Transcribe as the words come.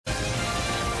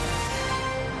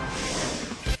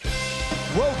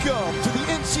Welcome to the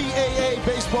NCAA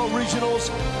Baseball Regionals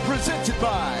presented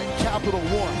by Capital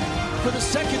One. For the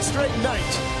second straight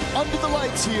night, under the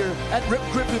lights here at Rip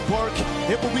Griffin Park,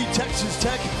 it will be Texas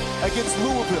Tech against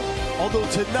Louisville. Although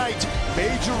tonight,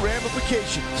 major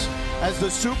ramifications as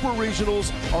the Super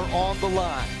Regionals are on the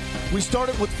line. We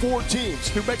started with 4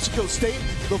 teams. New Mexico State,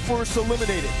 the first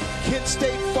eliminated. Kent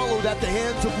State followed at the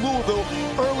hands of Louisville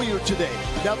earlier today.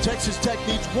 Now Texas Tech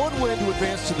needs 1 win to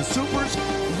advance to the Supers.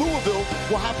 Louisville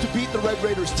will have to beat the Red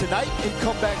Raiders tonight and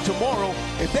come back tomorrow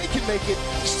if they can make it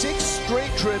 6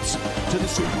 straight trips to the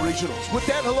Super Regionals. With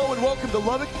that, hello and welcome to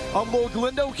Lubbock. I'm Mo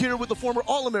Galindo here with the former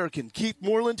All-American Keith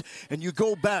Moreland, and you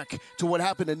go back to what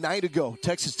happened a night ago.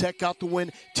 Texas Tech got the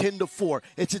win 10-4.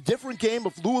 It's a different game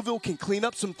if Louisville can clean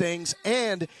up some things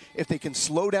and if they can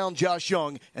slow down Josh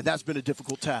Young, and that's been a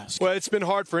difficult task. Well, it's been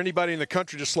hard for anybody in the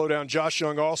country to slow down Josh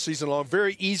Young all season long.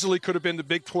 Very easily could have been the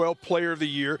Big 12 Player of the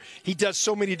Year. He does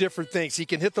so many different things. He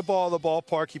can hit the ball in the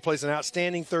ballpark. He plays an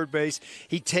outstanding third base.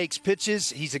 He takes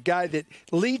pitches. He's a guy that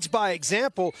leads by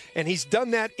example, and he's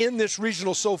done that in this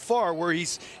regional so far where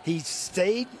he's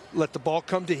stayed, let the ball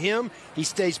come to him. He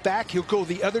stays back. He'll go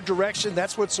the other direction.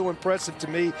 That's what's so impressive to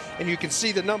me, and you can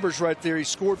see the numbers right there. He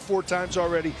scored 4 times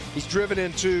already. He's driven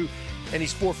in 2, and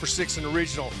he's 4 for 6 in the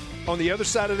regional. On the other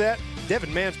side of that,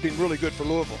 Devin Mann's been really good for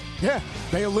Louisville. Yeah,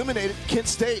 they eliminated Kent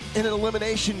State in an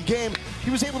elimination game. He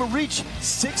was able to reach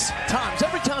 6 times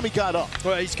every time he got up.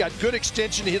 Well, he's got good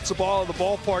extension. He hits the ball in the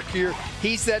ballpark here.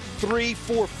 He's that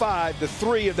 3-4-5, the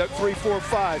 3 of that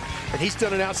 3-4-5, and he's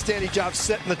done an outstanding job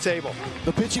setting the table.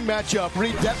 The pitching matchup,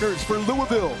 Reed Detmers for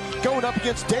Louisville going up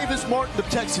against Davis Martin of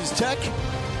Texas Tech.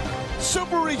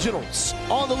 Super Regionals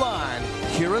on the line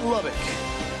here in Lubbock.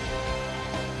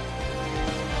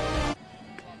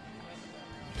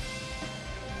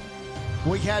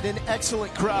 We had an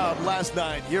excellent crowd last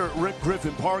night here at Rip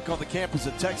Griffin Park on the campus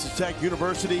of Texas Tech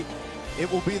University.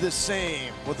 It will be the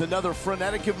same with another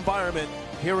frenetic environment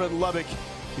here in Lubbock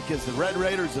because the Red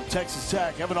Raiders of Texas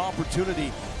Tech have an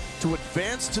opportunity to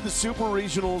advance to the Super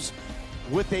Regionals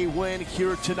with a win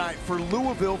here tonight. For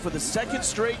Louisville, for the 2nd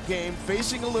straight game,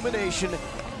 facing elimination,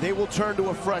 they will turn to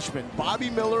a freshman. Bobby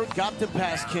Miller got them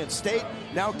past Kent State.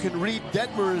 Now can Reed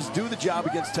Detmers do the job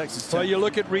against Texas Tech? Well, you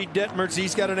look at Reed Detmers,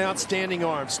 he's got an outstanding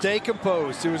arm. Stay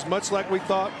composed. It was much like we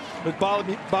thought with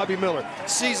Bobby Miller.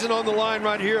 Season on the line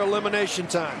right here, elimination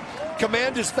time.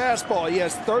 Command his fastball. He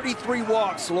has 33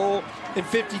 walks, Lowell, in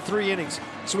 53 innings.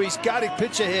 So he's got to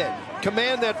pitch ahead.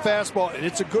 Command that fastball, and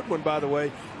it's a good one, by the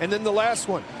way. And then the last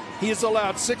one, he has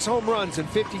allowed 6 home runs in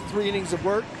 53 innings of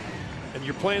work. And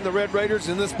you're playing the Red Raiders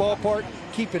in this ballpark,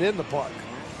 keep it in the park.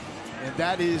 And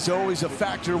that is always a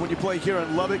factor when you play here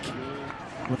in Lubbock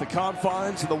with the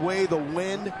confines and the way the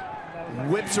wind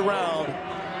whips around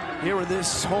here in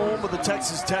this home of the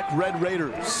Texas Tech Red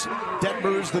Raiders.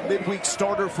 Detmers, the midweek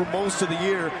starter for most of the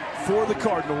year for the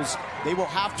Cardinals. They will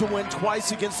have to win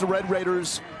twice against the Red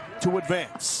Raiders to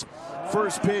advance.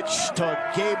 First pitch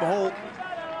to Gabe Holt,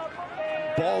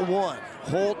 ball 1.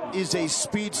 Holt is a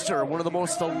speedster, one of the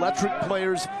most electric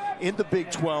players in the Big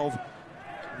 12.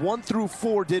 1 through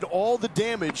 4 did all the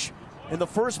damage in the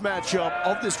first matchup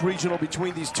of this regional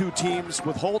between these 2 teams,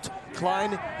 with Holt,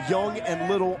 Klein, Young,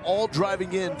 and Little all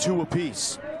driving in 2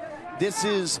 apiece. This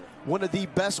is one of the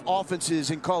best offenses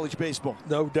in college baseball.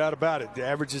 No doubt about it. The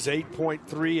average is 8.3,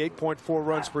 8.4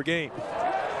 runs per game.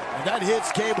 And that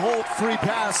hits Gabe Holt, free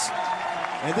pass.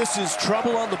 And this is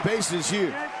trouble on the bases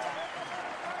here.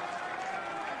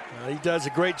 He does a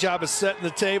great job of setting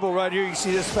the table right here. You see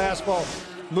this fastball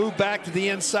move back to the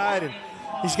inside, and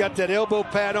he's got that elbow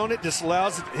pad on it, just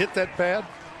allows it to hit that pad,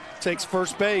 takes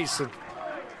first base, and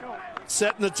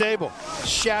setting the table.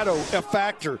 Shadow a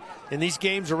factor in these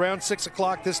games around 6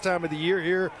 o'clock this time of the year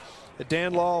here at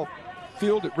Dan Law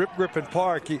Field at Rip Griffin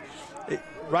Park.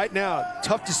 Right now,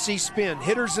 tough to see spin.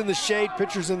 Hitters in the shade,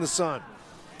 pitchers in the sun.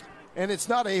 And it's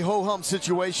not a ho-hum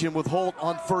situation with Holt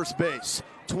on first base.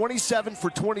 27 for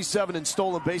 27 in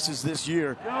stolen bases this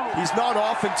year. He's not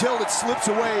off until it slips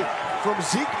away from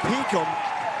Zeke Pinkham,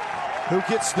 who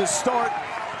gets the start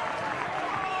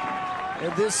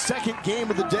in this 2nd game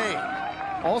of the day.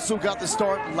 Also got the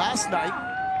start last night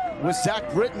with Zach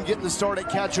Britton getting the start at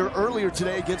catcher earlier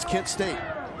today against Kent State.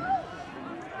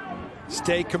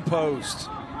 Stay composed.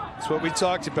 That's what we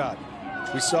talked about.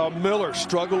 We saw Miller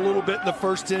struggle a little bit in the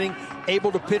first inning,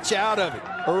 able to pitch out of it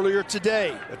earlier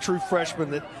today. A true freshman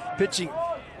that pitching,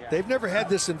 they've never had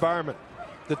this environment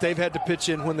that they've had to pitch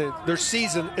in when their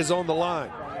season is on the line.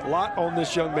 A lot on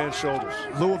this young man's shoulders.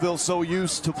 Louisville so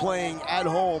used to playing at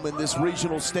home in this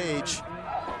regional stage.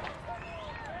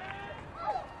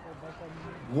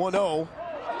 1-0,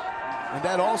 and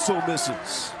that also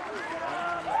misses.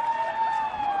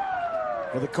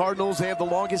 For the Cardinals, they have the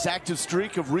longest active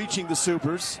streak of reaching the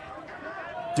Supers,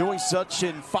 doing such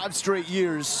in 5 straight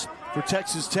years. For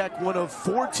Texas Tech, one of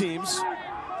 4 teams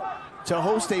to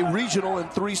host a regional in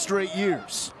 3 straight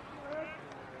years.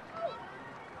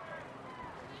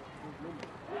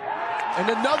 And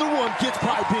another one gets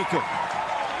by Beacom.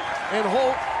 And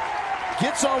Holt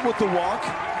gets on with the walk,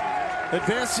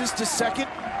 advances to second,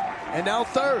 and now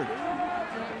third.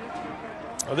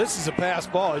 Oh, this is a pass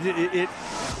ball.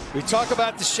 We talk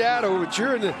about the shadow, but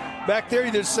you're in the back there.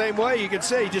 You're the same way. You can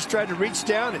say he just tried to reach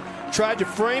down and tried to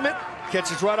frame it.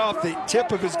 Catches right off the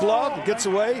tip of his glove and gets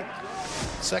away.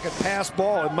 Second pass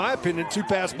ball, in my opinion, 2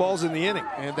 pass balls in the inning.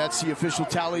 And that's the official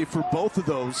tally for both of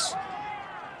those.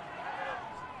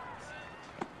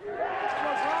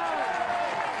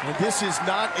 And this is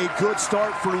not a good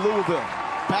start for Louisville.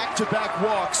 Back-to-back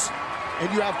walks,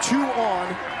 and you have 2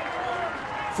 on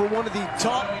for one of the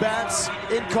top bats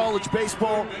in college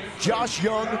baseball, Josh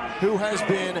Young, who has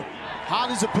been hot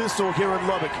as a pistol here in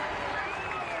Lubbock.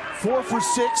 4 for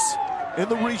 6 in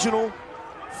the regional,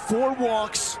 4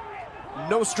 walks,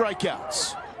 no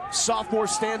strikeouts. Sophomore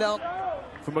standout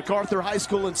from MacArthur High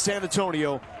School in San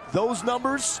Antonio. Those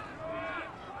numbers,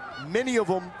 many of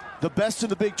them the best in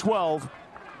the Big 12,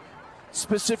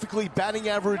 specifically batting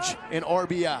average and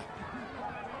RBI.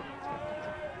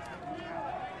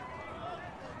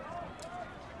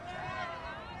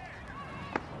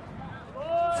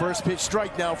 First pitch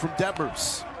strike now from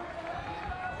Detmers.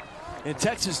 And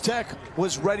Texas Tech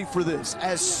was ready for this.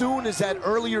 As soon as that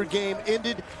earlier game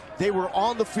ended, they were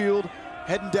on the field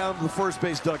heading down to the first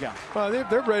base dugout. Well,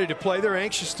 they're ready to play. They're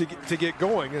anxious to get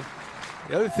going. And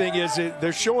the other thing is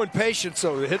they're showing patience.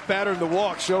 So the hit batter and the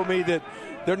walk show me that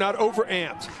they're not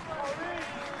over-amped.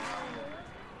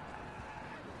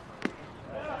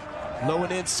 Low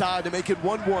and inside to make it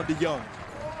 1-1 to Young.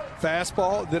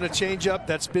 Fastball, then a changeup.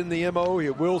 That's been the MO.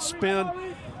 It will spin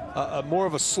more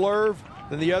of a slurve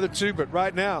than the other 2, but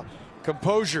right now,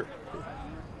 composure.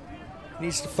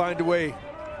 Needs to find a way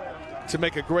to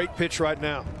make a great pitch right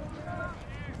now.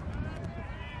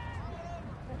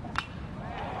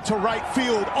 To right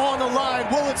field, on the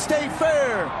line, will it stay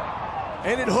fair?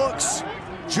 And it hooks,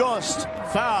 just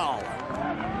foul.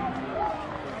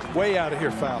 Way out of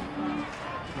here, foul.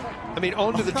 I mean,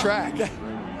 onto the track.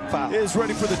 Foul. Is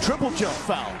ready for the triple jump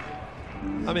foul.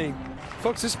 I mean,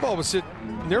 folks, this ball was hit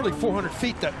nearly 400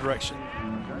 feet that direction.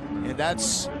 And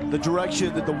that's the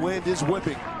direction that the wind is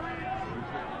whipping.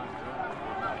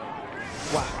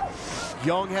 Wow.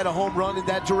 Young had a home run in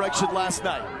that direction last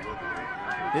night.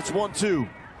 It's 1-2.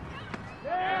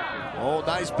 Oh,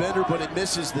 nice bender, but it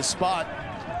misses the spot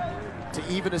to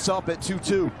even us up at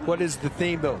 2-2. What is the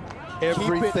theme, though?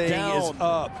 Everything is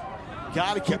up.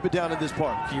 Got to keep it down in this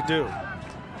park. You do.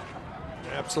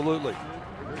 Absolutely.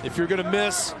 If you're going to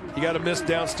miss, you got to miss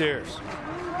downstairs.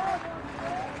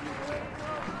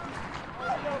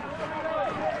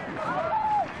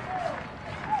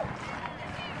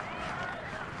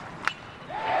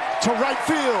 To right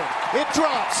field, it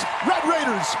drops. Red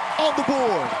Raiders on the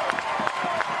board.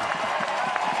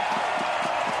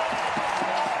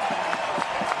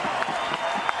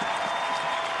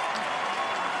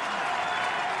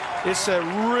 It's a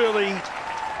really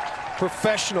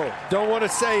professional, don't want to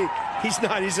say he's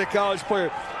not, he's a college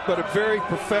player, but a very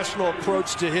professional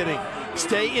approach to hitting.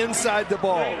 Stay inside the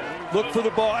ball, look for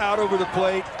the ball out over the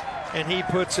plate, and he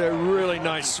puts a really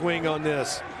nice swing on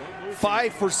this.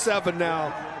 5 for 7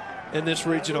 now in this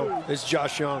regional is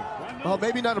Josh Young. Well,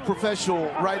 maybe not a professional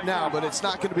right now, but it's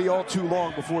not going to be all too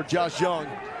long before Josh Young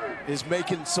is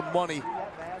making some money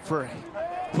for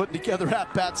putting together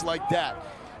at-bats like that.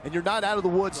 And you're not out of the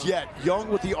woods yet. Young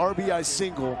with the RBI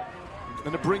single.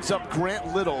 And it brings up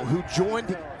Grant Little, who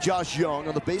joined Josh Young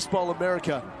on the Baseball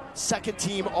America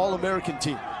second-team All-American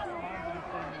team.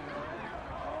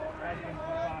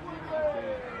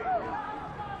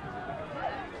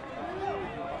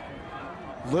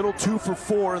 Little 2 for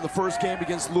 4 in the first game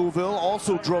against Louisville.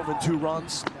 Also drove in 2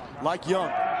 runs, like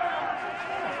Young.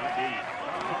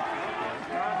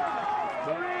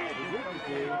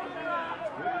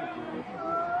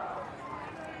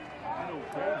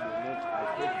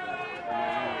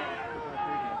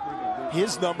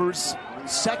 His numbers,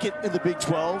 second in the Big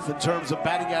 12 in terms of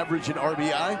batting average and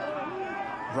RBI.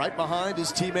 Right behind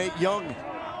his teammate Young.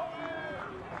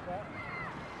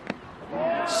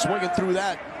 Swinging through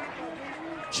that.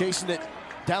 Chasing it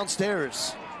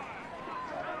downstairs.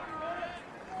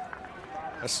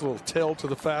 That's a little tail to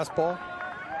the fastball.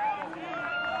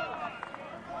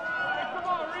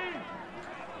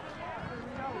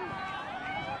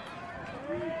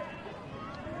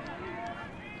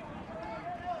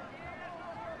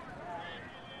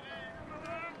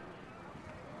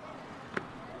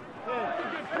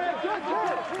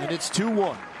 And it's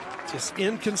 2-1. Just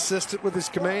inconsistent with his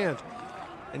command.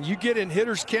 And you get in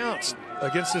hitters' counts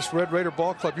against this Red Raider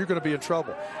ball club, you're going to be in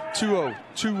trouble. 2-0,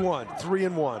 2-1,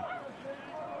 3-1.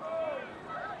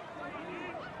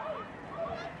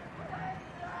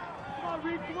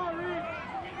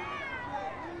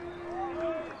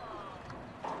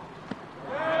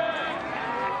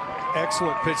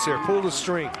 Excellent pitch there. Pulled the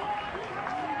string.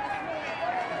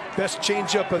 Best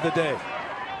changeup of the day.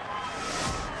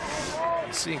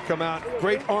 You see him come out.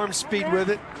 Great arm speed with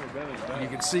it. You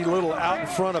can see Little out in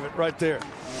front of it right there.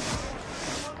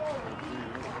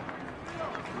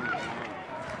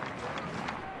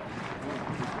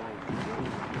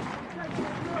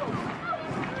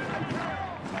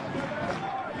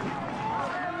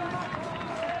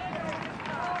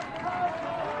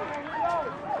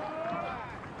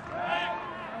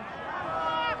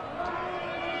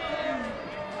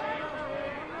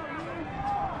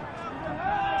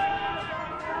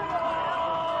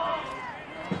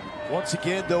 Once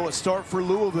again, though, a start for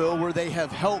Louisville where they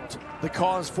have helped the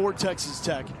cause for Texas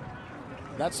Tech.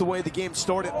 That's the way the game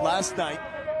started last night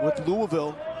with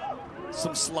Louisville.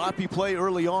 Some sloppy play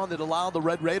early on that allowed the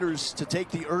Red Raiders to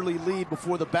take the early lead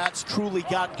before the bats truly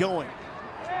got going.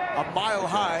 A mile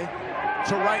high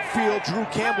to right field. Drew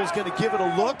Campbell's going to give it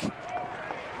a look,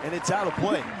 and it's out of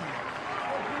play.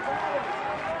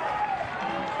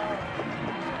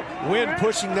 Wind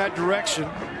pushing that direction.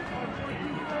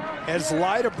 As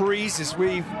light a breeze as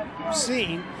we've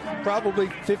seen, probably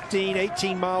 15,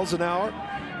 18 miles an hour,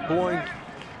 blowing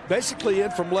basically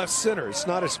in from left center. It's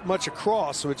not as much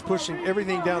across, so it's pushing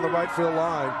everything down the right field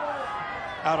line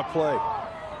out of play.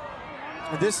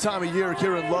 And this time of year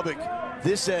here in Lubbock,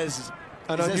 this is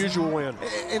an unusual wind.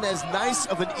 And as nice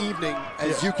of an evening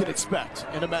as you can expect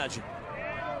and imagine.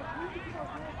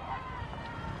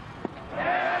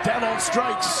 Down on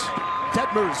strikes,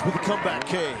 Detmers with a comeback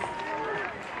K.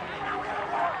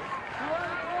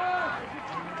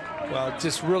 Well,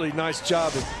 just really nice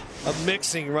job of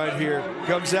mixing right here.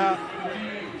 Comes out,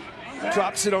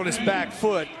 drops it on his back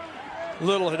foot.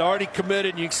 Little had already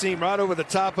committed, and you can see him right over the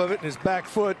top of it in his back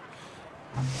foot.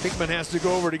 Hickman has to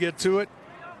go over to get to it.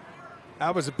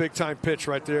 That was a big-time pitch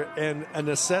right there, and a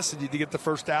necessity to get the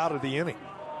first out of the inning.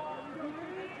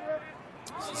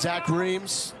 Zach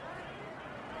Reams,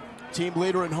 team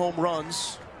leader in home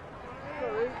runs.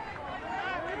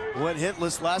 Went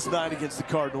hitless last night against the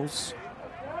Cardinals.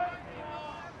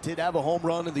 Did have a home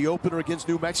run in the opener against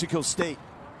New Mexico State.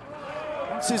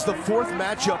 This is the fourth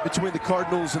matchup between the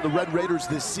Cardinals and the Red Raiders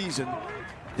this season.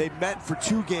 They met for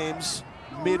 2 games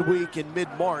midweek and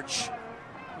mid-March.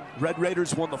 Red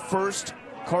Raiders won the first.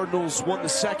 Cardinals won the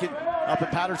second up at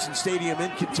Patterson Stadium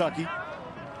in Kentucky.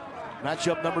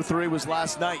 Matchup number 3 was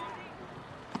last night.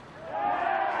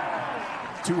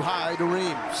 Too high to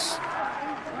Reams.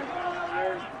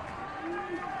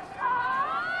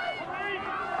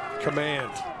 Command.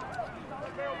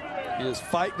 He is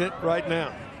fighting it right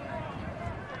now.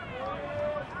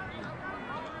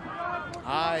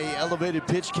 High elevated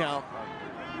pitch count.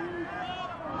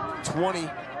 20.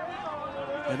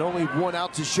 And only 1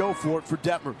 out to show for it for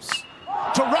Detmers.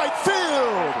 To right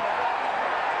field.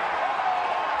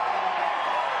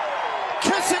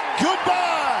 Kiss it goodbye.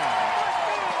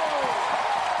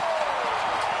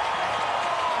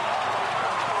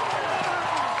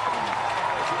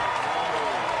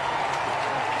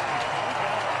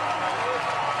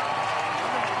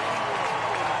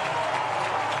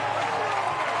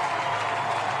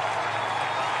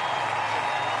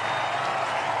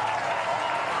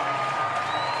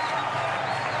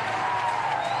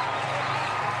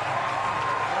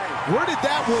 Where did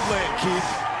that one land,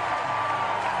 Keith?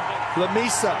 La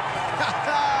Mesa.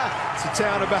 It's a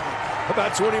town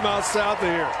about 20 miles south of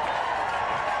here.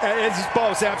 And his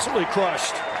ball was absolutely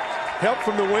crushed. Help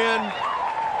from the wind.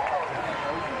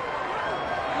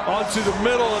 Onto the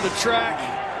middle of the track.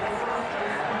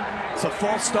 It's a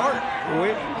false start.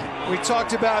 We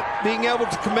talked about being able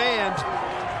to command,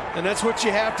 and that's what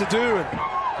you have to do. And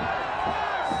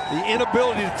the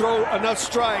inability to throw enough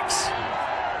strikes.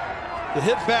 The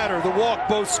hit batter, the walk,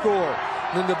 both score.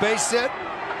 And then the base hit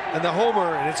and the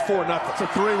homer, and it's 4-0. It's a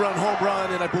 3-run home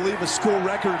run, and I believe a school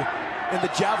record in the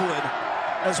javelin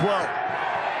as well.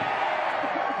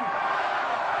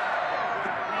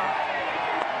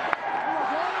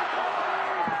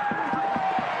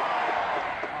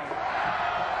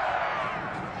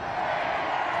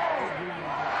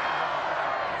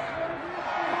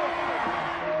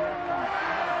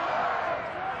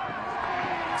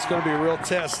 It's going to be a real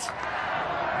test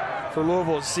for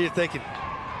Louisville to see if they can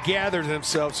gather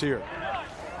themselves here.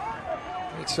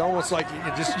 It's almost like you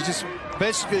just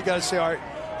basically got to say, all right,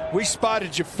 we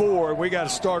spotted you 4, and we got to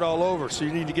start all over. So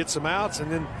you need to get some outs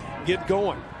and then get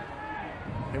going.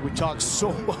 And we talk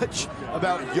so much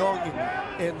about Young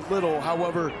and Little.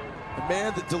 However, the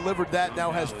man that delivered that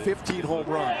now has 15 home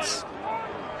runs.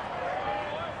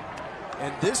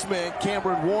 And this man,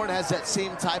 Cameron Warren, has that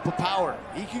same type of power.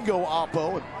 He can go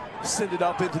oppo and send it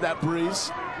up into that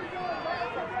breeze.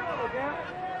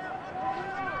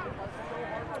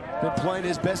 Been playing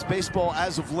his best baseball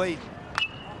as of late.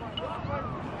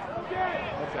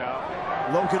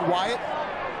 Logan Wyatt.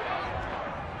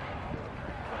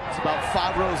 It's about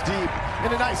 5 rows deep.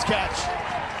 And a nice catch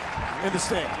in the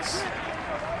stands.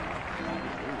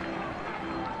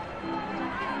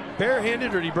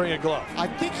 Barehanded, or did he bring a glove? I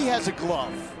think he has a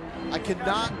glove. I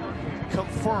cannot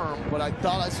confirm, but I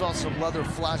thought I saw some leather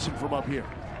flashing from up here.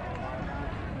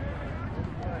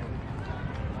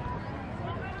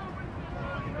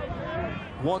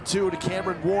 One-two to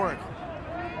Cameron Warren.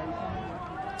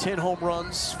 10 home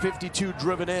runs, 52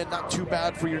 driven in. Not too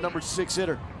bad for your number 6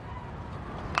 hitter.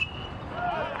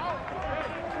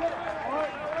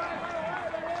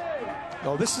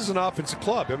 No, this is an offensive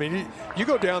club. I mean, you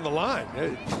go down the line.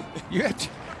 You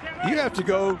have to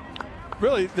go.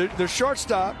 Really, their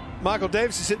shortstop, Michael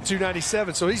Davis, is hitting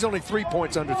 297, so he's only 3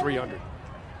 points under 300.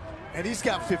 And he's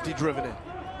got 50 driven in.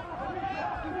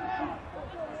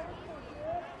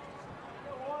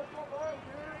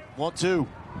 One-two.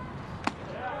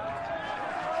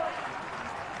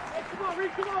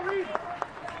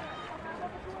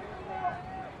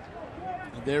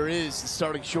 And there is the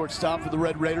starting shortstop for the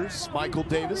Red Raiders, Michael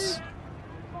Davis.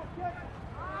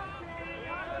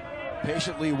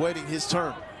 Patiently waiting his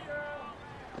turn.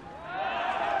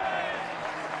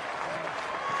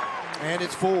 And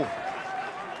it's full.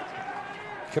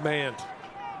 Command.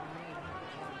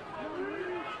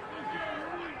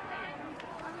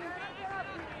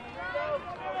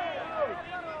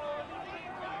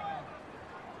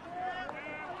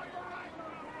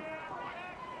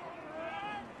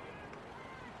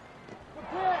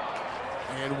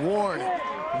 And Warren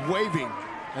waving,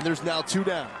 and there's now 2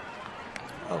 down.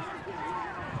 Oh.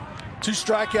 2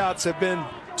 strikeouts have been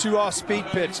 2 off-speed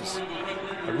pitches.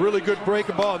 A really good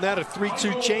breaking ball, and that a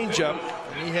 3-2 changeup.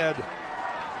 And he had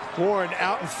Warren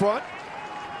out in front.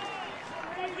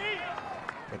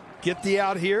 But get the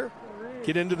out here,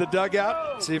 get into the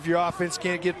dugout, see if your offense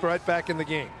can't get right back in the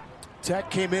game. Tech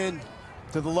came in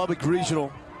to the Lubbock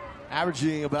Regional,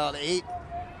 averaging about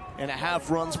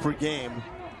 8.5 runs per game.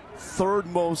 3rd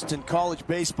most in college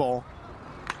baseball,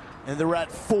 and they're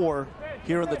at 4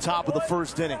 here in the top of the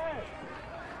 1st inning.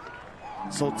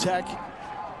 So Tech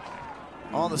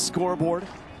on the scoreboard.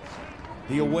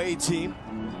 The away team,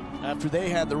 after they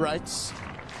had the rights,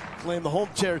 claimed the home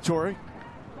territory.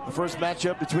 The first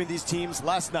matchup between these teams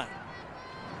last night.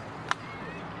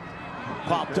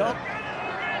 Popped up.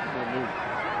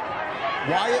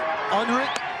 Wyatt under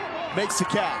it, makes the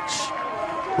catch.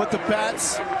 But the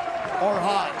bats are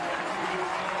hot.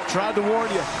 Tried to warn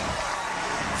you.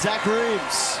 Zach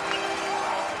Reams.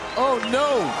 Oh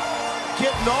no,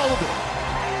 getting all of it.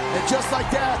 And just like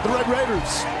that, the Red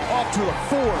Raiders off to a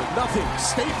 4-0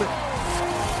 statement.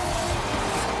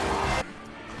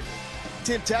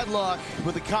 Tim Tadlock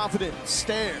with a confident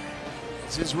stare.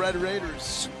 It's his Red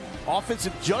Raiders.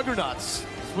 Offensive juggernauts.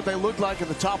 That's what they look like in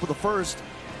the top of the 1st.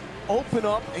 Open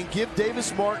up and give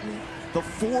Davis Martin the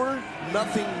 4-0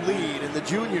 lead. And the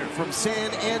junior from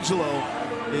San Angelo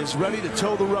is ready to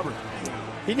toe the rubber.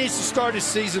 He needs to start his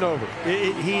season over.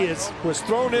 He was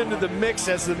thrown into the mix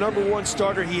as the #1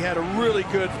 starter. He had a really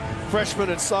good freshman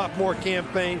and sophomore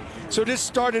campaign. So just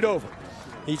start it over.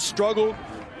 He struggled.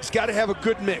 He's got to have a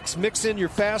good mix. Mix in your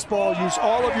fastball, use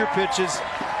all of your pitches.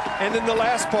 And then the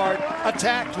last part,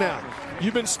 attack now.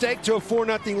 You've been staked to a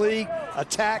 4-0 lead.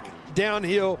 Attack,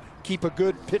 downhill, keep a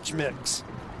good pitch mix.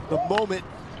 The moment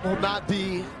will not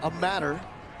be a matter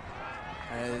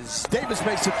as Davis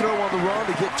makes a throw on the run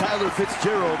to get Tyler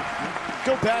Fitzgerald.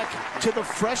 Go back to the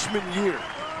freshman year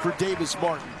for Davis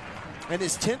Martin. And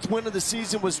his 10th win of the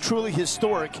season was truly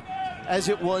historic, as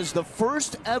it was the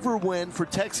first ever win for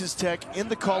Texas Tech in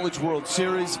the College World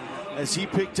Series as he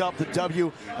picked up the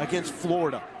W against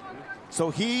Florida.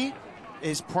 So he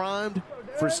is primed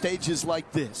for stages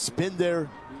like this. Been there,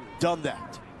 done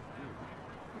that.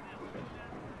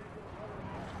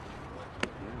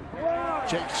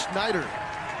 Jake Schneider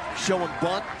showing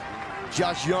bunt.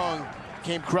 Josh Young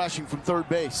came crashing from 3rd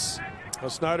base. Well,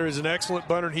 Snyder is an excellent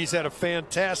bunter, and he's had a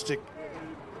fantastic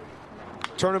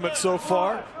tournament so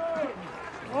far.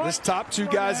 This top 2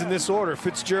 guys in this order,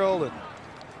 Fitzgerald and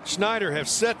Schneider, have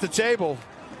set the table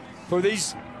for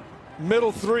these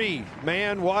middle 3,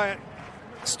 Mann, Wyatt,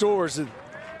 Stores. And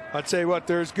I'll tell you what,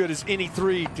 they're as good as any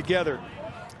three together.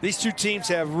 These two teams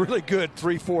have really good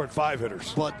 3, 4, and 5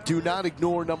 hitters. But do not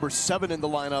ignore number 7 in the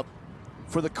lineup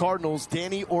for the Cardinals,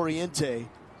 Danny Oriente.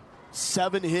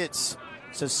 7 hits.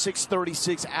 It's a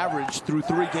 .636 average through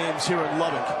 3 games here in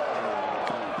Lubbock.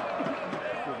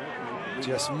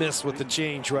 Just missed with the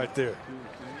change right there.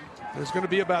 There's going to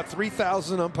be about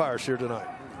 3,000 umpires here tonight.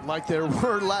 Like there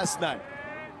were last night.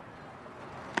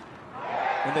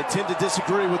 And they tend to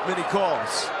disagree with many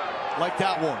calls. Like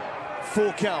that one.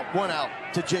 Full count, 1 out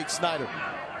to Jake Snyder.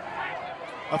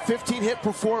 A 15-hit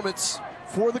performance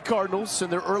for the Cardinals in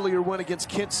their earlier win against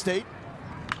Kent State.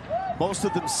 Most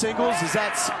of them singles, as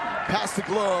that's past the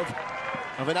glove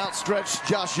of an outstretched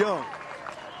Josh Young.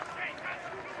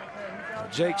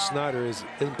 Jake Snyder is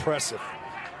impressive.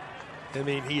 I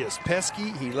mean, he is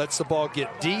pesky. He lets the ball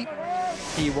get deep.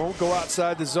 He won't go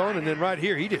outside the zone. And then right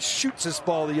here, he just shoots this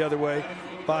ball the other way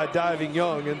by diving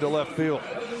Young into left field.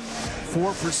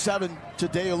 4 for 7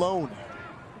 today alone.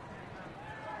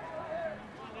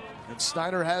 And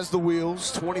Snyder has the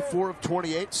wheels, 24 of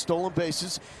 28 stolen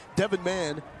bases. Devin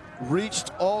Mann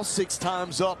reached all 6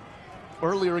 times up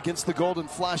earlier against the Golden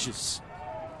Flashes.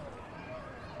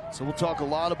 So we'll talk a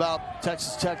lot about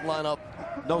Texas Tech lineup.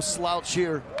 No slouch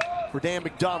here for Dan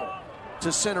McDonald.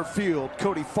 To center field,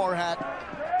 Cody Farhat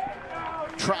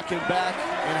tracking back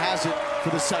and has it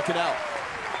for the 2nd out.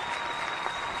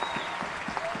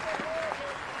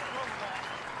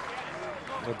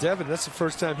 Well, Devin, that's the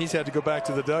first time he's had to go back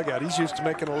to the dugout. He's used to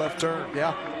making a left turn.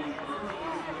 Yeah.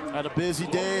 Had a busy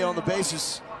day on the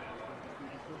bases.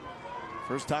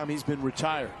 First time he's been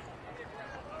retired.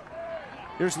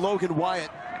 Here's Logan Wyatt.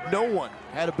 No one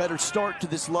had a better start to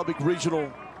this Lubbock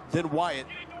Regional than Wyatt.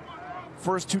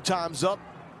 First 2 times up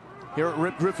here at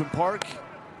Rip Griffin Park,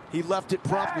 he left it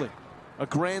promptly. A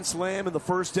grand slam in the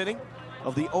first inning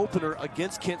of the opener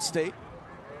against Kent State,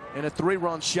 and a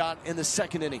 3-run shot in the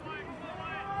 2nd inning.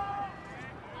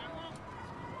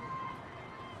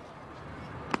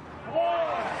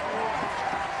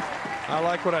 I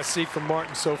like what I see from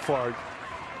Martin so far.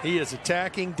 He is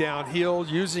attacking downhill,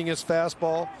 using his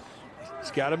fastball.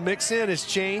 He's got to mix in his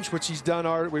change, which he's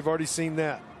done. We've already seen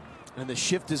that. And the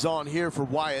shift is on here for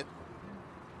Wyatt,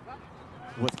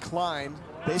 with Klein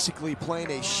basically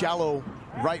playing a shallow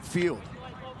right field.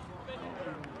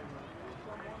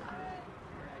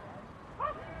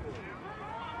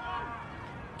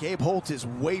 Gabe Holt is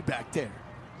way back there.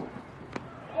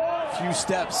 A few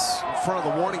steps in front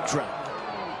of the warning track.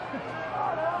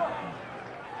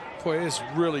 Boy, it's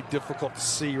really difficult to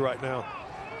see right now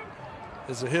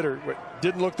as a hitter. It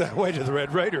didn't look that way to the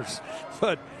Red Raiders,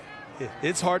 but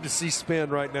it's hard to see spin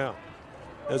right now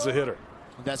as a hitter.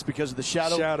 That's because of the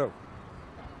shadow? Shadow.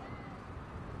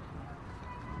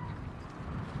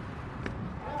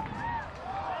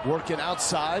 Working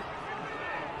outside.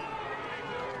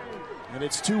 And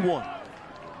it's 2-1.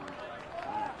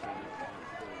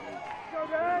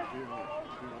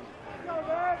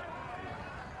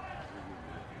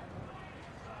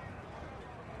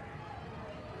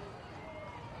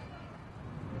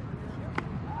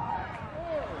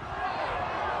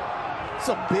 It's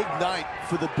a big night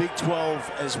for the Big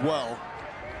 12 as well.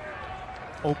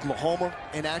 Oklahoma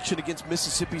in action against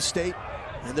Mississippi State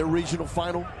in their regional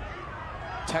final.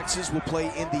 Texas will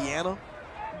play Indiana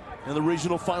in the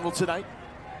regional final tonight.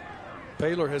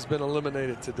 Baylor has been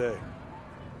eliminated today.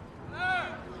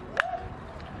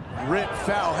 Rip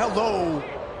foul. Hello.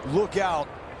 Look out.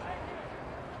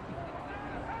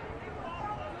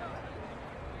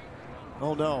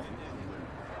 Oh no.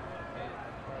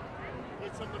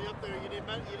 Get somebody up there. You didn't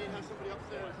have somebody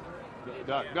upstairs.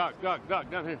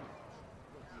 Doc, down here.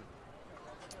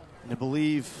 And I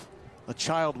believe a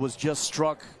child was just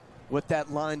struck with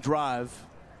that line drive.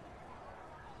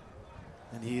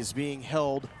 And he is being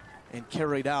held and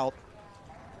carried out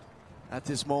at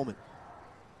this moment.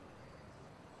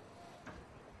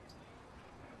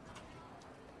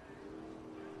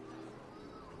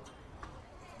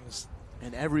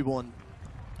 And everyone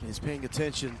is paying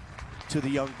attention to the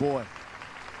young boy.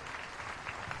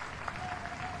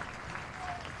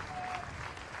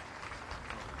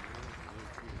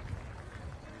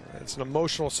 It's an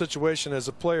emotional situation as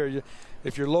a player.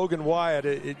 If you're Logan Wyatt,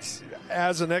 it's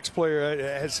as an ex-player,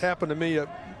 it has happened to me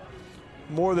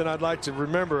more than I'd like to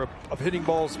remember of hitting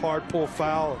balls hard, pull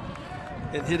foul,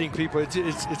 and hitting people.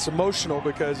 It's emotional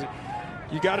because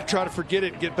you got to try to forget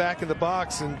it and get back in the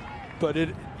box, but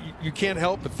you can't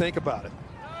help but think about it.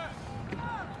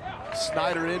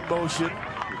 Snyder in motion,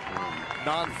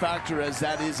 non-factor as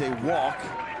that is a walk.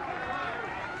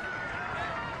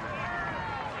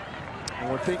 And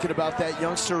we're thinking about that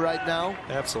youngster right now.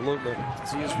 Absolutely.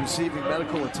 As he is receiving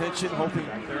medical attention, hoping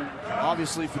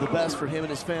obviously for the best for him and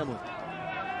his family.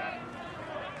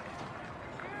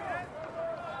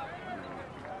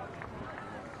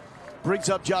 Brings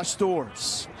up Josh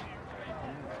Stores.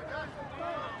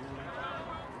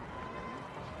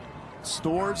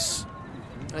 Stores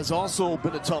has also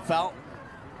been a tough out.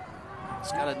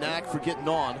 He's got a knack for getting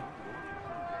on.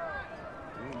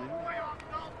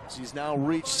 He's now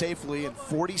reached safely in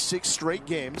 46 straight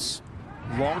games.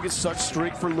 Longest such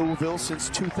streak for Louisville since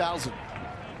 2000.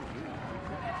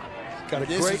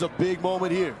 This is a big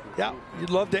moment here. Yeah, you'd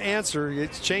love to answer.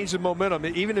 It's changed the momentum,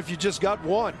 even if you just got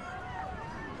one.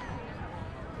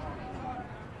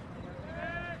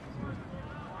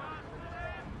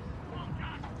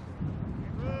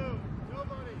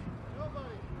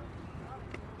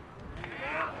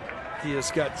 He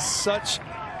has got such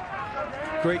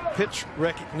great pitch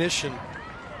recognition.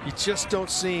 You just don't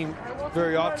see him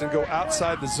very often go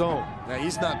outside the zone. Now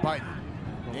he's not biting.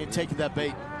 He ain't taking that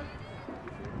bait.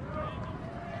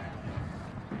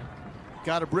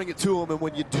 Got to bring it to him, and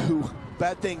when you do,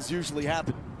 bad things usually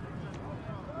happen.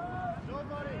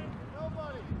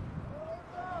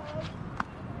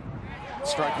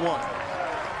 Strike one.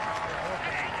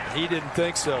 He didn't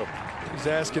think so. He's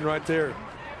asking right there.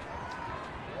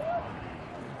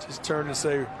 Just turn and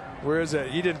say, where is that?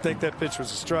 He didn't think that pitch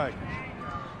was a strike.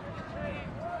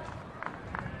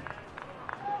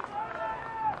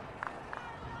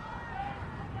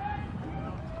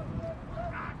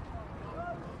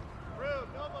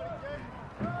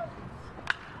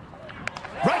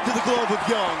 Right to the glove of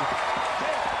Young.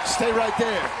 Stay right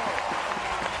there.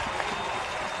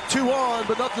 2 on,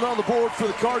 but nothing on the board for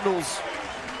the Cardinals,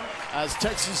 as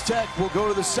Texas Tech will go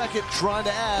to the second, trying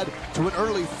to add to an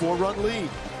early 4-run lead.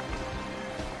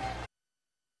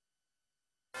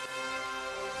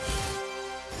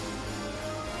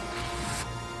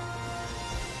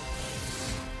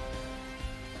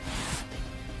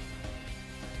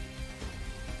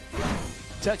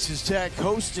 Texas Tech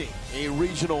hosting a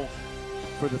regional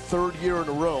for the 3rd year in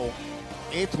a row.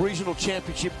 8th regional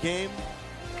championship game.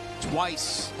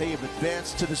 Twice they have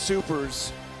advanced to the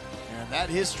Supers. And that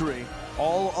history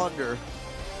all under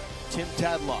Tim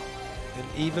Tadlock. And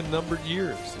even numbered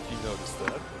years, if you notice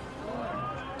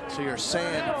that. So you're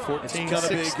saying 14, it's gonna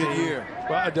be a good year.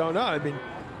 Well, I don't know. I mean,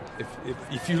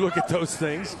 if you look at those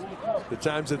things, the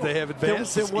times that they have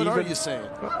advanced, then what are you saying?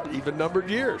 Even numbered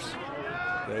years.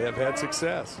 They have had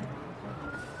success.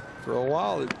 For a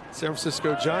while, the San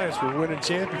Francisco Giants were winning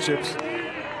championships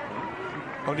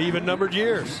on even numbered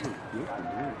years.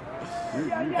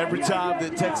 Every time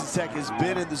that Texas Tech has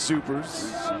been in the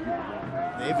Supers,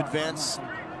 they've advanced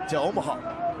to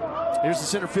Omaha. Here's the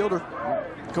center fielder,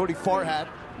 Cody Farhat.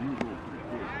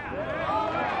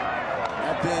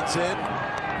 That bends in.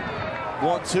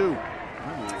 1-2.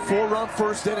 4-run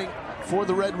first inning for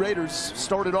the Red Raiders.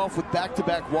 Started off with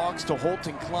back-to-back walks to Holt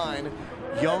and Klein.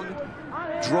 Young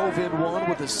drove in one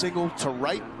with a single to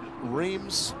right.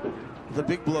 Reams, the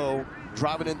big blow,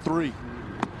 driving in 3.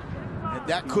 And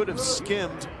that could have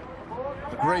skimmed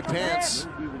the Gray Pants,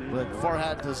 but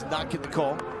Farhat does not get the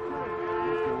call.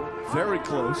 Very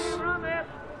close.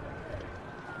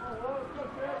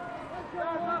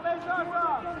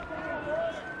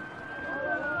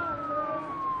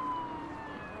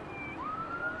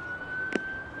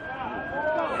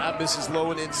 That misses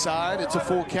low and inside. It's a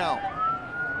full count.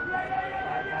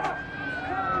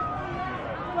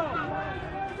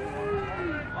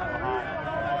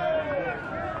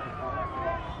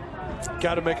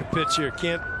 Got to make a pitch here.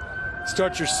 Can't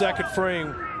start your second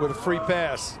frame with a free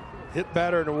pass. Hit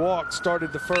batter and a walk,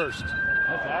 started the first.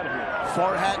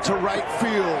 Farhat to right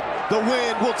field. The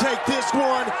wind will take this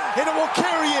one, and it will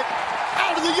carry it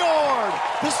out of the yard.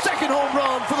 The second home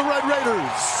run for the Red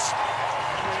Raiders.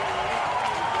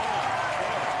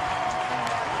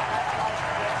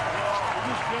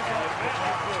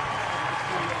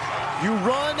 You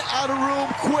run out of room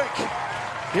quick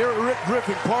here at Rick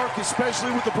Griffin Park,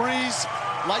 especially with the breeze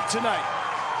like tonight.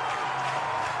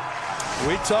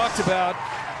 We talked about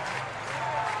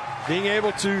being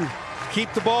able to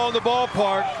keep the ball in the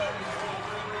ballpark.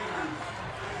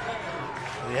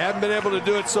 They haven't been able to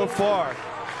do it so far.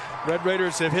 Red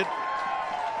Raiders have hit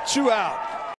 2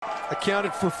 out,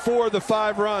 accounted for 4 of the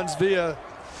 5 runs via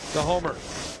the homer.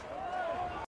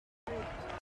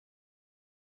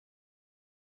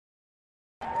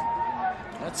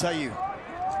 That's how you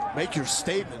make your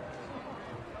statement.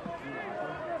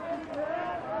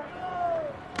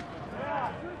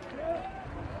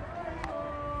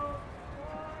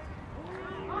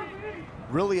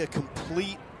 Really a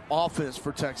complete offense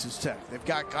for Texas Tech. They've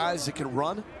got guys that can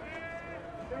run,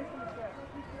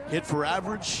 hit for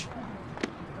average,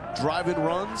 drive-in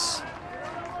runs,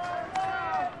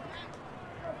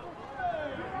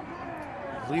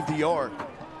 leave the yard.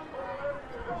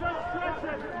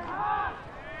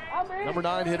 Number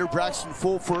 9 hitter Braxton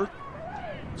Fulford,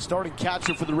 starting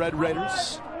catcher for the Red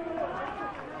Raiders.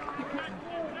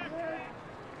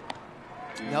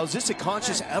 Now, is this a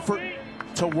conscious effort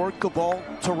to work the ball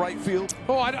to right field?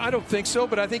 Oh, I don't think so,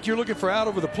 but I think you're looking for out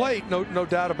over the plate, no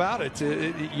doubt about it.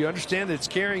 You understand that it's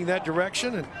carrying that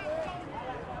direction, and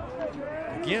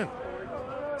again,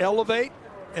 elevate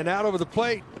and out over the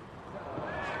plate.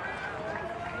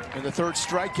 And the third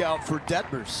strikeout for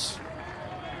Detmers.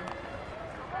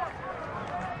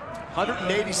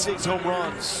 186 home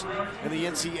runs in the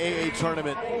NCAA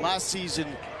tournament. Last season,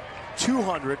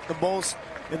 200, the most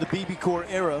in the BB Core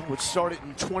era, which started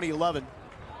in 2011.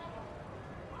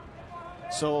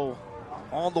 So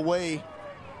on the way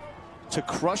to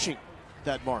crushing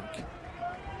that mark.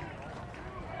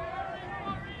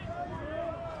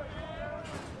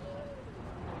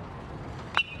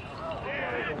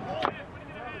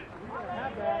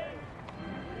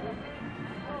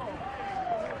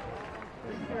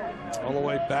 All the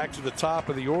way back to the top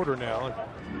of the order now.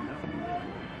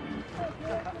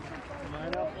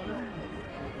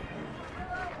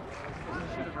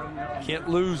 Can't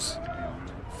lose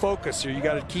focus here. You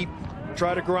got to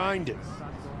try to grind it.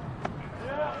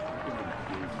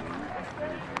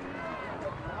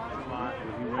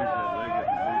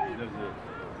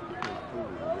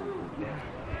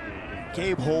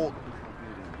 Gabe Holt,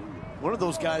 one of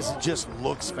those guys that just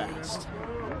looks fast.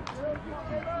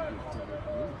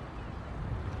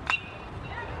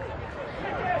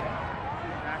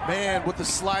 Man, with the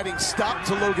sliding stop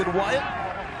to Logan Wyatt.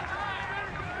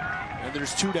 And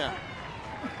there's 2 down.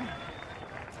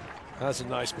 That's a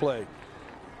nice play.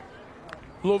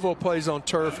 Louisville plays on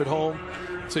turf at home,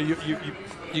 so you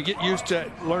get used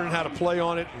to learning how to play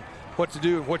on it and what to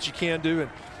do and what you can do. And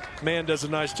man does a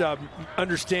nice job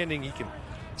understanding he can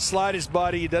slide his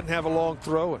body. He doesn't have a long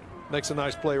throw and makes a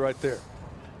nice play right there.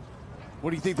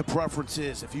 What do you think the preference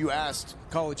is? If you asked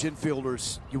college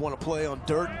infielders, you want to play on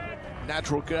dirt,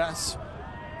 natural grass,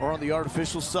 or on the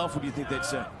artificial stuff, what do you think they'd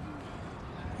say?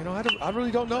 You know, I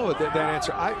really don't know that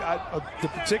answer. The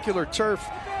particular turf,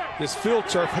 this field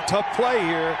turf, a tough play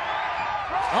here.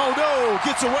 Oh no,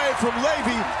 gets away from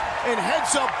Levy and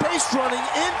heads up base running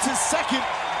into second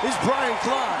is Brian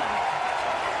Klein.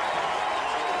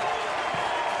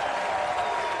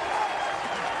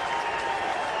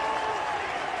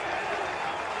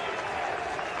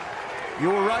 You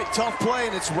were right, tough play,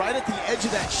 and it's right at the edge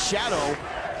of that shadow.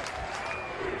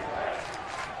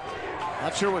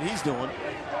 Not sure what he's doing.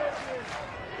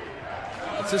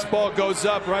 As this ball goes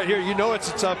up right here, you know it's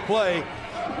a tough play.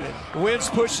 The wind's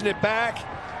pushing it back.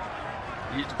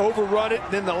 You overrun it,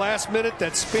 and then the last minute,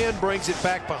 that spin brings it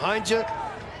back behind you.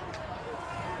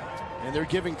 And they're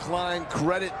giving Klein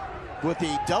credit with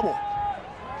a double.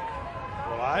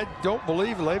 Well, I don't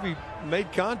believe Levy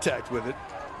made contact with it.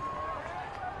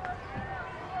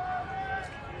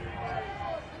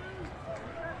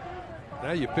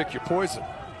 Now you pick your poison.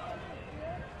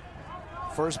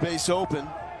 First base open,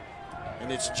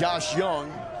 and it's Josh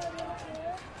Young,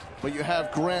 but you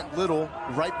have Grant Little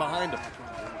right behind him.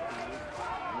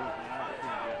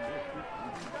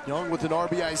 Young with an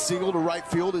RBI single to right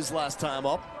field his last time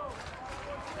up.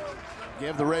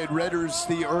 Gave the Red Raiders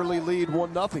the early lead,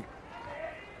 1-0.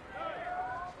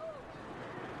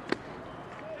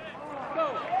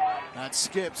 That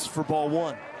skips for ball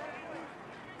 1.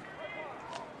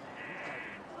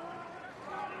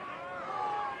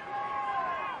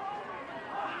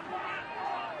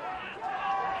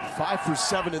 5 for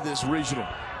 7 in this regional.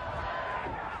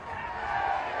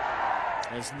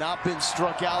 Has not been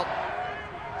struck out.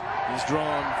 He's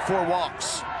drawn 4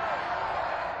 walks.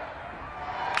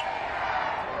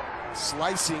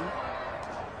 Slicing,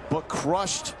 but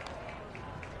crushed.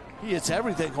 He hits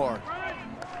everything hard.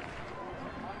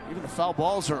 Even the foul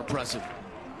balls are impressive.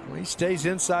 Well, he stays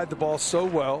inside the ball so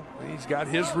well. He's got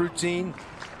his routine,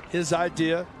 his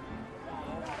idea.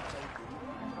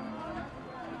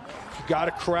 You got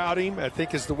to crowd him, I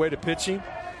think, is the way to pitch him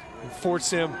and force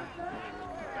him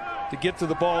to get to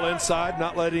the ball inside,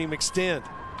 not letting him extend.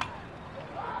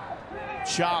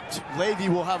 Chopped. Levy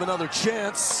will have another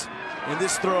chance, and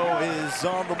this throw is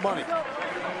on the money.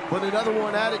 But another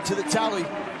one added to the tally.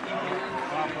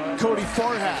 Cody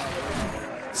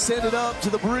Farhat send it up to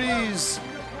the breeze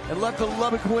and let the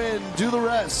Lubbock wind do the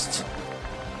rest.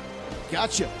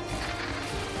 Gotcha.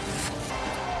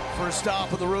 First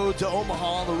stop on the road to Omaha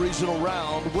on the regional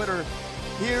round. Winner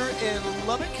here in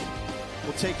Lubbock.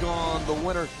 We'll take on the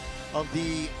winner of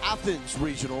the Athens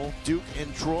Regional, Duke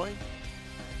and Troy.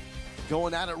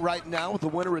 Going at it right now with the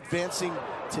winner advancing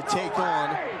to take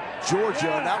on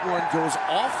Georgia. And that one goes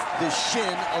off the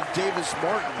shin of Davis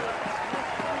Martin.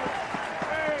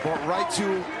 But right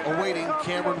to awaiting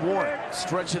Cameron Warren.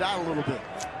 Stretch it out a little bit.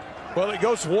 Well, it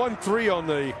goes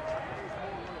 1-3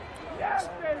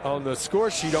 on the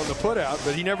score sheet on the putout,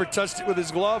 but he never touched it with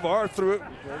his glove or threw it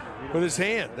with his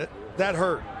hand. That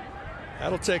hurt.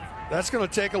 That's going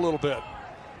to take a little bit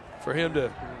for him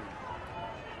to,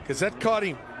 because that caught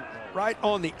him right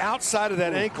on the outside of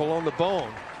that ankle on the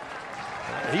bone.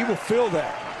 He will feel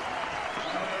that.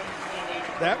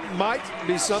 That might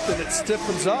be something that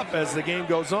stiffens up as the game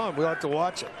goes on. We'll have to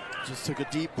watch it. Just took a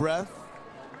deep breath.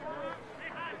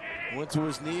 Went to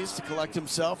his knees to collect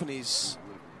himself, and he's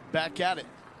back at it.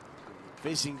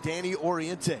 Facing Danny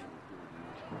Oriente.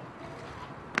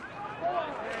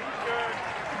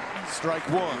 Strike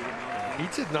one. He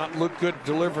did not look good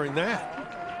delivering that.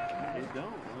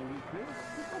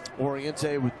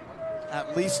 Oriente with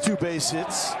at least 2 base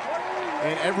hits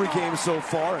in every game so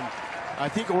far. And I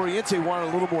think Oriente wanted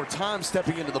a little more time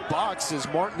stepping into the box as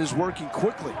Martin is working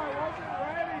quickly.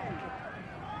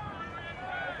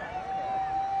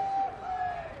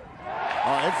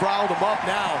 They've riled him up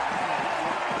now.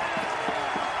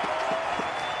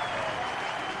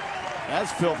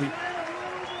 That's filthy.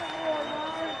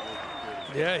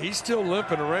 Yeah, he's still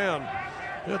limping around.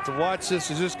 You have to watch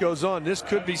this as this goes on. This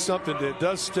could be something that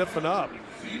does stiffen up.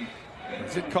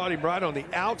 As it caught him right on the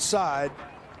outside,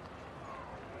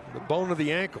 the bone of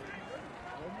the ankle.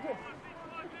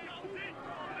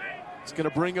 It's going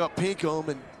to bring up Pinkham,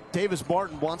 and Davis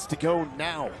Martin wants to go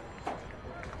now.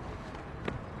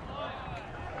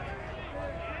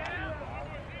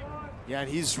 Yeah, and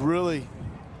he's really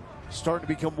starting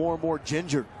to become more and more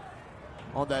ginger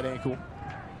on that ankle.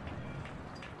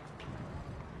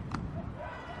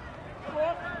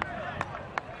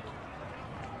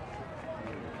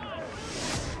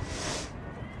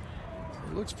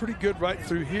 It looks pretty good right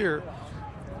through here.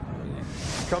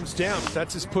 Comes down.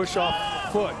 That's his push off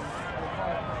foot.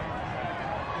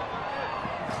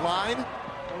 Klein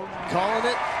calling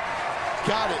it.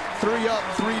 Got it. 3 up,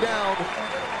 3 down.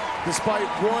 Despite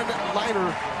one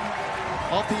liner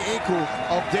off the ankle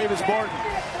of Davis Martin.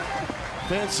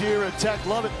 Fans here at Tech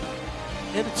love it.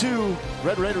 Into 2.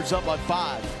 Red Raiders up by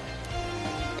 5.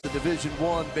 The Division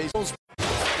I baseball.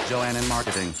 Joanne in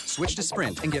marketing. Switch to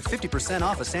Sprint and get 50%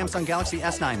 off a Samsung Galaxy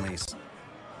S9 lease.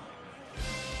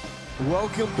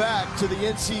 Welcome back to the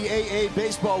NCAA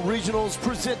Baseball Regionals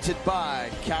presented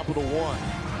by Capital One.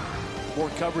 More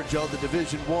coverage of the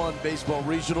Division I Baseball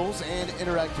Regionals and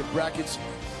interactive brackets,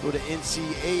 go to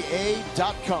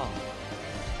ncaa.com.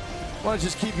 I want to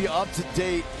just keep you up to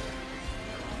date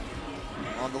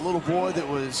on the little boy that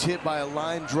was hit by a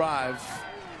line drive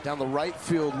down the right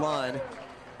field line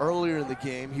earlier in the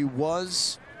game. He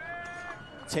was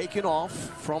taken off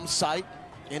from site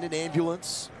in an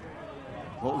ambulance.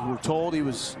 Well, we were told he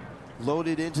was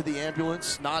loaded into the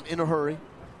ambulance, not in a hurry.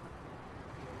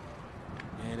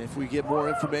 And if we get more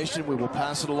information, we will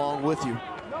pass it along with you.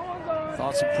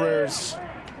 Thoughts and prayers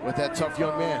with that tough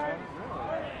young man.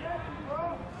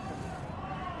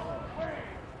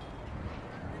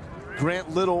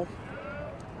 Grant Little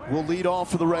will lead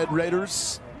off for the Red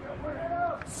Raiders.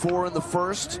 4 in the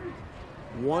first,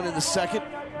 1 in the second.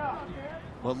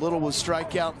 But Little was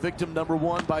strikeout victim number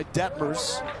 1 by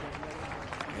Detmers.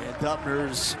 And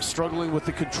Detmers struggling with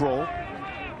the control.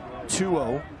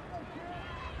 2-0.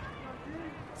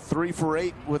 3 for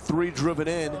 8 with 3 driven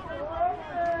in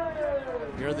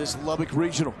here in this Lubbock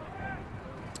Regional.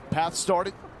 Path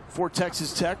started for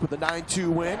Texas Tech with a 9-2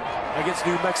 win against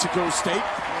New Mexico State.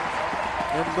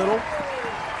 And Little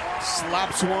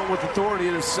slaps one with authority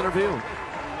into center field.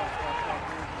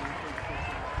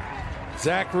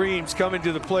 Zach Reams coming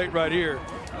to the plate right here.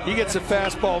 He gets a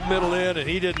fastball middle in, and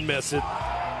he didn't miss it.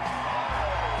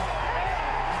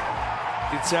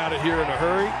 Gets out of here in a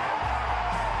hurry.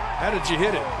 How did you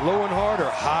hit it? Low and hard or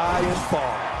high and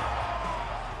far?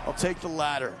 I'll take the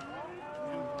latter.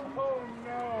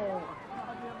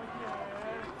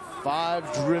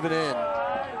 5 driven in.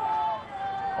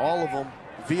 All of them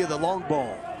via the long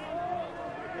ball.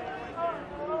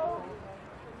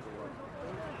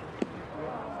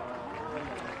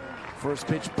 First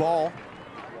pitch ball.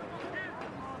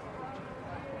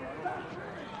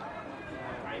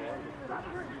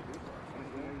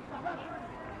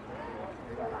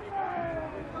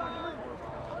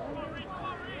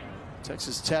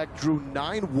 Texas Tech drew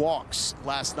 9 walks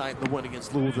last night in the win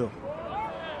against Louisville.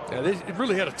 Yeah, it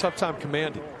really had a tough time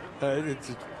commanding.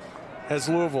 as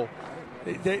Louisville.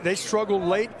 They struggled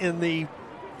late in the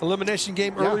elimination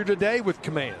game earlier today with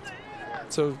command.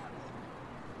 So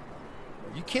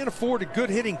you can't afford a good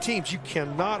hitting teams. You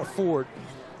cannot afford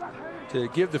to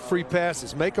give the free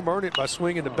passes. Make them earn it by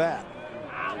swinging the bat.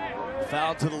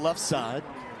 Foul to the left side.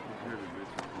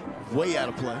 Way out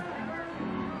of play.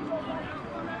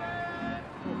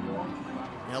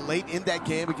 Now late in that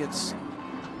game against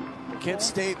Kent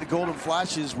State, the Golden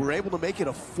Flashes were able to make it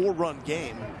a 4-run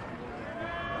game.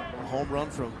 A home run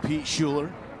from Pete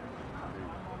Schuler,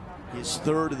 his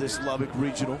third of this Lubbock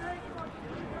regional.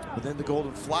 But then the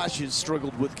Golden Flashes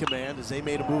struggled with command as they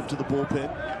made a move to the bullpen.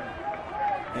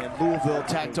 And Louisville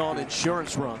tacked on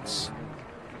insurance runs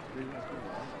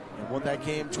and won that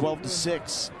game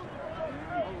 12-6.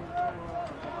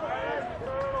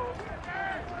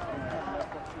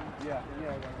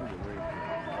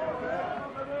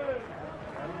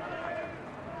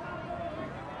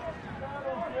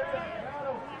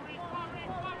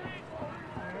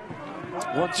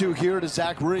 One-two here to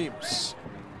Zach Reams.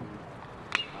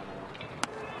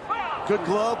 Good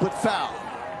glove, but foul.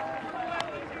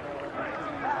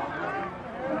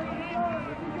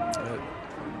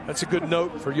 That's a good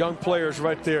note for young players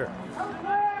right there.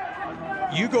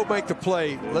 You go make the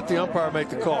play, let the umpire make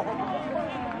the call.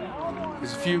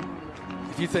 Because if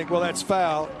you think, well, that's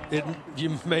foul,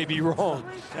 you may be wrong.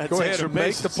 Go ahead and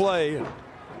make the play and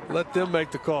let them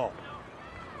make the call.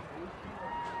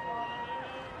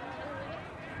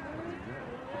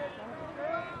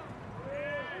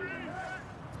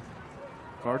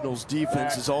 Cardinals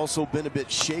defense has also been a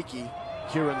bit shaky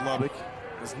here in Lubbock.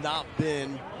 Has not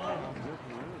been.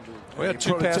 We had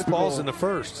 2 pass balls in the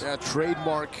first. Yeah,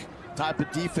 trademark type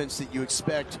of defense that you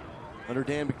expect under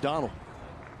Dan McDonald.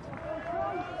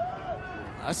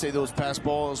 I say those pass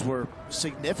balls were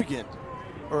significant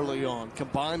early on,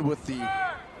 combined with the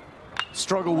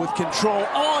struggle with control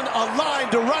on a line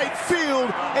to right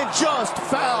field and just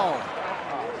foul.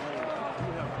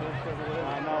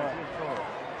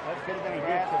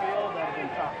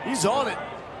 He's on it.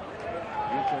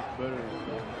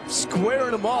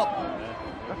 Squaring him up.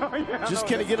 Just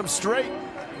can't get him straight.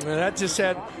 And that just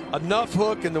had enough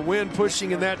hook and the wind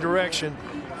pushing in that direction.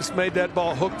 Just made that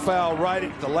ball hook foul right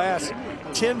at the last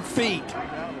 10 feet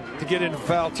to get into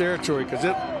foul territory, because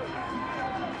it,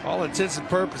 all intents and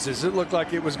purposes, it looked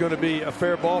like it was going to be a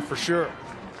fair ball for sure.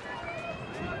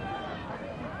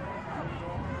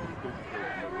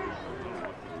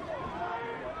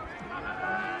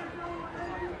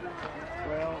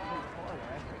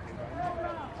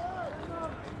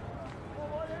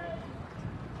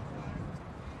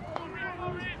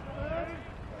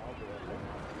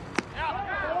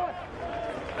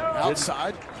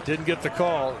 Outside. Didn't get the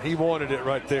call. He wanted it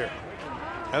right there.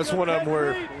 That's one of them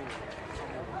where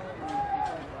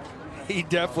he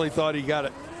definitely thought he got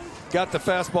it. Got the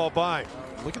fastball by.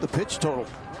 Look at the pitch total.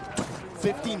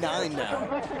 59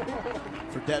 now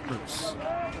for Detmers.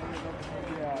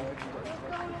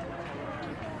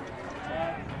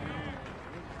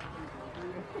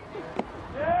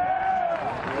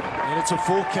 And it's a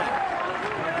full count.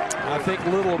 I think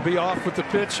Little will be off with the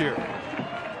pitch here.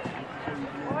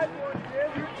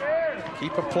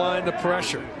 Keep applying the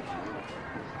pressure.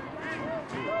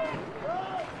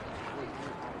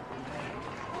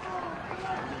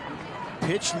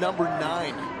 Pitch number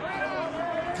 9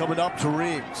 coming up to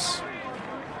Reams.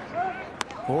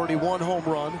 Already 1 home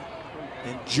run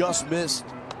and just missed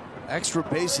extra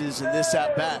bases in this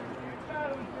at bat.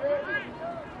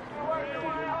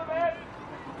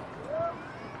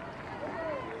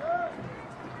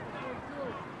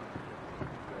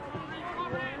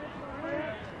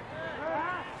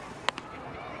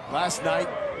 Last night,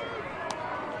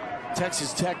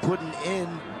 Texas Tech put an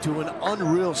end to an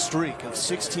unreal streak of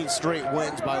 16 straight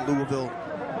wins by Louisville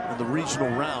in the regional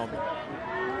round.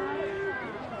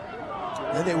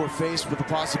 Then they were faced with the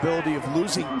possibility of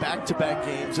losing back-to-back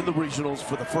games in the regionals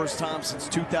for the first time since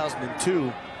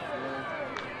 2002.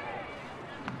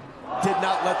 Did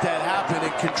not let that happen,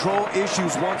 and control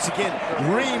issues once again.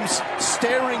 Reams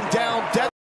staring down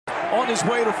Death on his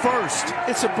way to first.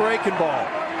 It's a breaking ball.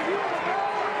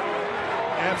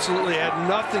 Absolutely had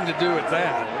nothing to do with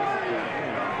that.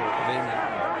 I mean,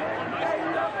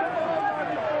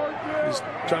 he was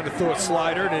trying to throw a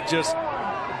slider and it just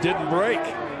didn't break.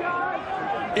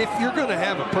 If you're going to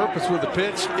have a purpose with a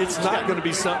pitch, it's not going to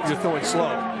be something you're throwing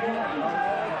slow.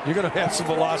 You're going to have some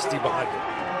velocity behind it.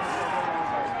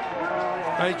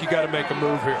 I think you got to make a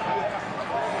move here.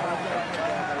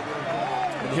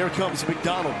 And here comes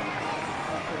McDonald.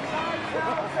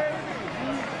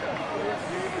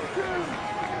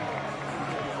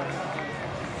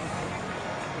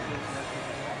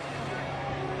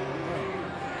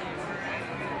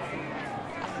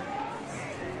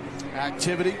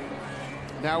 activity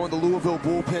now in the Louisville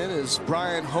bullpen as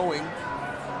Brian Hoeing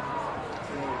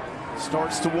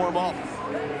starts to warm up.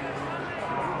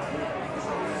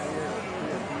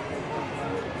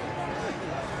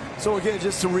 So again,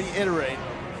 just to reiterate,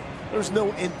 there's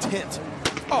no intent.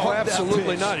 Oh,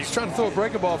 absolutely not. He's trying to throw a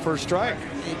breaking ball for a strike.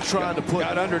 He's trying to put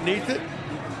got underneath it.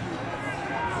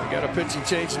 We got a pitching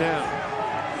change now.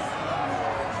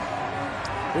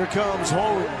 Here comes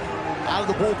Hoeing out of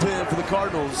the bullpen for the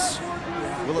Cardinals.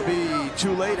 Will it be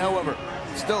too late? However,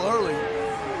 still early,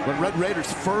 but Red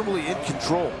Raiders firmly in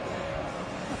control.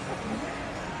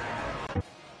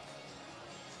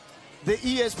 The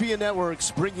ESPN networks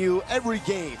bring you every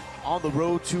game on the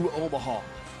road to Omaha,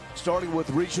 starting with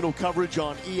regional coverage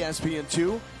on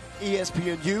ESPN2,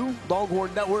 ESPNU,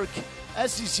 Longhorn Network,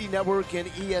 SEC Network, and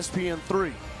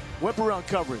ESPN3. Whip-around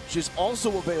coverage is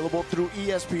also available through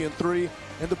ESPN3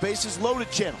 and the Bases Loaded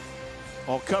channel.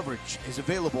 All coverage is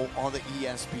available on the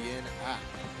ESPN app.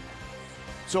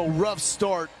 So rough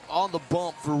start on the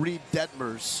bump for Reed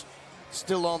Detmers.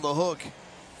 Still on the hook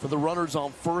for the runners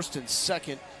on first and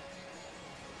second.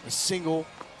 A single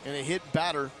and a hit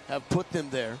batter have put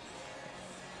them there.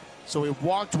 So he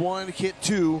walked one, hit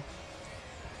two,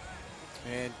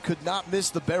 and could not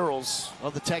miss the barrels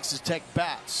of the Texas Tech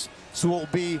bats. So it will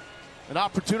be an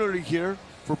opportunity here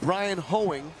for Brian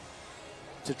Hoeing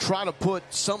to try to put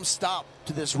some stop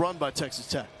to this run by Texas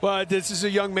Tech. Well, this is a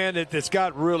young man that's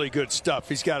got really good stuff.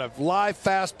 He's got a live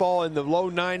fastball in the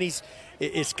low 90s.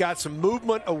 It's got some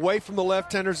movement away from the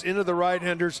left-handers into the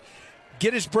right-handers.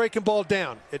 Get his breaking ball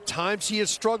down. At times he has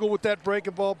struggled with that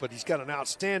breaking ball, but he's got an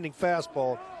outstanding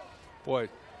fastball. Boy,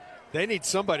 they need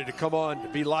somebody to come on to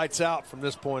be lights out from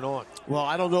this point on. Well,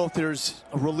 I don't know if there's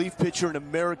a relief pitcher in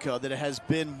America that has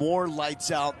been more lights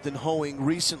out than Hoeing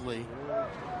recently.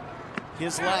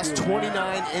 His last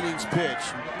 29 innings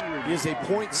pitched is a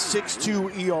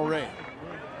 .62 ERA.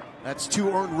 That's 2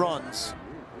 earned runs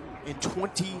in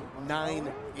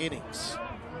 29 innings.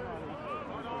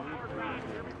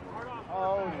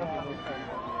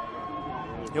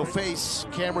 He'll face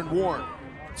Cameron Warren.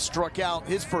 Struck out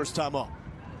his first time up.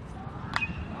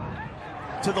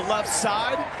 To the left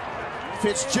side,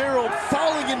 Fitzgerald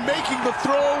falling and making the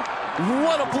throw.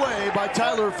 What a play by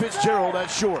Tyler Fitzgerald at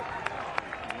short.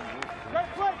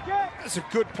 That's a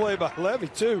good play by Levy,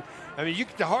 too. I mean,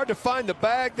 hard to find the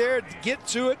bag there, to get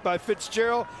to it by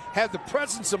Fitzgerald, have the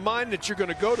presence of mind that you're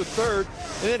going to go to third,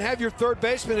 and then have your third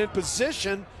baseman in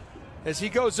position as he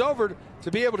goes over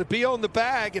to be able to be on the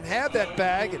bag and have that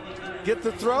bag and get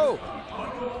the throw.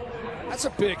 That's a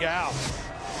big out.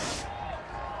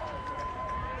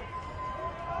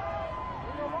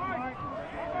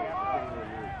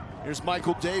 Here's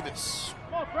Michael Davis.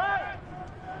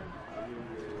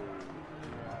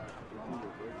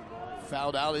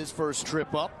 Fouled out his first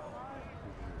trip up.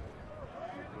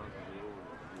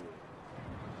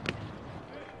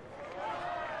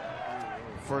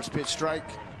 First pitch strike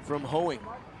from Hoeing.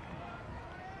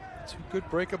 2 good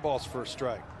breaking balls for a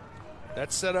strike.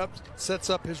 That sets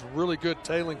up his really good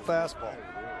tailing fastball.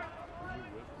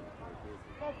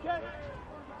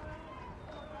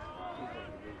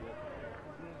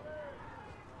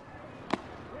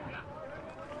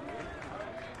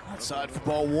 Outside for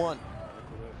ball 1.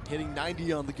 Hitting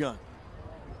 90 on the gun.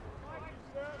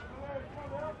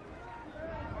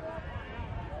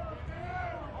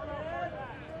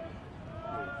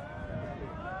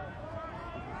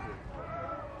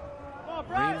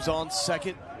 Reams on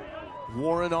second.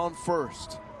 Warren on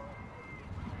first.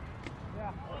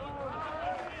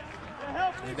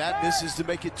 And that misses to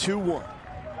make it 2-1.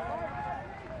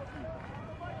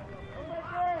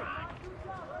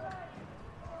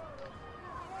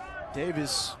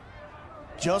 Davis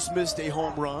just missed a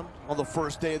home run on the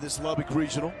first day of this Lubbock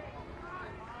Regional.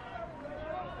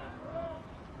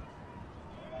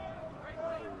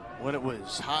 When it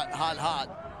was hot,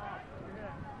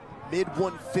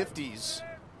 mid-150s,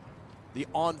 the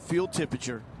on-field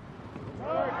temperature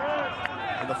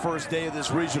on the first day of this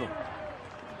regional.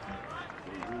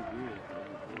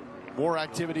 More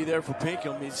activity there for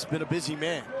Pinkham. He's been a busy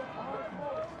man.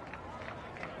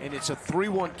 And it's a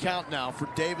 3-1 count now for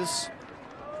Davis.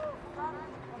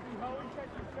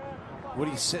 What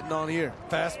are you sitting on here?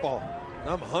 Fastball.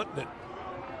 I'm hunting it.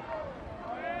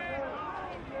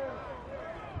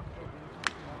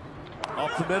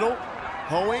 Up the middle.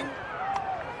 Hoeing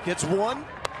gets one.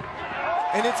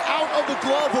 And it's out of the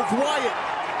glove of Wyatt.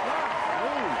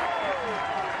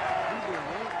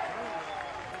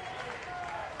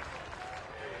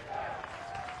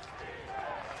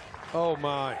 Oh,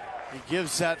 my. He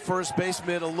gives that first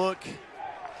baseman a look.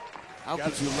 How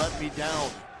could you let me down?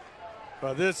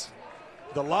 Well, this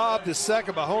The lob to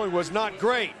second by Hoeing was not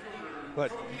great,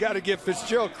 but you got to give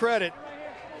Fitzgerald credit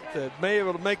to be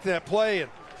able to make that play,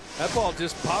 and that ball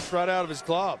just popped right out of his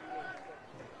glove.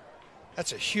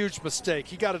 That's a huge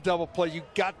mistake. You got a double play. You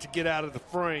got to get out of the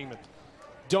frame, and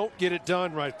don't get it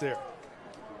done right there.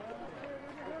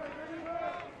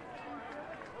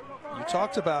 You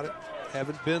talked about it.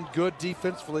 Haven't been good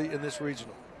defensively in this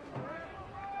regional.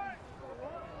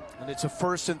 And it's a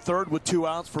 1st and 3rd with 2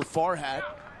 outs for Farhat.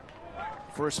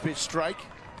 First pitch strike.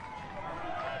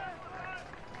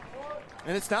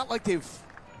 And it's not like they've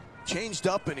changed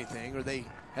up anything or they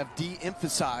have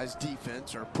de-emphasized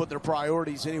defense or put their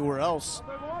priorities anywhere else.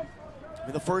 I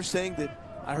mean, the first thing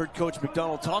that I heard Coach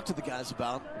McDonald talk to the guys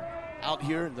about out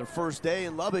here in their first day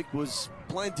in Lubbock was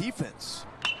playing defense.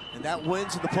 And that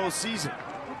wins in the postseason.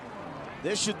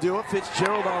 This should do it.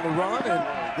 Fitzgerald on the run,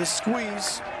 and the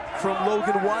squeeze from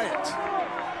Logan Wyatt.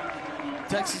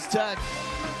 Texas Tech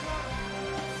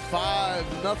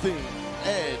 5-0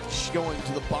 edge going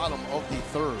to the bottom of the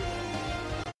 3rd.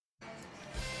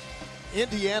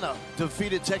 Indiana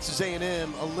defeated Texas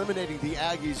A&M, eliminating the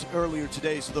Aggies earlier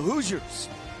today. So the Hoosiers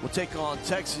will take on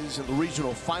Texas in the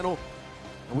regional final.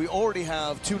 And we already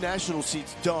have 2 national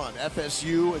seeds done.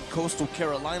 FSU and Coastal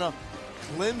Carolina.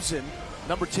 Clemson,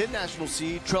 number 10 national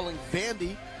seed, trailing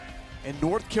Vandy. And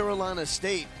North Carolina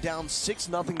State down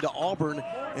 6-0 to Auburn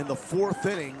in the 4th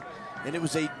inning. And it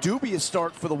was a dubious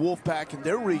start for the Wolfpack in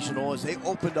their regional as they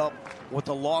opened up with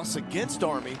a loss against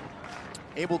Army.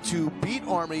 Able to beat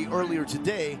Army earlier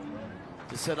today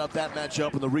to set up that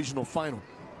matchup in the regional final.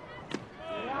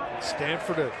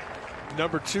 Stanford, a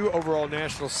number 2 overall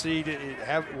national seed,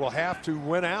 will have to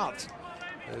win out.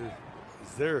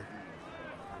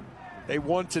 They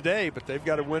won today, but they've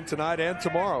got to win tonight and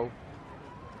tomorrow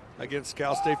against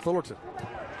Cal State Fullerton.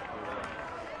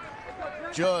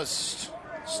 Just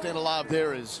staying alive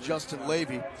there is Justin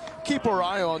Levy. Keep our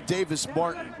eye on Davis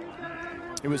Martin.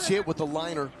 He was hit with a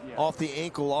liner off the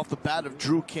ankle, off the bat of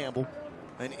Drew Campbell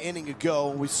an inning ago.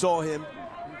 We saw him,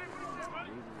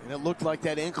 and it looked like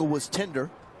that ankle was tender.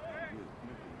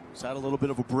 He's had a little bit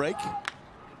of a break.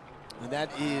 And that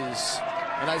is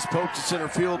a nice poke to center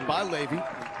field by Levy.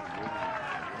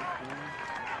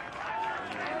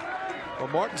 Well,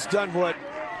 Martin's done what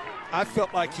I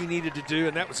felt like he needed to do,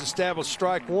 and that was establish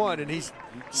strike 1. And he's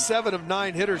 7 of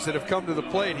 9 hitters that have come to the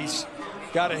plate. He's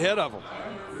got ahead of them.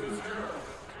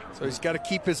 So he's got to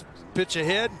keep his pitch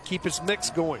ahead, keep his mix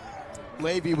going.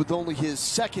 Levy with only his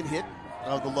 2nd hit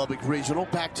of the Lubbock Regional.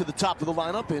 Back to the top of the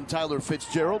lineup, and Tyler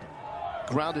Fitzgerald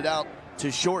grounded out to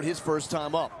short his first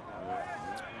time up.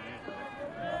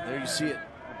 There you see it.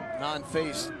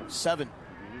 Non-faced, 7.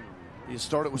 He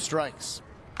started with strikes.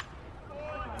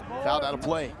 Fouled out of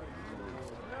play.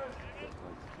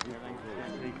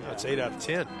 That's 8 out of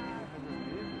 10.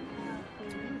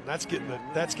 That's getting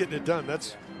it done.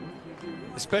 That's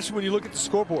especially when you look at the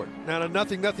scoreboard. Now, in a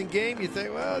 0-0 game, you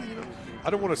think, well, you know, I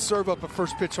don't want to serve up a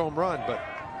first pitch home run, but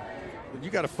when you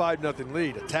got a 5-0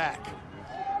 lead, attack.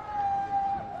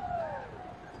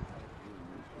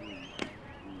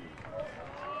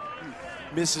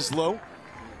 Misses low.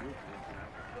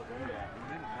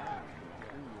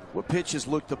 What pitches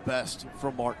look the best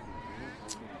from Martin?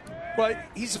 Well,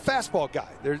 he's a fastball guy.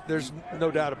 There's no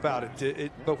doubt about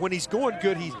it. But when he's going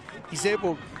good, he's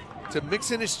able to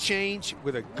mix in his change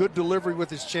with a good delivery with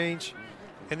his change,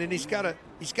 and then he's got a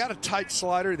tight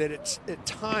slider that at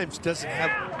times doesn't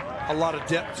have a lot of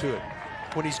depth to it.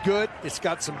 When he's good, it's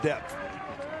got some depth,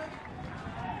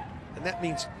 and that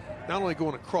means not only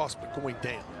going across but going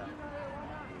down.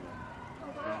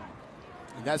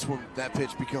 And that's when that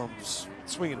pitch becomes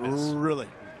swing and miss. Really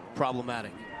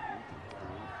problematic.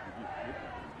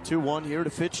 2-1 here to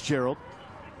Fitzgerald.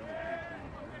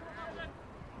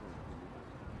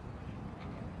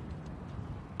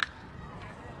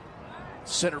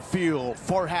 Center field,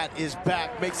 Farhat is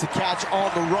back, makes the catch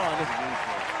on the run.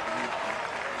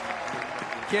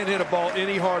 Can't hit a ball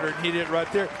any harder than he did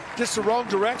right there. Just the wrong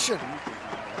direction.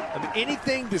 I mean,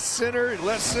 anything to center, and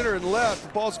left, the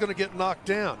ball's going to get knocked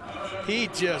down. He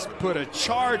just put a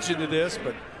charge into this,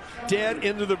 but dead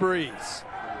into the breeze.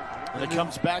 And it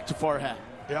comes back to Farhat.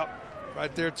 Yep,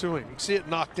 right there to him. You can see it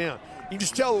knocked down. You can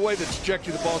just tell the way the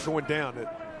trajectory of the ball's going down.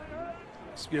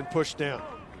 It's getting pushed down.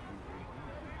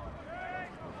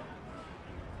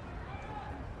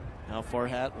 Now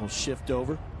Farhat will shift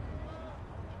over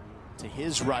to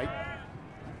his right,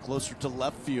 closer to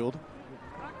left field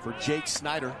for Jake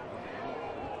Snyder.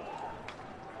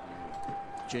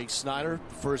 Jake Snyder,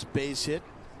 first base hit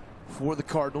for the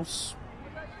Cardinals.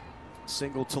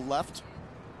 Single to left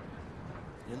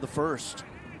in the first.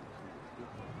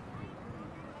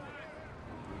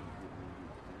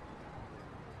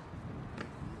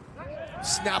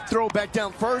 Snap throw back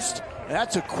down first. And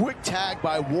that's a quick tag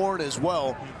by Warren as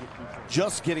well.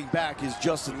 Just getting back is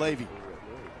Justin Levy.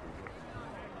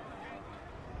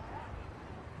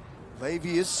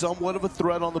 Levy is somewhat of a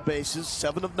threat on the bases,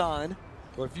 7 of 9.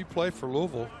 Well, if you play for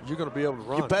Louisville, you're going to be able to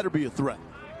run. You better be a threat.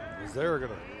 They're going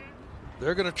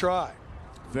to try.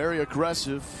 Very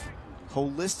aggressive,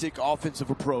 holistic offensive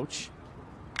approach.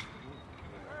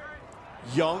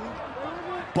 Young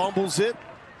bumbles it.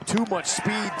 Too much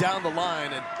speed down the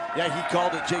line, and yeah, he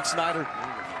called it. Jake Snyder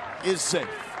is safe.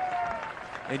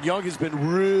 And Young has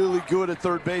been really good at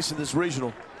third base in this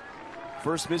regional.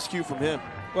 First miscue from him.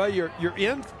 Well, you're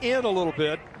in a little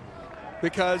bit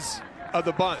because of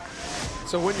the bunt.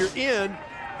 So when you're in,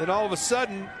 then all of a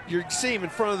sudden you see him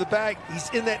in front of the bag. He's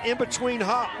in that in-between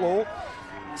hop, Lowell.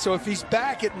 So if he's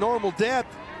back at normal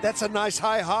depth, that's a nice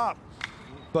high hop.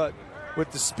 But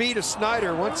with the speed of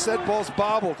Snyder, once that ball's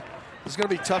bobbled, it's going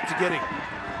to be tough to get him.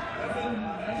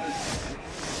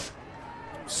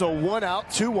 So 1 out,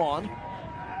 2 on,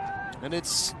 and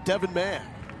it's Devin Mann.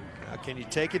 Now, can you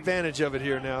take advantage of it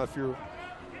here now if you're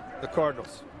the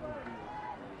Cardinals?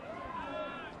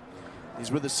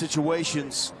 These were the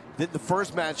situations that the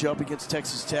first matchup against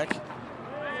Texas Tech,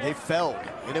 they fell,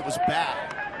 and it was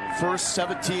bad. First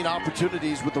 17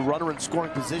 opportunities with the runner in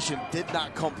scoring position did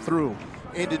not come through.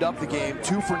 Ended up the game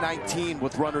 2 for 19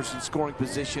 with runners in scoring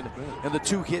position, and the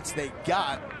 2 hits they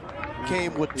got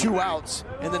came with 2 outs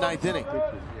in the 9th inning.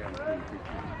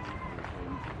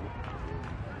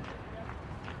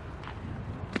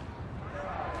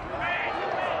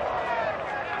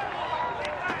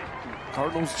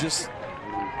 Cardinals just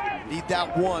need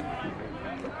that one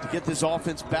to get this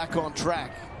offense back on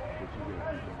track.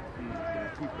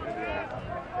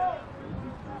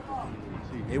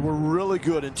 They were really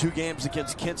good in 2 games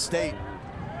against Kent State.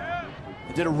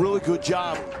 They did a really good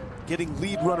job getting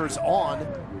lead runners on.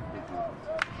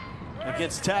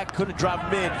 Against Tech, couldn't drive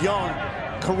them in. Young,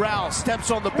 Corral,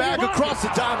 steps on the bag across the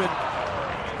diamond.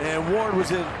 And Warren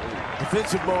was in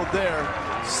defensive mode there.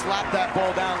 Slapped that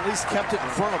ball down, at least kept it in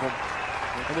front of him.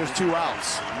 And there's 2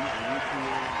 outs.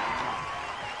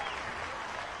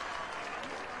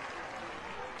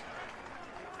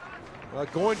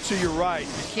 Going to your right,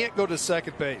 you can't go to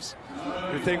second base.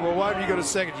 You're thinking, well, why do you go to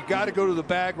second? You got to go to the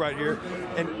bag right here.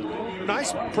 And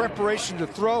nice preparation to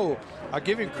throw. I'll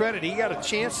give him credit. He got a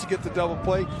chance to get the double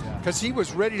play because he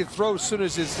was ready to throw as soon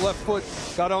as his left foot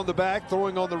got on the bag,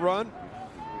 throwing on the run.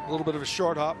 A little bit of a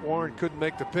short hop. Warren couldn't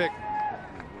make the pick.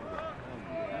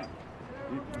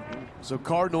 So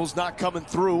Cardinals not coming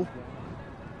through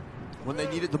when they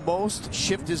need it the most.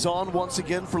 Shift is on once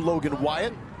again for Logan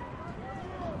Wyatt.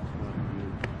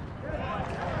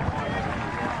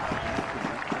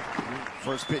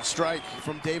 First pitch strike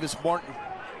from Davis Martin.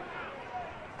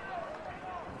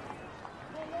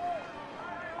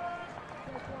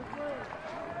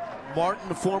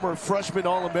 Martin, a former freshman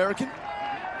All-American,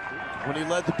 when he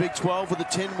led the Big 12 with a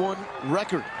 10-1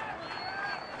 record.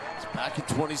 It's back in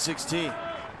 2016.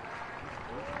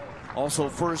 Also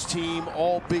first team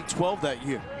All Big 12 that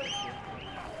year.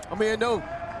 I mean, I know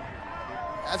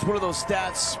that's one of those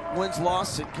stats, wins,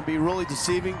 loss, it can be really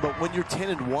deceiving, but when you're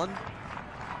 10-1,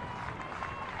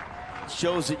 it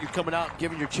shows that you're coming out and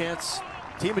giving your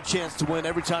team a chance to win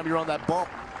every time you're on that bump.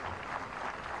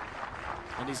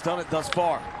 And he's done it thus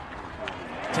far.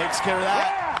 Takes care of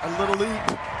that, a little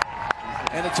leap,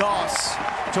 and a toss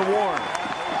to Warren.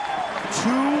 2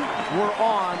 were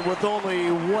on with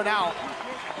only 1 out.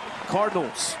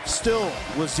 Cardinals still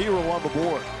with 0 on the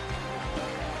board.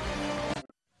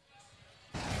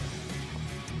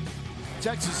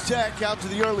 Texas Tech out to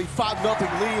the early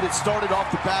 5-0 lead. It started off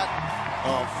the bat.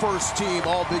 First team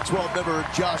All Big 12 member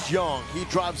Josh Young. He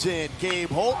drives in Gabe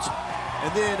Holt.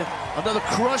 And then another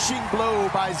crushing blow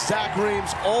by Zach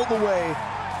Reams all the way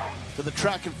to the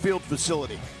track and field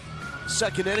facility.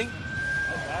 Second inning,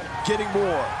 getting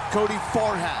more. Cody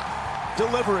Farhat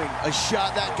delivering a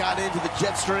shot that got into the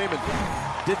jet stream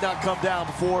and did not come down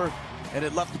before, and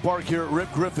it left the park here at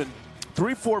Rip Griffin.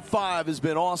 3-4-5 has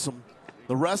been awesome.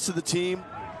 The rest of the team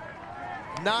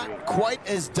not quite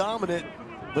as dominant,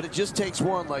 but it just takes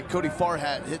one like Cody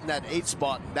Farhat hitting that 8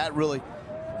 spot. That really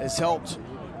has helped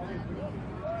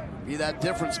be that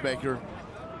difference maker.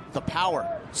 The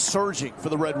power surging for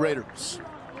the Red Raiders.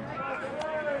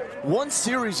 One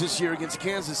series this year against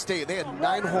Kansas State, they had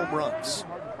 9 home runs.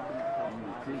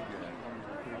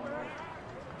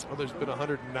 Well, there's been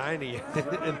 190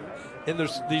 and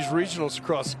there's these regionals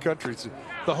across the country.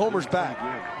 The homer's back.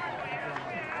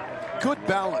 Good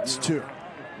balance, too.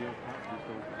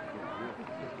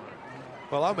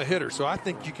 Well, I'm a hitter, so I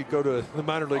think you could go to the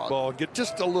minor league ball and get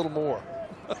just a little more.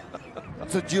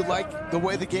 So do you like the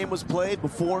way the game was played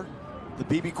before the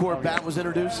BB Core bat was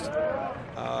introduced?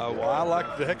 Well, I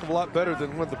liked it a heck of a lot better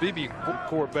than when the BB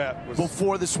Core bat was.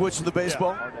 Before the switch to the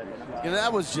baseball? Yeah. You know,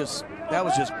 that was just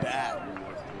bad.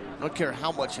 I don't care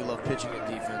how much you love pitching and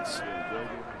defense.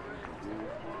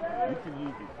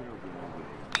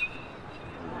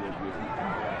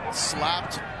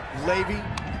 Slapped, Levy,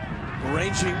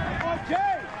 ranging,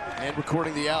 and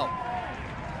recording the out.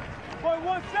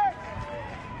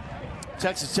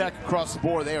 Texas Tech across the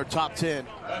board, they are top 10.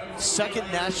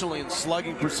 Second nationally in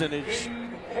slugging percentage,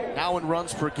 now in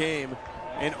runs per game,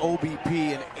 and OBP,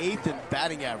 and 8th in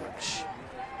batting average.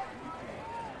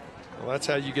 Well, that's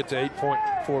how you get to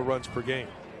 8.4 runs per game.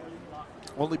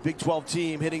 Only Big 12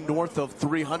 team hitting north of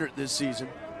 300 this season.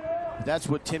 That's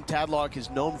what Tim Tadlock is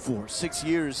known for. 6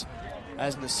 years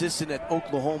as an assistant at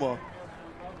Oklahoma.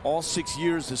 All 6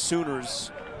 years, the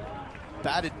Sooners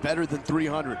batted better than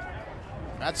 300.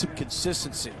 That's some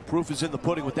consistency. Proof is in the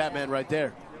pudding with that man right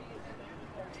there.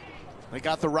 They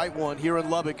got the right one here in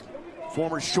Lubbock.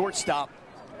 Former shortstop.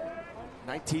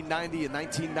 1990 and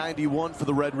 1991 for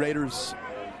the Red Raiders.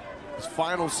 His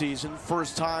final season,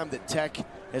 first time that Tech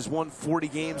has won 40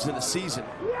 games in a season.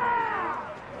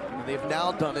 And they've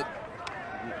now done it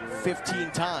 15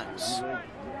 times.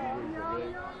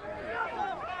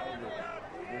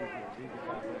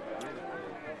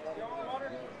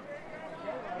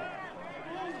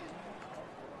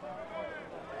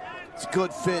 It's a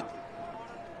good fit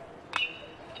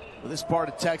for this part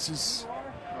of Texas.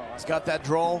 He's got that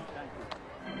drawl.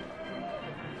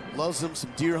 Loves them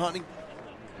some deer hunting.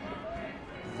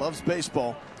 Loves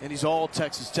baseball, and he's all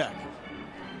Texas Tech.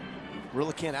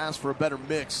 Really can't ask for a better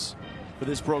mix for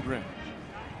this program.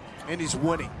 And he's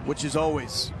winning, which is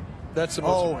always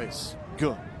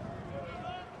good.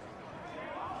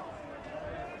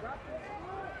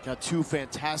 Got two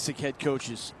fantastic head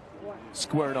coaches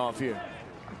squaring off here.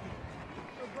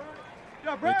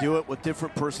 They do it with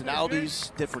different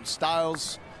personalities, different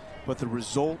styles, but the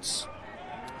results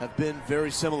have been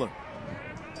very similar.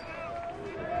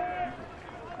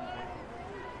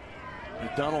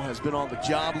 McDonald has been on the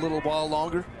job a little while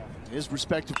longer, his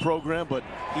respective program, but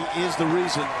he is the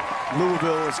reason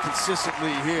Louisville is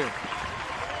consistently here.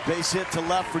 Base hit to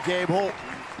left for Gabe Holt.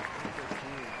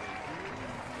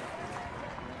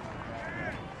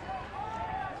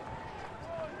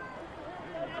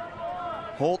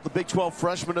 Holt, the Big 12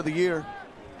 Freshman of the Year.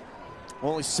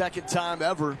 Only second time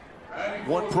ever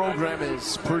one program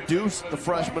has produced the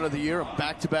Freshman of the Year in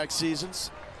back-to-back seasons,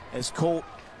 as Holt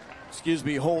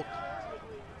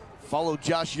followed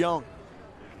Josh Young.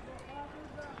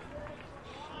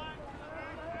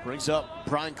 Brings up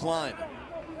Brian Klein.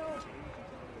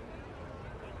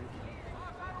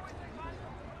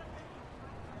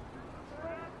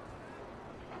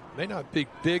 May not be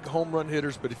big home run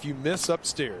hitters, but if you miss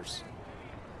upstairs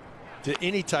to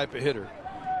any type of hitter,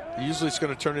 usually it's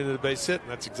going to turn into a base hit, and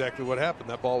that's exactly what happened.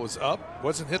 That ball was up,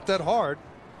 wasn't hit that hard,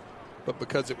 but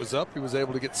because it was up, he was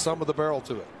able to get some of the barrel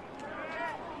to it.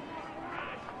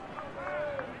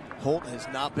 Holt has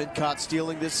not been caught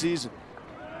stealing this season.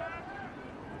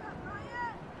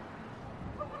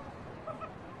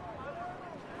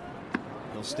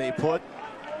 He'll stay put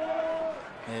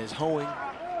as Hoeing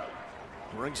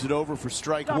brings it over for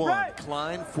strike one.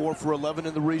 Klein 4 for 11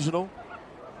 in the regional.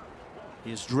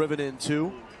 He has driven in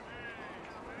 2.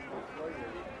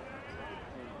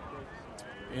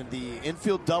 And the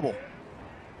infield double.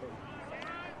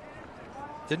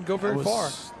 Didn't go very far.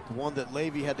 The one that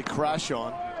Levy had to crash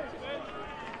on.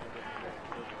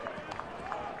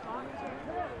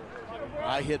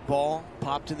 High hit ball,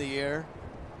 popped in the air.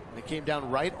 And it came down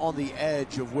right on the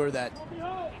edge of where that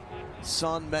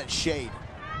sun met shade.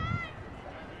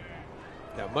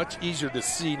 Yeah, much easier to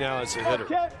see now as a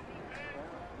hitter.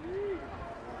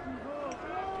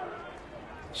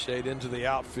 Shade into the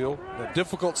outfield. The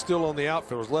difficult still on the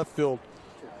outfield. Left field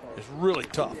is really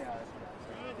tough.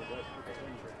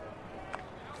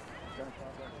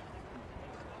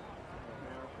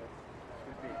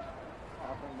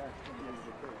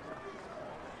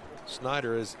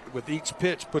 Snyder is, with each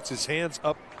pitch, puts his hands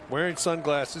up, wearing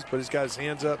sunglasses, but he's got his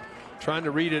hands up, trying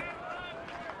to read it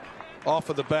off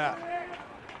of the bat.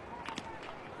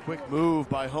 Quick move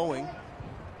by Hoeing.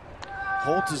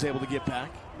 Holt is able to get back.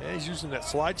 Yeah, he's using that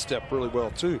slide step really well,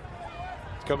 too.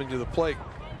 Coming to the plate.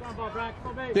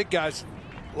 Big guys,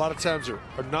 a lot of times, are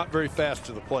not very fast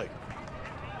to the plate.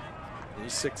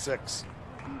 He's 6'6".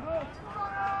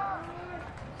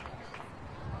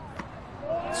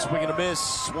 Swing and a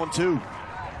miss, 1-2.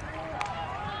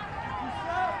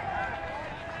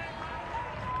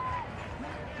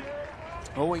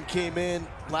 Hoeing came in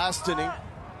last inning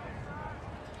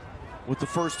with the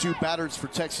first two batters for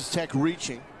Texas Tech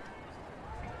reaching.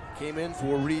 Came in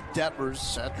for Reed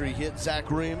Detmers after he hit Zach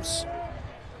Reams.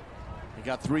 He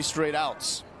got 3 straight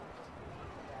outs.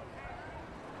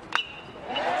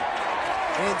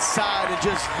 Inside and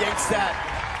just yanks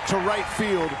that to right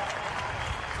field.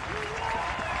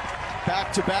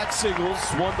 Back-to-back singles,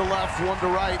 one to left, one to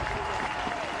right.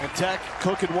 And Tech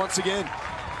cooking once again.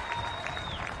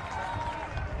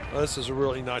 Well, this is a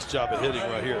really nice job of hitting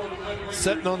right here.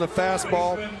 Setting on the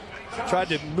fastball, tried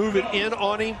to move it in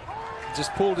on him,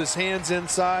 just pulled his hands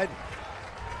inside,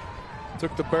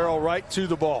 took the barrel right to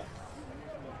the ball.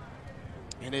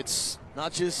 And it's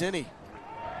not just any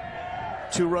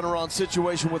 2-runner on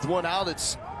situation with 1 out.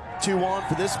 It's 2 on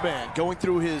for this man. Going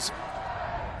through his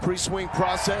pre-swing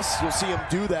process, you'll see him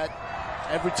do that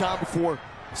every time before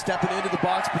stepping into the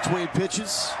box between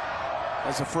pitches.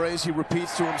 As a phrase he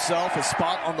repeats to himself, a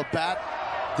spot on the bat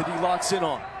that he locks in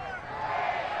on.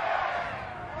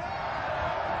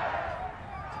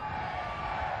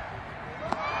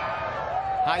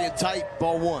 High and tight,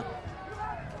 ball 1.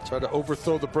 Try to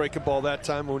overthrow the breaking ball that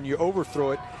time. When you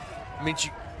overthrow it, it means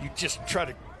you just try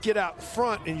to get out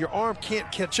front and your arm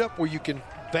can't catch up where you can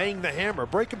bang the hammer.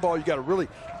 Breaking ball, you got to really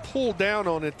pull down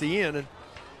on at the end, and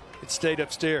it stayed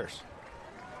upstairs.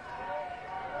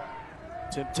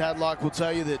 Tim Tadlock will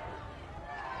tell you that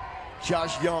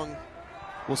Josh Young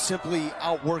will simply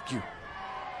outwork you.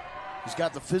 He's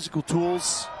got the physical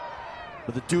tools,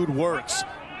 but the dude works.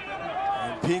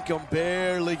 And Pinkham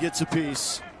barely gets a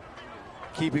piece,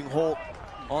 keeping Holt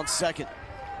on second.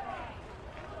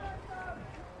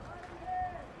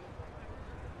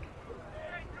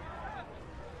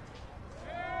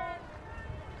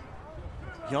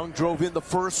 Young drove in the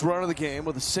first run of the game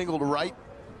with a single to right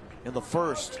in the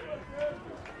first.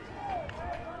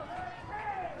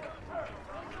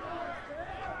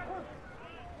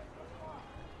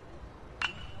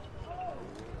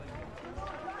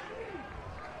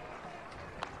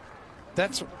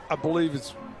 That's, I believe,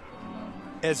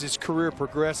 as his career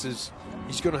progresses,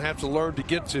 he's going to have to learn to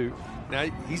get to. Now,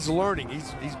 he's learning.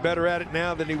 He's better at it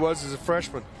now than he was as a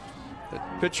freshman. The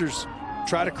pitchers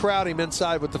try to crowd him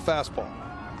inside with the fastball.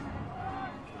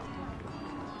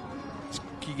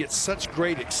 He gets such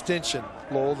great extension,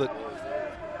 Lowell, that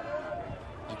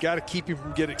you got to keep him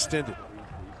from getting extended.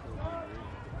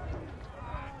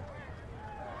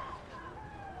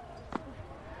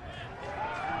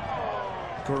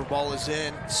 Curveball is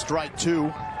in, strike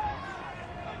 2.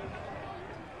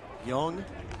 Young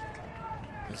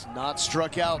has not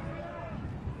struck out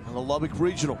on the Lubbock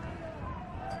Regional.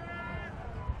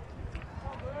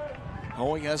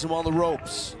 Hoeing has him on the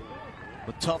ropes,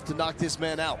 but tough to knock this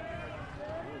man out.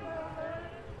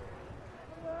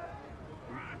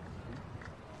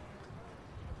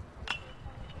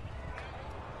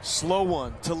 Slow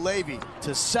one to Levy,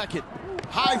 to second.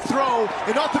 High throw,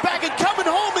 and off the back, and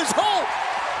coming home is Holt.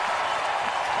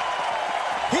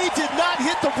 He did not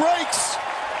hit the brakes.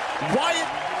 Wyatt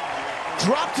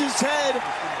dropped his head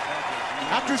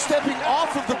after stepping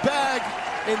off of the bag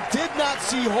and did not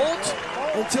see Holt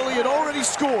until he had already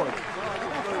scored.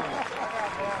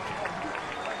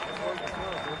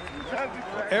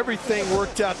 Everything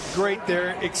worked out great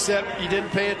there, except you didn't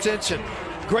pay attention.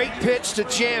 Great pitch to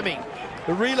Jammy.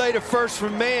 The relay to first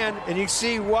from Mann, and you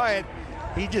see Wyatt,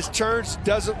 he just turns,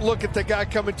 doesn't look at the guy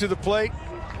coming to the plate.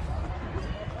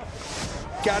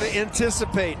 Got to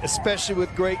anticipate, especially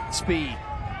with great speed.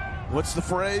 What's the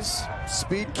phrase?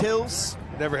 Speed kills.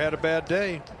 Never had a bad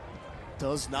day.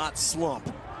 Does not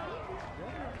slump.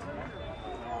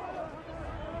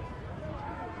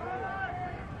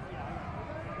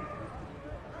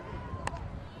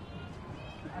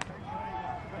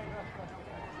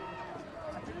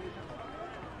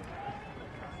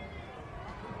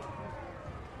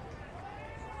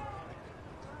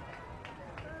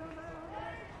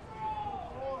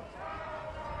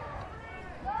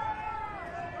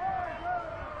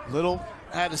 Little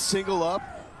had a single up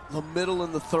the middle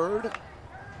in the third.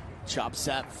 Chops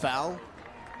that foul.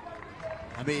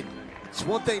 I mean, it's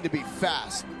one thing to be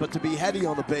fast, but to be heady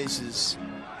on the bases,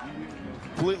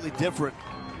 completely different.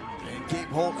 And Gabe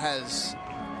Holt has.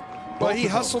 Well, he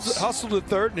hustled at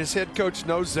third, and his head coach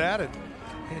knows that, and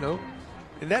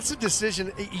and that's a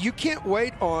decision. You can't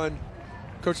wait on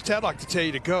Coach Tadlock to tell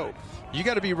you to go. You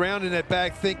got to be rounding that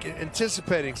bag, thinking,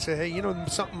 anticipating, say, hey,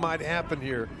 something might happen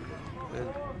here. And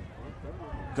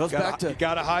goes back to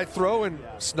got a high throw and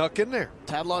snuck in there.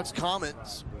 Tadlock's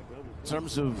comments in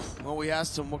terms of, well, we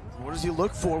asked him what does he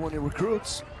look for when he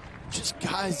recruits? Just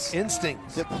guys,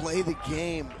 instincts that play the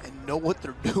game and know what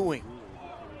they're doing.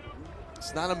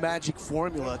 It's not a magic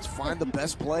formula. It's find the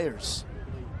best players.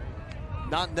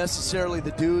 not necessarily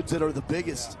the dudes that are the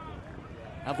biggest,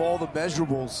 have all the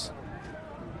measurables,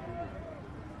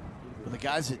 but the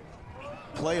guys that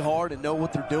play hard and know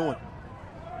what they're doing.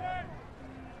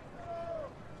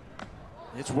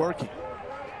 It's working.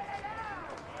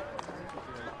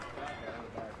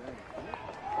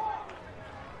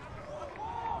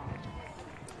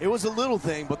 It was a little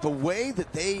thing, but the way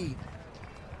that they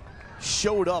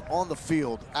showed up on the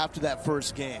field after that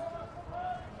first game,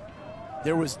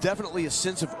 there was definitely a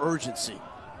sense of urgency.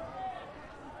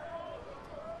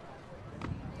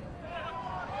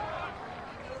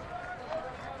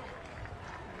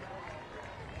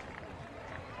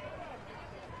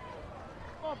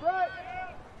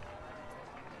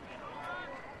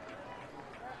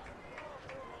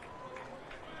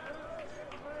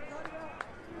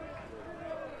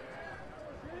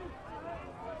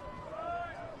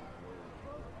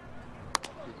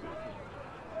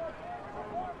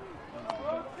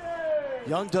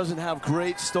 Young doesn't have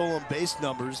great stolen base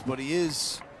numbers, but he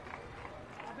is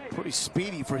pretty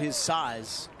speedy for his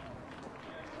size.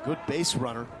 Good base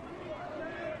runner.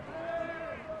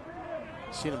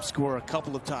 Seen him score a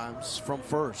couple of times from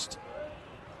first.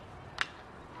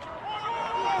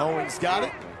 Owings got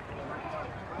it.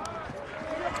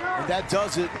 And that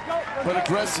does it, but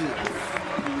aggressive.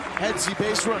 Headsy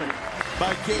base running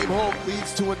by Gabe Holt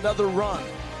leads to another run,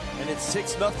 and it's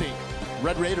 6-0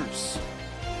 Red Raiders.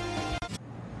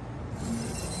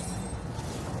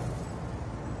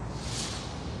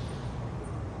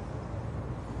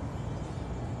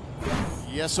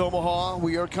 Yes, Omaha,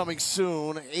 we are coming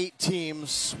soon. 8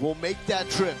 teams will make that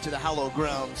trip to the hallowed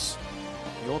grounds.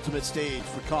 The ultimate stage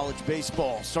for college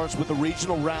baseball starts with the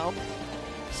regional round.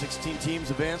 16 teams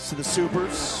advance to the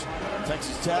Supers.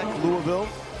 Texas Tech, Louisville,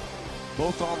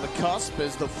 both on the cusp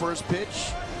as the first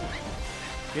pitch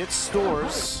hits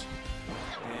Stores.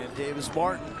 And Davis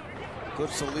Martin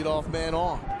puts the leadoff man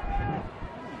on.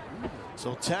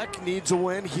 So Tech needs a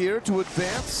win here to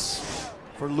advance.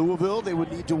 For Louisville, they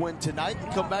would need to win tonight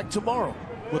and come back tomorrow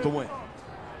with a win.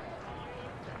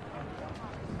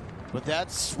 But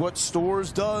that's what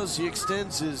Stores does. He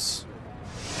extends his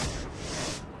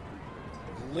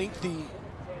lengthy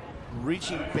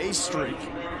reaching base streak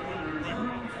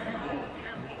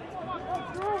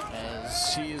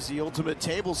as he is the ultimate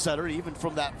table setter, even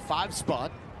from that 5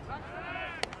 spot.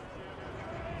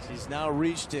 He's now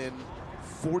reached in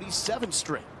 47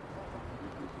 straight.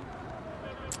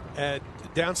 At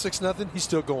down 6-0, he's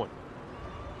still going.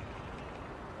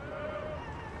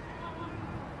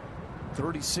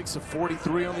 36 of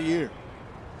 43 on the year.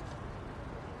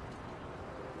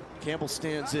 Campbell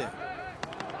stands in. A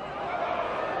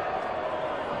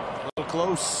little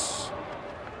close.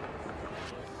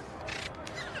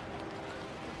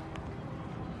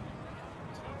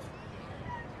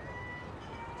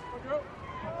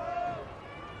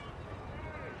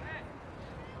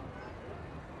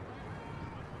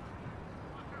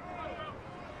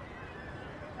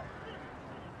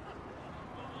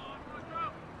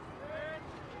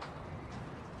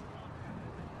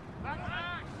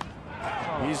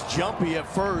 He's jumpy at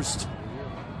first.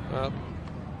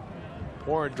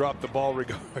 Warren dropped the ball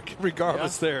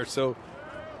regardless there. So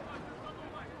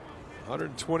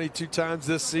 122 times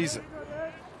this season.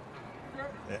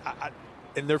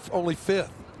 And they're only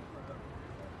 5th.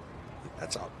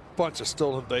 That's a bunch of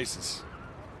stolen bases.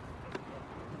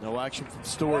 No action from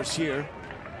Stores here.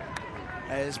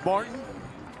 As Martin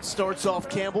starts off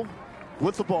Campbell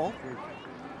with the ball.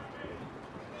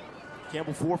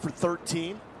 Campbell 4 for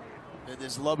 13. In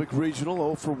this Lubbock Regional,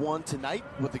 0 for 1 tonight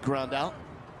with the ground out.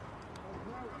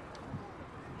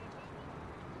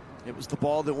 It was the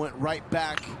ball that went right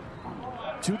back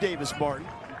to Davis Martin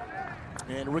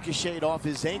and ricocheted off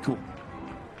his ankle.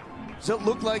 Does it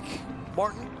look like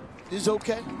Martin is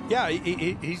okay? Yeah,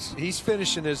 he's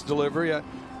finishing his delivery. I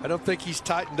don't think he's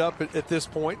tightened up at this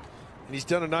point, and he's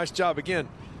done a nice job again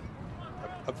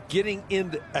of getting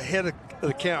ahead of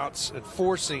the counts and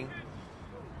forcing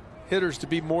hitters to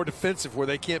be more defensive where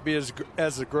they can't be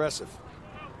as aggressive.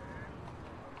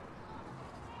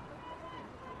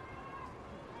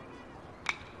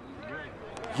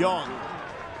 Young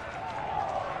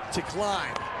to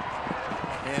climb,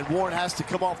 and Warren has to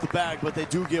come off the bag, but they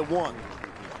do get one.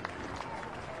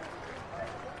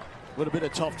 Would have been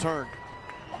a tough turn.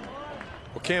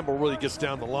 Well, Campbell really gets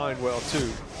down the line well too.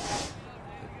 You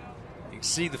can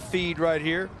see the feed right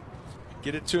here.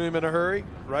 Get it to him in a hurry,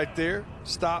 right there.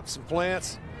 Stops and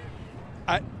plants.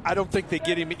 I don't think they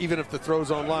get him even if the throw's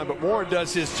online, but Warren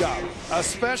does his job,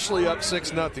 especially up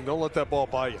 6-0. Don't let that ball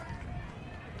by you.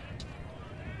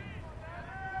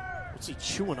 What's he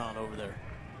chewing on over there?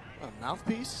 A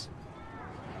mouthpiece?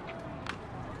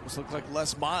 This looked like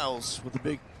Les Miles with a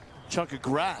big chunk of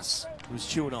grass he was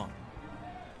chewing on.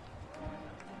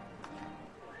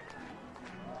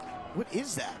 What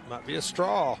is that? Might be a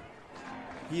straw.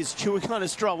 He is chewing on a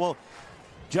straw. Well,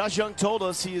 Josh Young told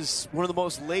us he is one of the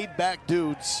most laid-back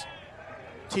dudes.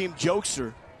 Team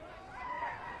jokester.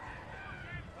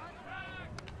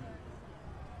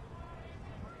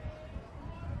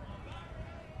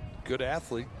 Good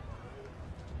athlete.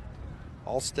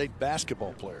 All-state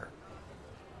basketball player.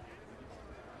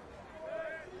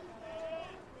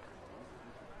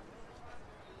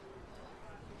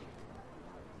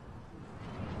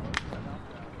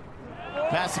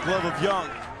 Pass the glove of Young.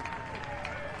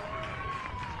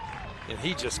 And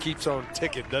he just keeps on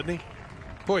ticking, doesn't he?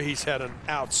 Boy, he's had an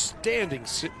outstanding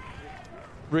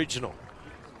regional.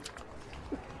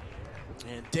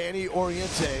 And Danny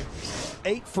Oriente,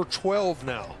 8 for 12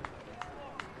 now.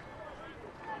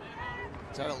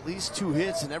 He's had at least 2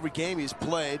 hits in every game he's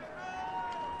played.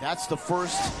 That's the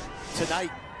first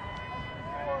tonight.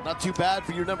 Not too bad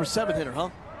for your number 7 hitter, huh?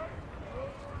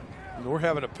 And we're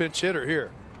having a pinch hitter here.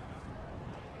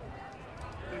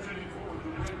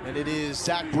 And it is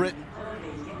Zach Britton,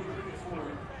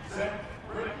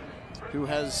 who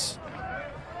has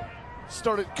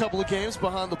started a couple of games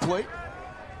behind the plate.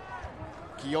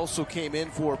 He also came in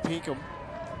for Pinkham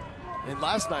in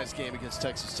last night's game against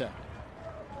Texas Tech.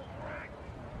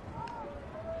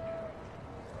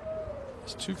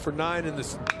 He's 2 for 9 in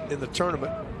the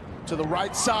tournament. To the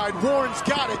right side, Warren's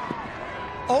got it.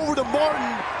 Over to Martin,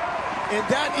 and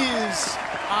that is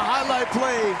a highlight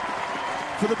play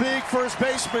for the big first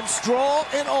baseman, straw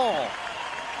and all.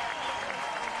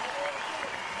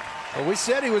 Well, we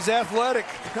said he was athletic.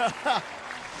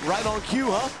 Right on cue,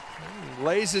 huh?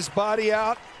 Lays his body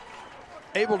out,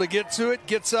 able to get to it,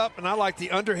 gets up, and I like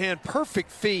the underhand perfect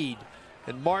feed.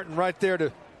 And Martin right there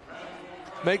to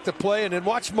make the play, and then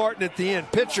watch Martin at the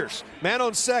end. Pitchers, man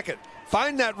on second,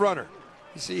 find that runner.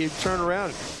 You see him turn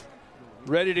around,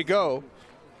 ready to go.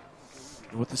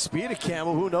 With the speed of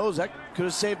Campbell, who knows, that could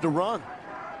have saved a run.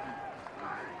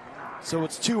 So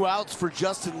it's 2 outs for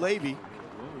Justin Levy.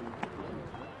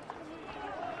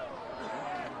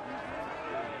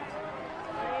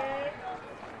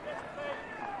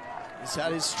 He's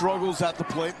had his struggles at the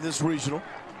plate in this regional.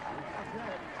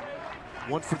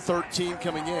 1 for 13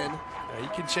 coming in. Yeah, he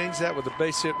can change that with a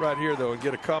base hit right here, though, and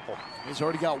get a couple. He's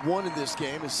already got 1 in this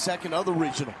game, his second of the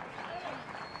regional.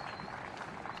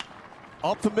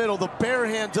 Up the middle, the bare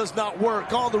hand does not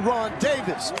work. On the run,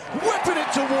 Davis whipping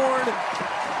it to Warren.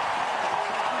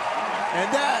 And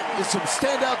that is some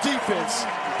standout defense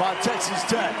by Texas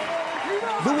Tech.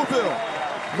 Louisville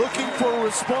looking for a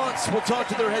response. We'll talk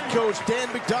to their head coach, Dan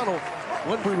McDonald,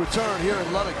 when we return here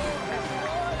in Lubbock.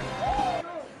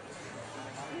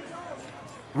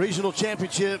 Regional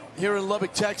championship here in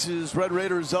Lubbock, Texas. Red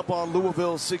Raiders up on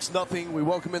Louisville 6-0. We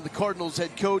welcome in the Cardinals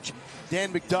head coach,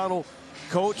 Dan McDonald.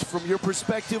 Coach, from your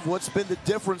perspective, what's been the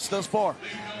difference thus far?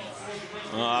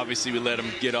 Obviously, we let them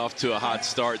get off to a hot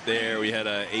start there. We had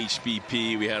a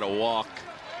HBP, we had a walk.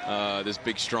 This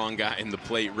big, strong guy in the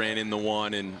plate ran in the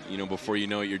one, and before you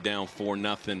know it, you're down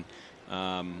 4-0.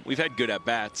 We've had good at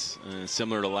bats,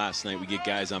 similar to last night. We get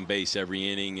guys on base every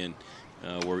inning, and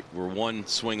we're 1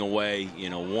 swing away.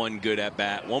 1 good at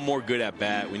bat, 1 more good at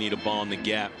bat. We need a ball in the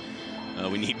gap.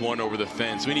 We need 1 over the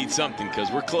fence. We need something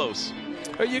because we're close.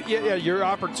 Yeah, your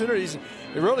opportunities.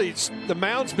 The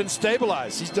mound's been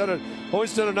stabilized. He's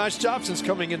always done a nice job since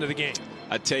coming into the game.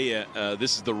 I tell you,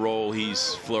 this is the role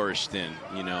he's flourished in,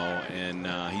 and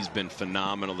he's been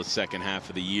phenomenal the second half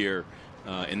of the year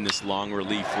in this long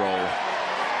relief role.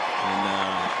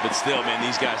 But still, man,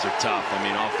 these guys are tough. I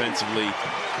mean, offensively,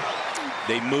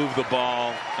 they move the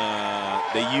ball.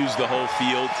 They use the whole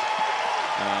field.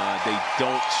 They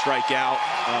don't strike out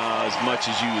as much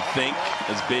as you would think,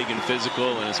 as big and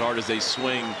physical and as hard as they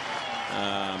swing.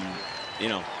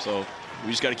 So we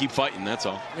just got to keep fighting, that's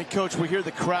all. I mean, Coach, we hear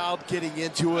the crowd getting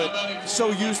into it. So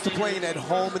used to playing at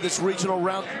home in this regional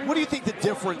round. What do you think the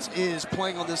difference is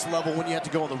playing on this level when you have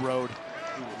to go on the road?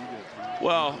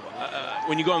 Well,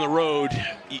 when you go on the road,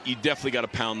 you definitely got to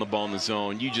pound the ball in the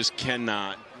zone. You just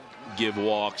cannot give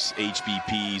walks,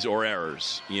 HBPs, or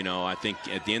errors. I think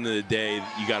at the end of the day,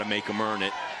 you got to make them earn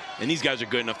it. And these guys are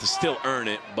good enough to still earn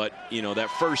it. But, that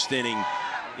first inning,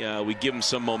 we give them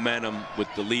some momentum with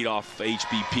the leadoff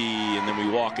HBP, and then we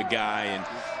walk a guy, and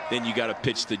then you got to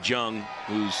pitch to Jung,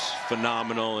 who's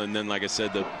phenomenal. And then, like I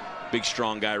said, the big,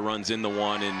 strong guy runs in the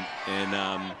one,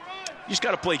 and you just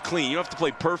got to play clean. You don't have to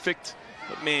play perfect,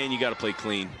 but, man, you got to play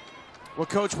clean. Well,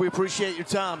 Coach, we appreciate your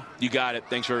time. You got it.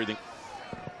 Thanks for everything.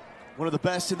 One of the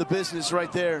best in the business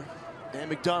right there. Dan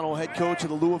McDonnell, head coach of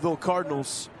the Louisville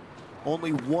Cardinals,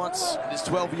 only once in his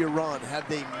 12-year run have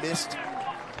they missed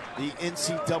the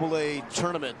NCAA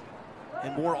tournament.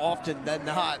 And more often than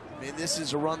not, I mean, this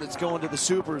is a run that's going to the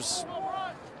Supers.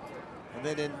 And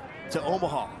then into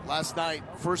Omaha last night,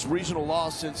 first regional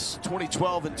loss since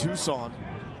 2012 in Tucson.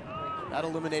 That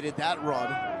eliminated that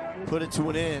run, put it to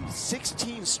an end.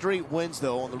 16 straight wins,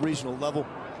 though, on the regional level.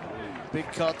 Big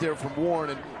cut there from Warren.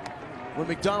 And when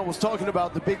McDonnell was talking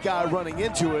about the big guy running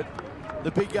into it,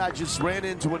 the big guy just ran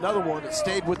into another one. It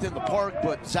stayed within the park,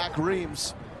 but Zach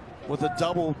Reams with a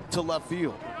double to left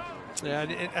field. Yeah,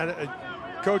 and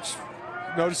Coach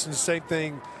noticing the same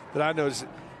thing that I noticed.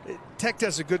 Tech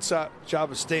does a good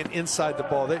job of staying inside the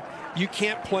ball. You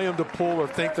can't play them to pull or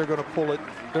think they're going to pull it.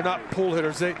 They're not pull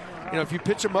hitters. If you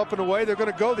pitch them up and away, they're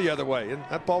going to go the other way. And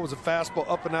that ball was a fastball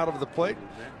up and out of the plate.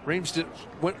 Reams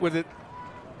went with it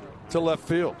to left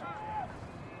field.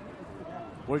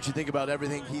 What did you think about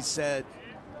everything he said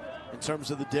in terms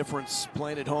of the difference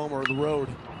playing at home or the road?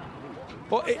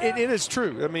 Well, it is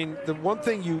true. I mean, the one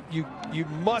thing you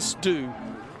must do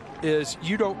is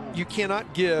you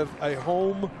cannot give a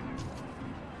home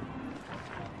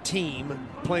team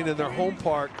playing in their home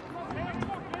park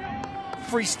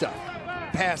free stuff,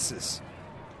 passes,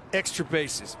 extra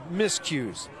bases,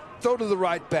 miscues, throw to the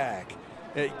right bag,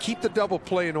 keep the double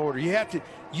play in order. You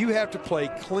have to play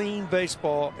clean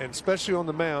baseball, and especially on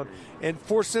the mound, and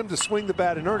force them to swing the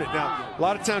bat and earn it. Now, a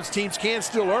lot of times teams can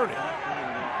still earn it.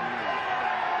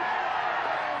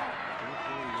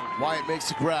 Wyatt makes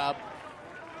a grab,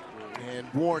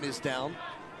 and Warren is down.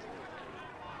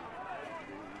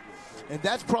 And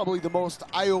that's probably the most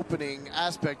eye-opening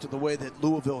aspect of the way that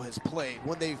Louisville has played.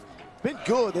 When they've been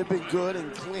good, they've been good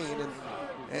and clean,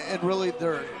 and really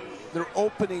their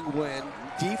opening win,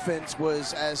 defense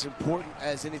was as important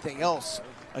as anything else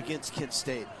against Kent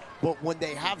State. But when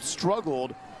they have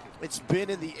struggled, it's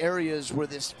been in the areas where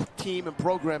this team and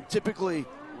program typically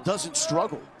doesn't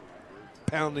struggle.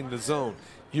 Pounding the zone.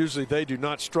 Usually they do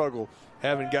not struggle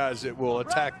having guys that will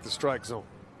attack the strike zone.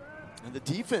 And the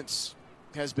defense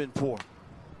has been poor.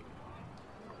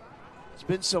 There's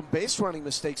been some base running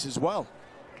mistakes as well.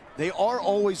 They are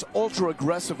always ultra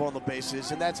aggressive on the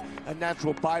bases, and that's a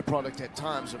natural byproduct at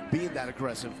times of being that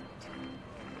aggressive.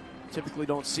 Typically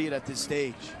don't see it at this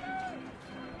stage.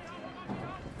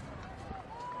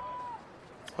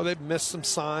 Oh, they've missed some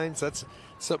signs. That's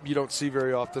something you don't see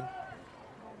very often.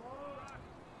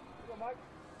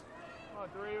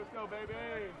 Let's go, baby.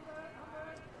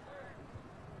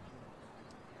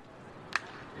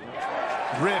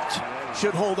 Ripped,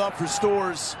 should hold up for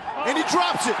Storrs, and he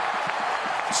drops it.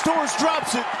 Storrs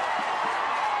drops it,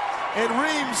 and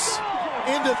Reams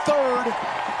into third,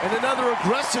 and another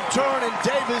aggressive turn, and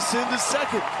Davis into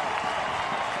second.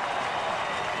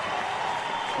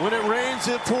 When it rains,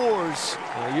 it pours.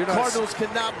 Cardinals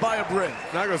cannot buy a break.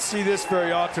 Not going to see this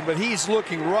very often, but he's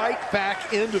looking right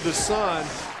back into the sun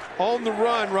on the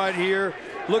run right here,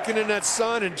 looking in that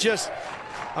sun, and just,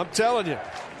 I'm telling you,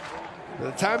 by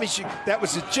the time that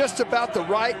was just about the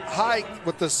right height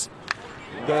with the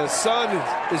sun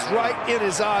is right in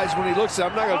his eyes when he looks at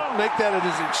it. I'm not going to make that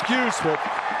as an excuse, but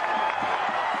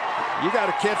you got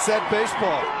to catch that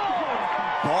baseball.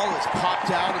 Ball is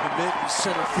popped out of the mid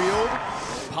center field,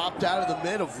 popped out of the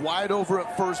mid of wide over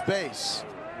at first base.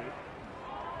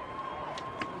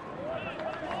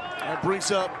 That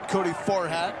brings up Cody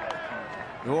Farhat,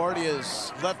 who already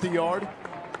has left the yard.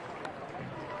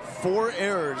 4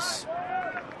 errors,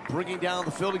 bringing down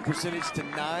the fielding percentage to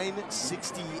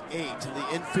 .968. And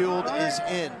the infield is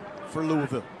in for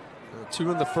Louisville.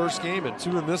 2 in the first game and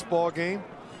 2 in this ball game.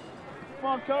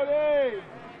 Come on, Cody.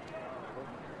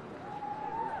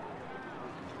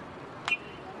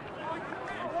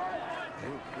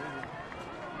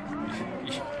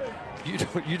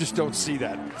 You just don't see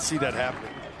that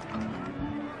happening.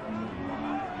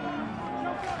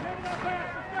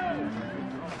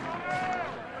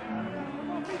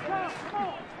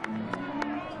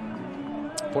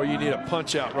 Boy, you need a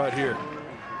punch out right here.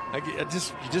 You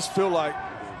just feel like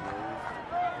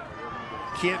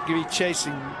can't be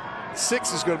chasing.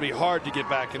 6 is going to be hard to get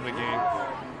back in the game.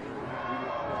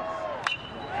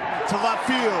 To left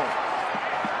field.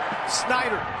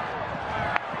 Snyder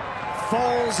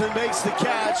falls and makes the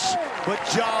catch, but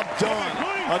job done.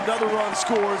 Another run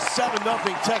scores,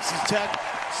 7-0 Texas Tech.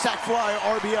 Sac fly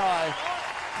RBI.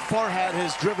 Farhat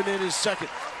has driven in his second.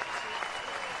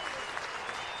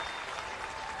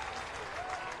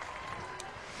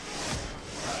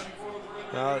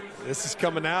 This is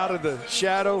coming out of the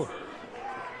shadow.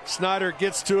 Snyder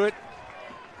gets to it.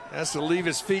 Has to leave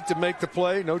his feet to make the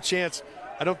play. No chance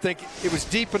I don't think it was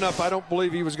deep enough. I don't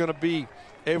believe he was going to be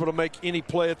able to make any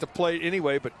play at the plate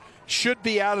anyway, but should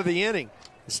be out of the inning.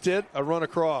 Instead, a run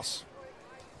across.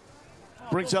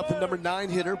 Brings up the number 9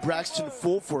 hitter, Braxton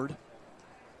Fulford.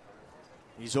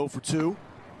 He's 0 for 2.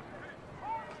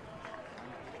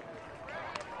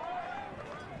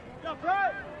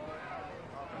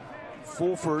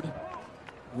 Fulford,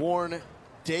 Warren,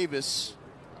 Davis.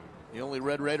 The only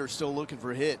Red Raider still looking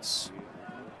for hits.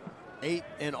 8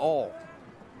 in all.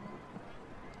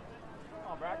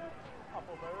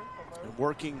 And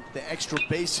working the extra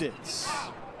base hits.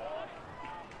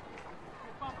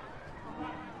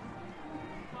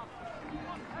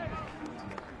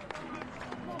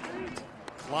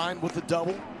 Klein with the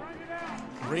double.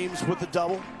 Reams with the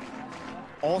double.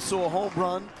 Also a home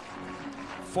run.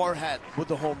 Farhat with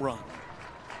the home run.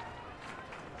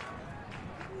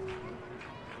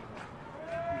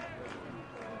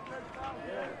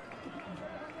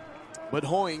 But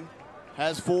Hoying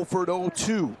has Fulford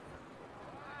 0-2.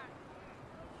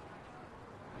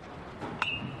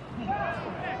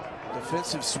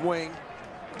 Defensive swing,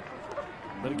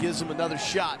 but it gives him another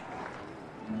shot.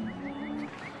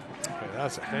 Okay,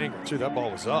 that's a hanger, too. That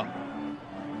ball was up.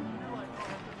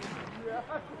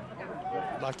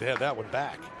 I'd like to have that one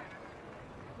back.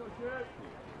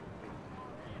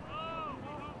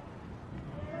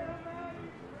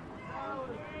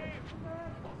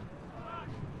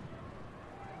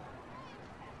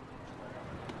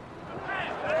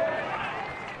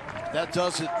 That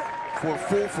does it for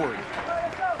Fulford.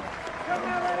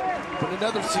 But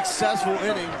another successful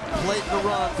inning, late in the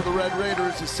run for the Red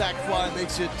Raiders. The sac fly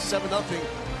makes it 7-0.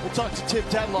 We'll talk to Tim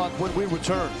Tadlock when we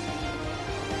return.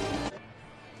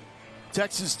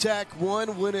 Texas Tech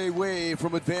 1 win away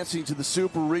from advancing to the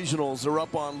Super Regionals. They're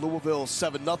up on Louisville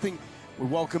 7-0. We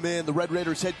welcome in the Red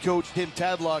Raiders head coach, Tim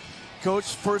Tadlock.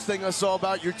 Coach, first thing I saw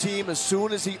about your team, as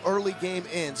soon as the early game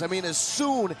ends, I mean, as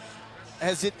soon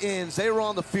as it ends, they were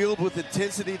on the field with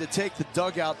intensity to take the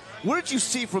dugout. What did you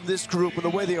see from this group and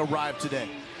the way they arrived today?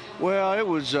 Well, it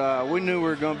was, we knew we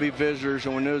were going to be visitors,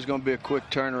 and we knew it was going to be a quick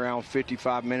turnaround,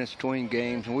 55 minutes between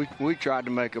games. And we tried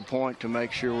to make a point to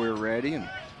make sure we were ready. And,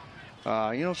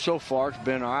 you know, so far it's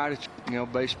been all right. It's, you know,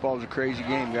 baseball is a crazy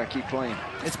game. You got to keep playing.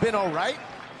 It's been all right?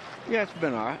 Yeah, it's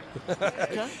been all right.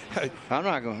 Okay. I'm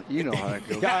not going to, you know how that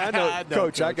goes. Yeah, I know,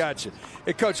 Coach, I got you.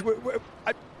 Hey, Coach,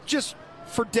 just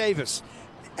for Davis,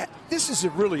 this is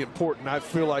really important. I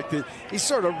feel like that he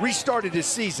sort of restarted his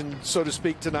season, so to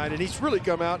speak, tonight, and he's really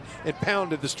come out and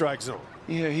pounded the strike zone.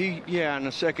 Yeah, and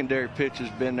the secondary pitch has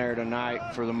been there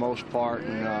tonight for the most part,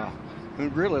 and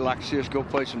we'd really like to see us go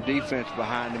play some defense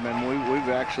behind him, and we've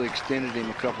actually extended him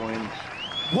a couple innings.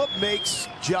 What makes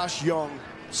Josh Young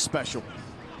special?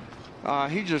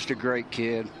 He's just a great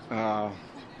kid.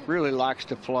 Really likes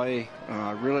to play,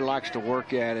 really likes to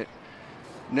work at it.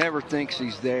 Never thinks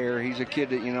he's there. He's a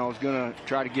kid that, you know, is going to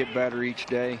try to get better each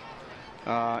day.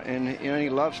 And you know, he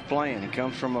loves playing. He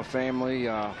comes from a family, you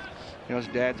know, his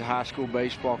dad's a high school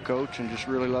baseball coach and just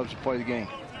really loves to play the game.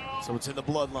 So it's in the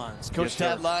bloodlines. Coach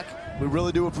Yes, Tadlock, we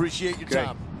really do appreciate your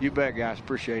time. You bet, guys.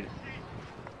 Appreciate it.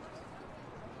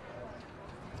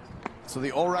 So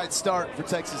the all right start for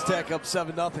Texas Tech, up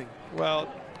 7-0. Well,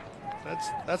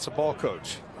 that's a ball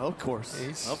coach. Of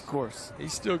course. Of course.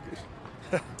 He's still good.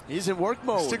 He's in work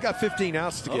mode. Still got 15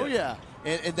 outs to get. Oh, yeah.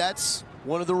 And that's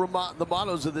one of the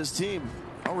mottos of this team.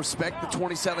 I'll respect the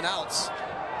 27 outs.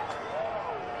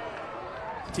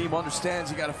 The team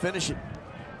understands you got to finish it.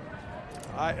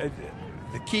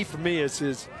 The key for me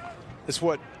is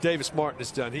what Davis Martin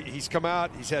has done. He's come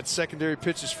out. He's had secondary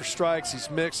pitches for strikes. He's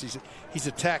mixed. He's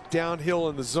attacked downhill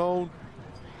in the zone.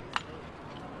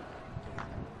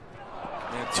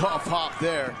 And tough hop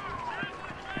there.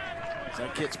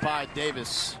 That gets by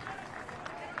Davis.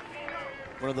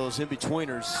 One of those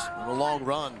in-betweeners on a long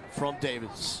run from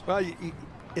Davis. Well,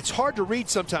 it's hard to read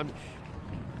sometimes.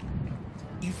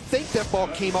 You think that ball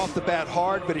came off the bat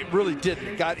hard, but it really didn't.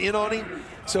 It got in on him.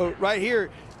 So right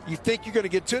here, you think you're going to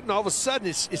get to it, and all of a sudden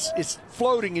it's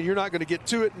floating, and you're not going to get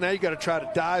to it. And now you got to try to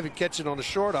dive and catch it on the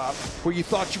short hop where you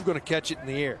thought you were going to catch it in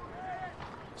the air.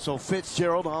 So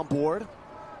Fitzgerald on board,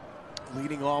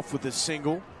 leading off with a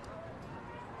single.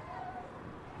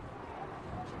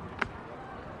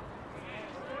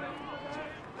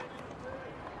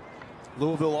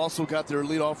 Louisville also got their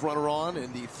leadoff runner on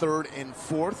in the 3rd and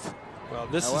 4th. Well,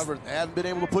 however, they haven't been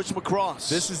able to push him across.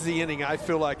 This is the inning. I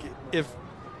feel like if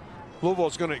Louisville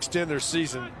is going to extend their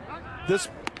season, this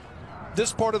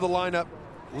part of the lineup,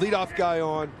 leadoff guy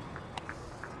on,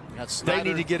 they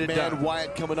need to get it done.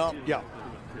 Wyatt coming up. Yeah.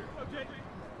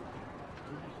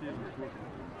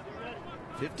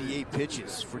 58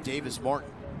 pitches for Davis Martin.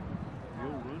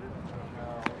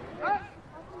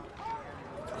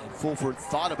 And Fulford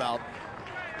thought about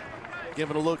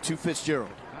giving a look to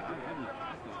Fitzgerald.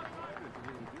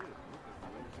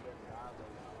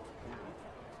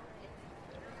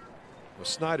 Well,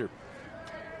 Snyder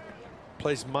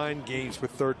plays mind games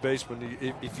with third baseman.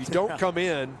 If you don't come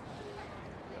in,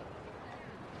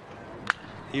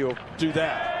 he'll do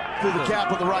that. Through the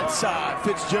gap on the right side,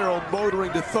 Fitzgerald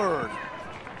motoring to third.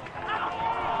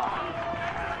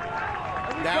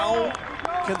 Now,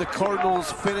 can the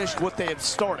Cardinals finish what they had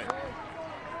started?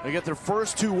 They get their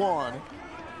first 2 on.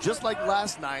 Just like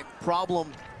last night,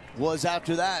 problem was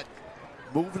after that,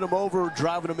 moving them over,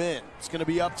 driving them in. It's going to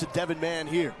be up to Devin Mann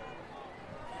here.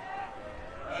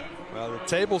 Well, the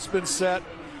table's been set,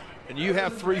 and you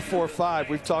have 3, 4, 5.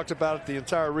 We've talked about it the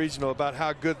entire regional about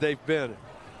how good they've been.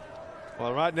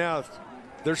 Well, right now,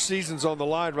 their season's on the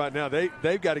line right now.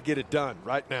 They've got to get it done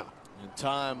right now. And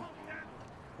time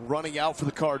running out for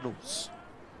the Cardinals.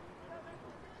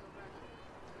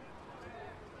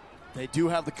 They do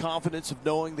have the confidence of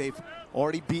knowing they've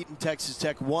already beaten Texas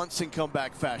Tech once in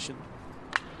comeback fashion.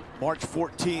 March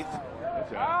 14th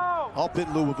up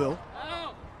in Louisville.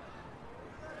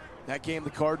 That game, the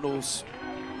Cardinals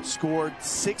scored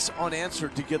 6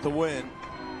 unanswered to get the win.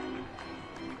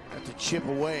 Have to chip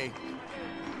away,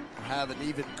 have an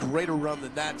even greater run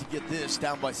than that to get this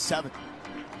down by 7.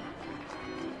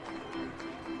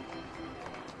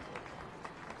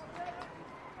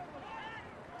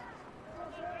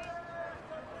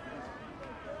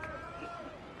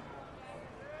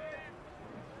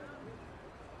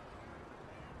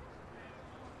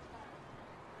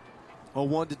 Oh,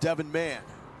 1 to Devin Mann.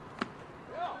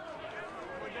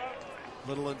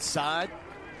 Little inside,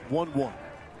 1-1.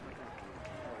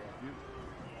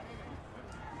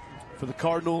 For the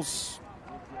Cardinals,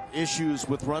 issues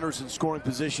with runners in scoring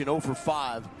position, 0 for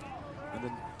 5. And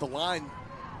then the line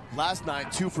last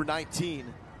night, 2 for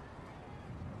 19.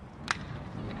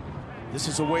 This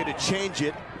is a way to change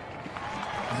it.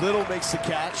 Little makes the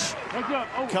catch.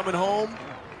 Coming home,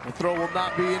 the throw will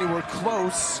not be anywhere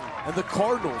close. And the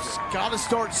Cardinals got to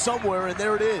start somewhere, and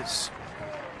there it is.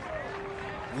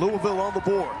 Louisville on the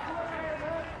board.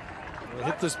 They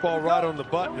hit this ball right on the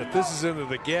button. If this is into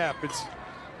the gap, it's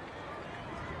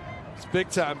big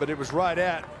time, but it was right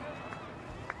at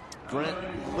Grant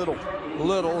Little.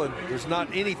 And there's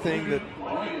not anything that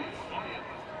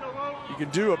you can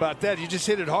do about that. You just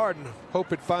hit it hard and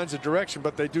hope it finds a direction,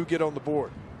 but they do get on the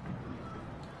board.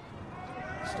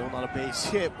 Still not a base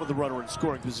hit with the runner in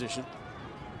scoring position.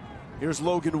 Here's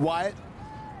Logan Wyatt.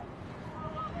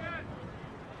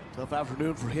 Tough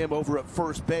afternoon for him over at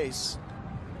first base.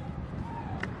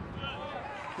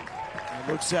 And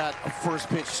looks at a first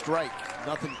pitch strike.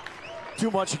 Nothing too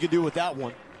much you can do with that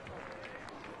one.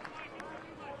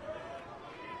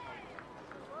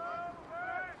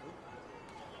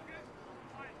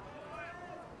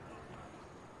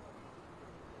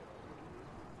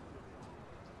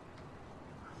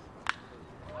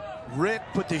 Rip,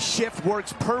 but the shift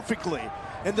works perfectly.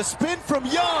 And the spin from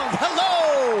Young.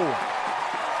 Hello!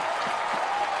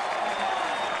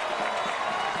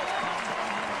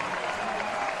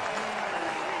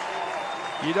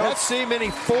 You don't see many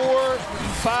 4,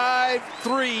 5,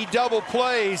 3 double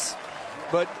plays,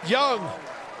 but Young,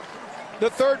 the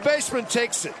third baseman,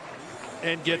 takes it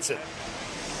and gets it.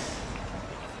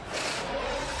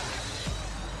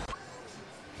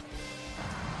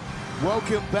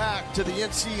 Welcome back to the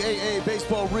NCAA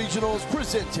Baseball Regionals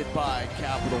presented by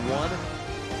Capital One.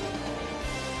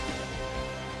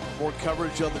 More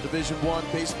coverage on the Division I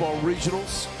Baseball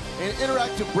Regionals and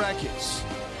interactive brackets.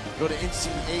 Go to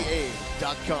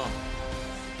NCAA.com.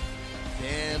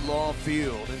 Dan Law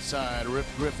Field inside Rip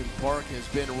Griffin Park has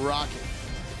been rocking.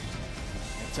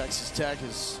 And Texas Tech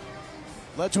has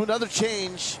led to another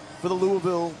change for the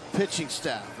Louisville pitching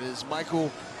staff as Michael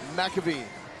McAvee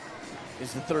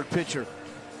is the third pitcher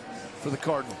for the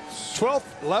Cardinals.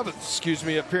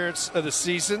 11th appearance of the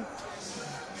season.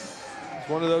 He's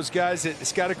one of those guys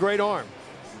that's got a great arm.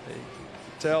 You can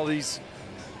tell he's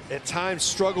at times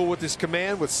struggle with his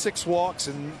command with 6 walks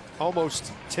and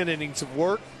almost 10 innings of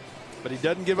work, but he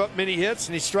doesn't give up many hits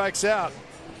and he strikes out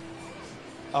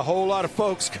a whole lot of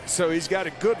folks, so he's got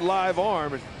a good live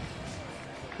arm. And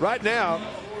right now,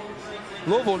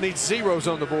 Louisville needs zeros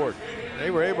on the board.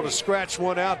 They were able to scratch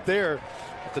one out there,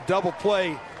 but the double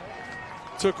play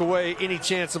took away any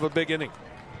chance of a big inning.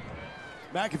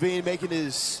 McAvee making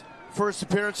his first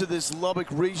appearance of this Lubbock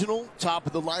Regional, top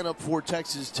of the lineup for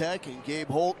Texas Tech, and Gabe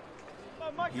Holt,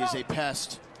 he is a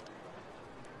pest.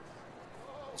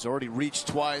 He's already reached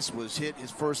twice, was hit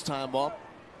his first time up,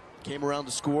 came around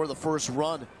to score the first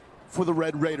run for the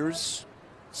Red Raiders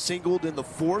singled in the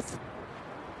 4th.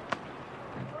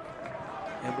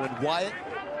 And when Wyatt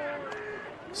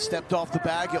stepped off the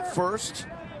bag at first,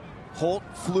 Holt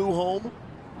flew home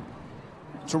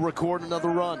to record another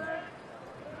run.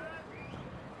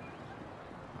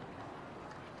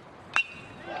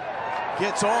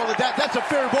 Gets all of that. That's a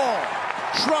fair ball.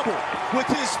 Trouble with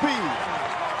his speed.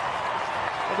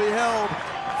 Will be held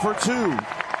for 2.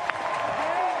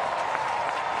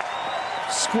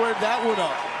 Squared that one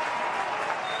up.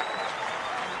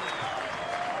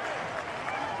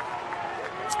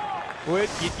 Well,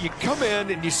 you come in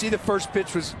and you see the first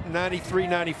pitch was 93,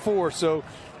 94. So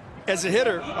as a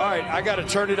hitter, all right, I got to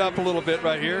turn it up a little bit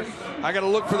right here. I got to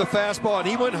look for the fastball, and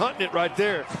he went hunting it right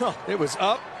there. It was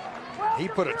up. He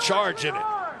put a charge in it.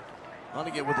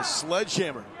 Hunting it with a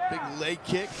sledgehammer. Big leg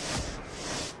kick.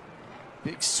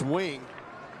 Big swing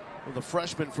with the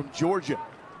freshman from Georgia.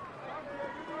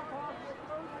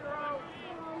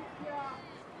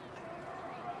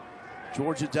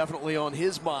 Georgia definitely on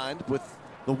his mind with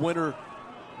the winner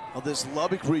of this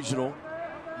Lubbock Regional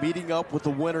meeting up with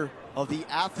the winner of the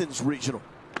Athens Regional.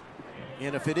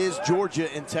 And if it is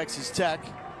Georgia and Texas Tech,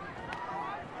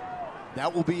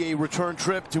 that will be a return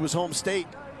trip to his home state.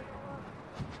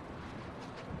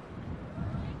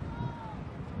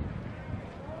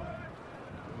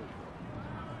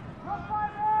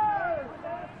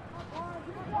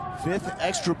 Fifth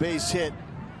extra base hit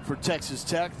for Texas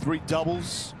Tech, 3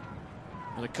 doubles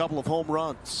and a couple of home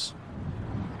runs.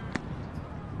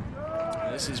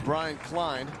 This is Brian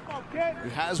Klein, who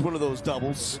has one of those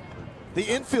doubles, the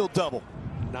infield double.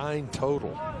 9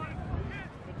 total.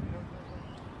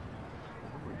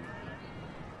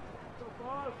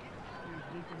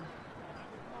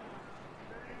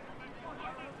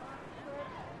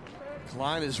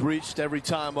 Klein has reached every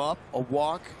time up, a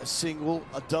walk, a single,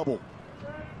 a double.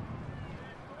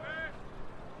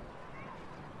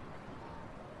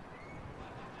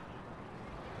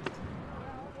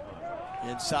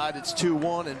 Inside, it's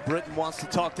 2-1, and Britton wants to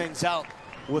talk things out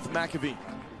with McAvee.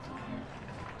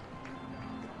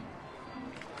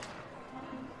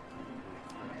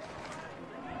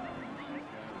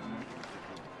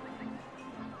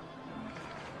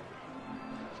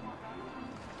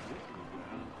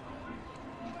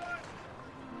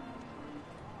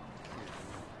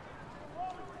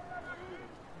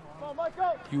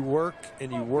 You work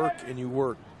and you work and you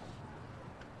work.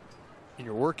 In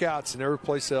your workouts and every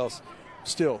place else,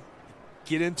 still,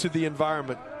 get into the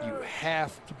environment. You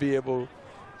have to be able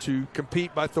to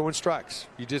compete by throwing strikes.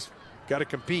 You just got to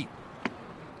compete,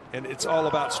 and it's all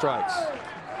about strikes.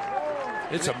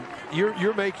 It's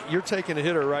you're taking a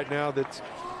hitter right now that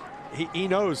he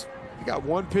knows you got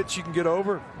one pitch you can get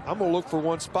over. I'm gonna look for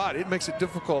one spot. It makes it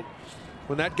difficult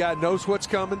when that guy knows what's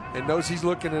coming and knows he's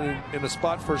looking in a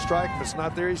spot for a strike. If it's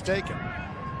not there, he's taking.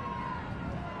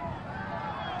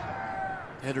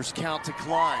 Hitters count to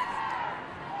Klein.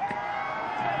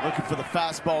 Looking for the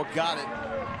fastball, got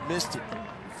it, missed it.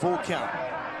 Full count.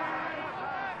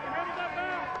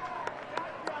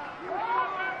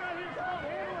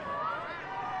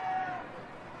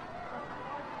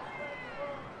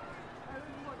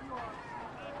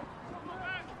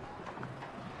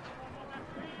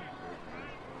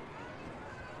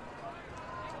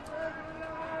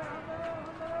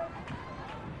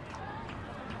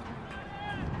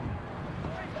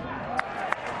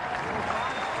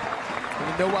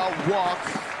 No-out walk.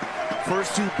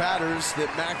 First 2 batters that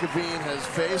McAveen has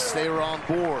faced, they were on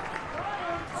board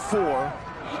for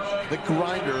the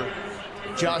grinder,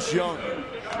 Josh Young.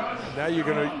 Now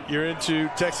you're into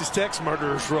Texas Tech's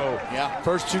murderer's row. Yeah.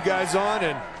 First 2 guys on,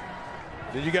 and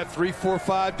then you got 3, 4,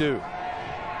 5 due.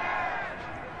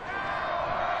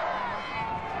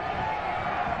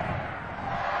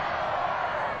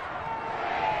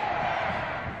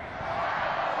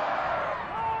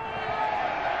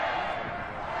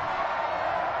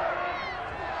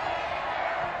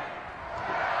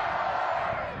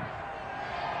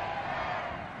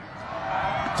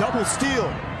 Double steal.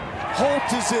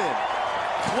 Holt is in.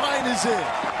 Klein is in.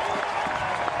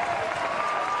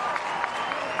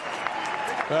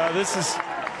 This is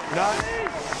not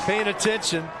paying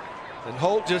attention, and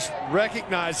Holt just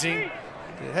recognizing,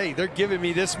 hey, they're giving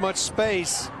me this much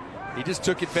space. He just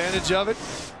took advantage of it.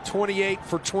 28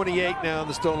 for 28 now in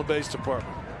the stolen base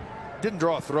department. Didn't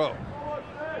draw a throw.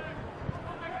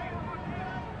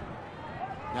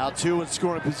 Now 2 in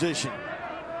scoring position.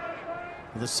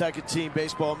 The second team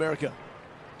Baseball America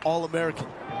All-American.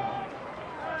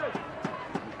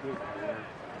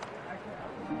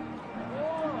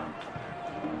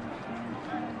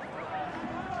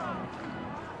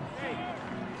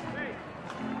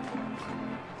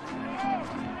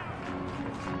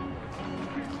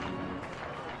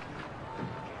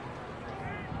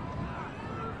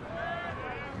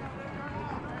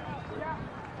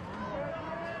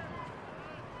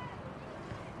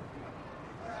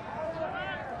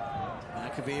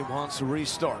 McAvee wants to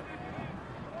restart.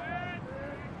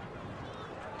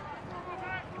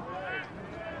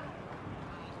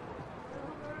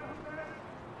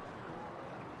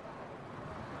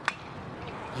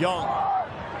 Young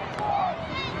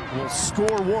will score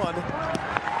one.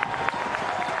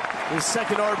 His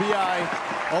second RBI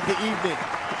of the evening.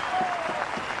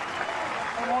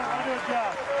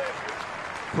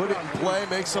 Put it in play,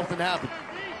 make something happen.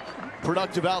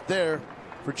 Productive out there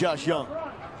for Josh Young.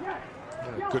 Yeah,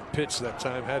 good pitch that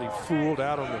time. Had him fooled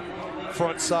out on the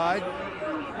front side.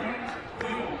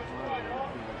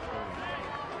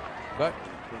 But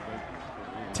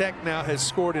Tech now has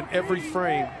scored in every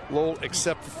frame, Lowell,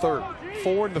 except the third.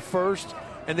 4 in the first,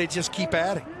 and they just keep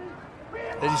adding.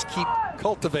 They just keep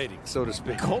cultivating, so to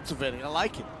speak. Cultivating, I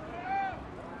like it.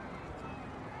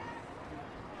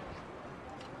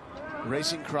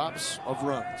 Racing crops of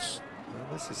runs. Well,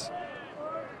 this is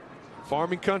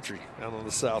farming country out on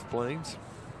the South Plains.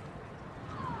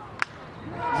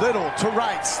 Little to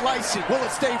right, slicing. Will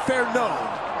it stay fair?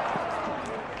 No.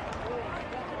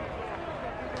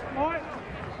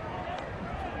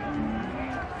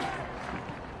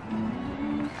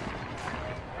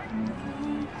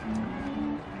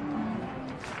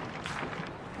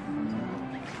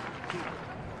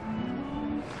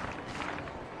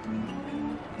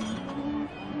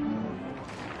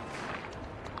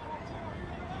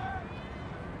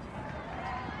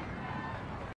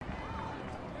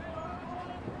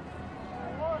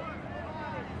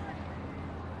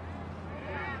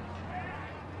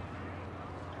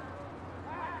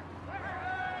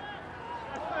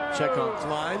 Check on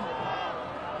Klein.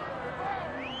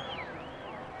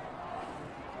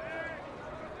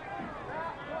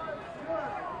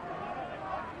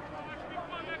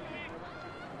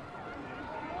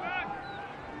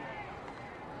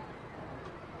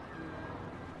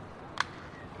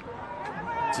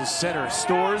 To center,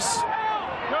 Stores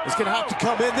is going to have to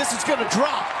come in. This is going to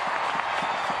drop.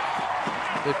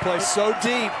 They play so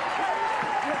deep.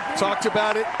 Talked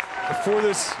about it before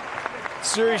this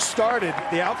series started.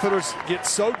 The outfielders get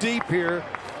so deep here,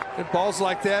 and balls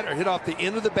like that are hit off the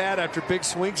end of the bat after big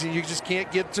swings, and you just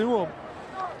can't get to them.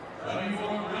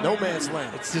 No man's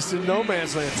land. It's just in no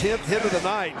man's land. 10th hit of the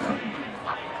night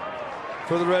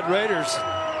for the Red Raiders.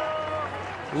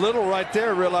 Little right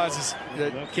there realizes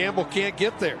that Campbell can't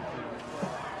get there.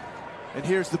 And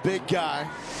here's the big guy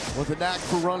with a knack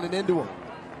for running into him.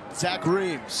 Zach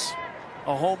Reams,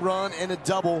 a home run and a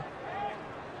double.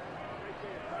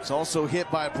 It's also hit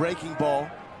by a breaking ball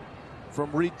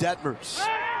from Reed Detmers.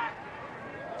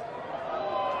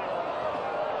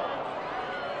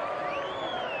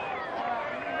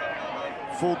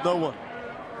 Fooled no one.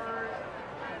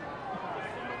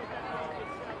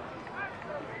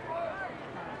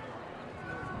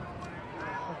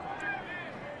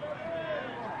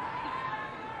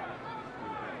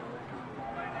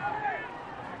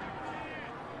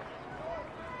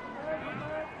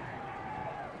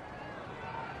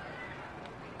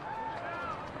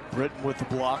 Britton with the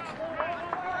block.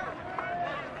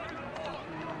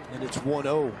 And it's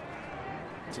 1-0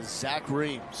 to Zach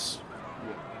Reams.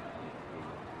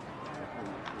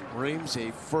 Reams,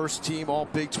 a first-team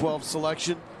All-Big 12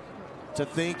 selection. To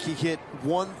think he hit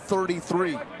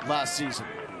 133 last season.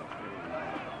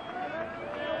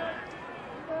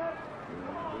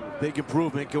 Big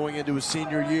improvement going into his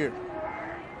senior year.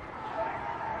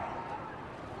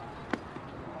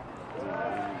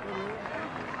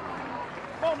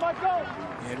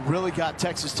 And really got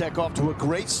Texas Tech off to a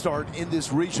great start in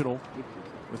this regional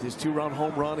with his 2-run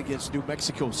home run against New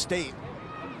Mexico State.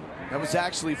 That was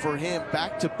actually for him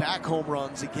back-to-back home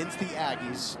runs against the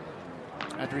Aggies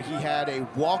after he had a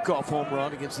walk-off home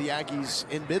run against the Aggies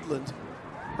in Midland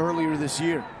earlier this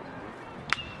year.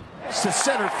 It's to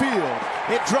center field.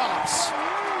 It drops.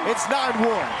 It's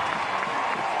 9-1.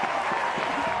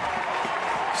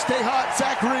 Stay hot,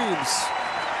 Zach Reams.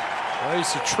 Well,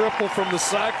 he's a triple from the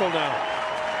cycle now.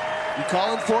 You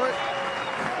calling for it?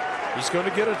 He's going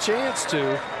to get a chance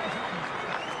to.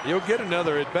 He'll get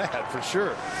another at bat for sure.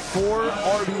 4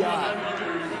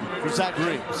 RBI for Zach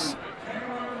Reams.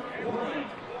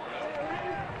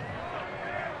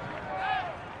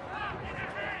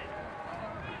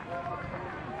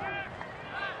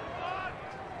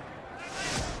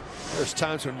 There's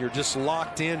times when you're just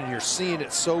locked in and you're seeing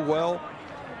it so well.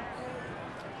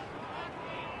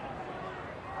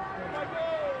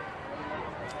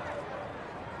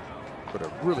 But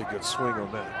a really good swing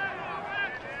on that.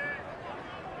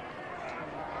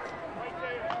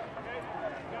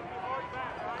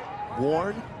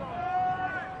 Warren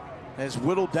has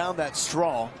whittled down that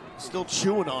straw, still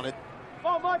chewing on it.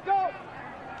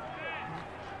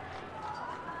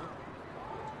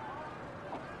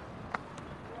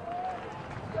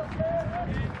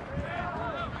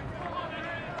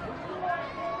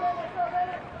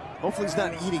 Hopefully he's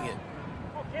not eating it.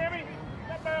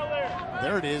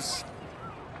 There it is.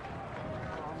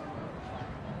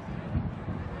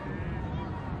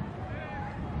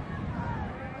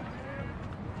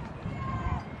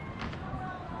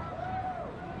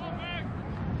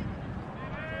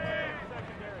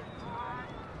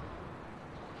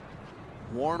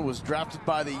 Warren was drafted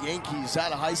by the Yankees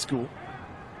out of high school.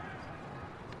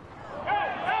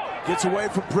 Gets away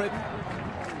from Britton.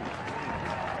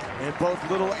 And both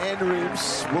Little and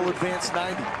Reeves will advance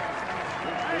 90.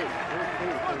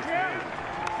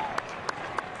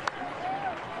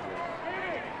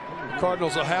 The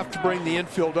Cardinals will have to bring the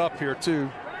infield up here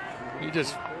too.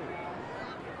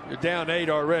 You're down 8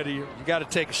 already. You got to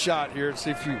take a shot here and see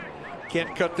if you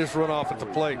can't cut this run off at the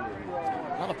plate.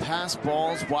 A lot of pass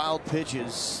balls, wild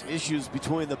pitches, issues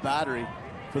between the battery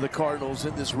for the Cardinals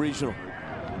in this regional.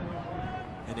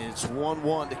 And it's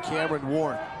 1-1 to Cameron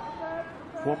Warren,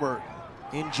 former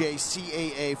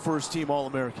NCAA first-team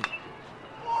All-American.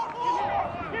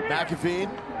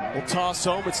 McAveen will toss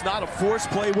home. It's not a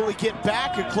forced play. Will he get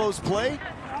back? A close play.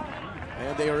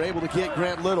 And they are able to get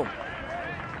Grant Little.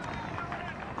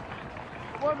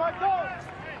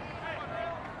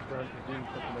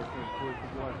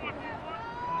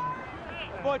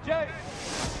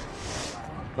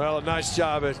 Well, a nice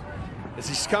job. As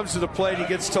he comes to the plate, he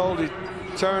gets told he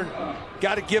turn.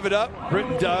 Got to give it up.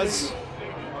 Britton does.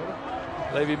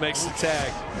 Levy makes the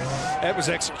tag. That was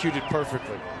executed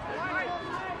perfectly.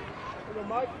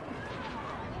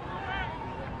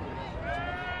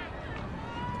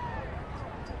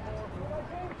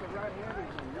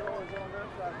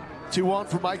 Two on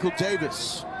for Michael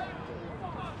Davis.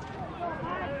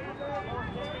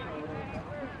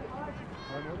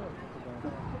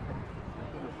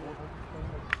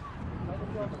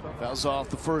 Fouls off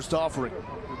the first offering.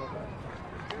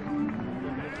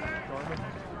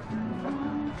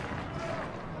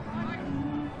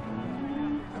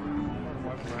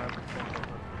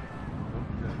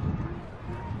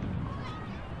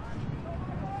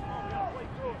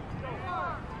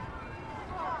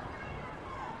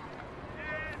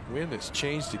 Wind has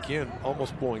changed again,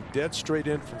 almost blowing dead straight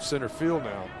in from center field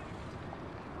now.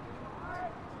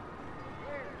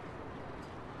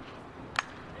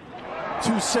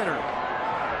 To center.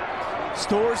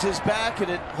 Stores his back and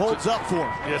it holds up for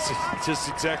him. Yes, it's just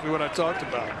exactly what I talked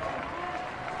about.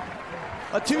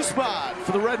 A 2 spot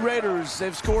for the Red Raiders.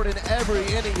 They've scored in every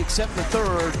inning except the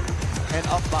third and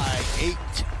up by 8.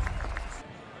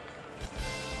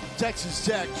 Texas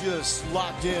Tech just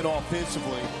locked in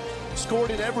offensively. Scored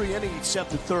in every inning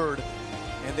except the third,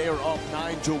 and they are up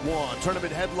 9-1.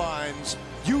 Tournament headlines: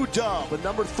 UW, a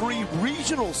number 3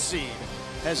 regional seed,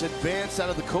 has advanced out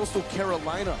of the Coastal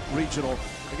Carolina regional.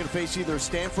 They're going to face either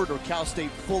Stanford or Cal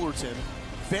State Fullerton.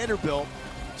 Vanderbilt,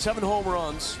 7 home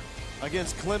runs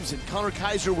against Clemson. Connor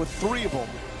Kaiser with 3 of them.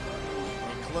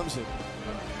 And Clemson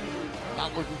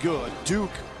not looking good. Duke,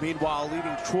 meanwhile,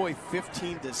 leading Troy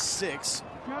 15-6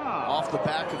 off the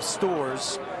back of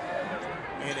Stores.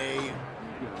 And a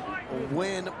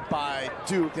win by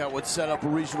Duke that would set up a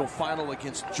regional final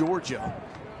against Georgia.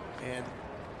 And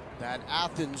that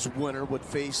Athens winner would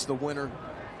face the winner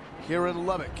here in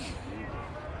Lubbock.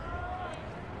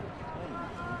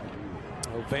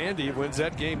 Well, Vandy wins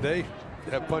that game. They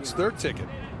have punched their ticket.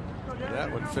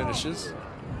 That one finishes.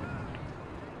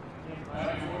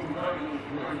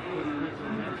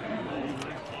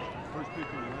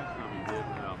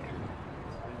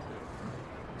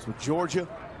 So Georgia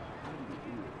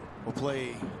will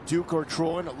play Duke or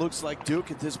Troy, and it looks like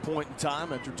Duke at this point in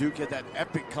time after Duke had that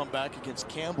epic comeback against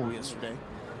Campbell yesterday.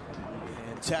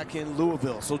 And Tech in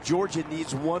Louisville. So Georgia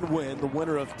needs 1 win. The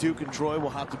winner of Duke and Troy will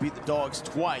have to beat the Dogs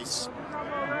twice.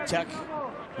 Tech,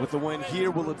 with the win here,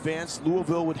 will advance.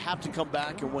 Louisville would have to come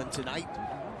back and win tonight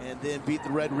and then beat the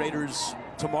Red Raiders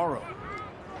tomorrow.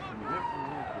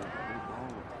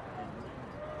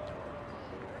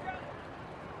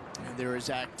 And there is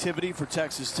activity for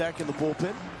Texas Tech in the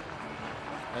bullpen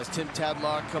as Tim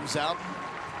Tadlock comes out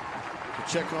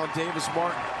to check on Davis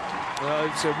Martin.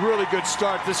 It's a really good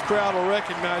start. This crowd will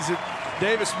recognize it.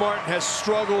 Davis Martin has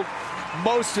struggled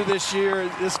most of this year.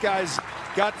 This guy's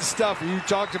got the stuff. You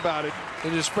talked about it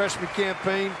in his freshman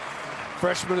campaign.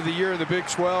 Freshman of the year in the Big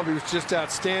 12. He was just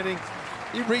outstanding.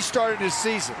 He restarted his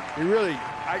season. He really,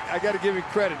 I got to give him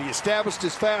credit. He established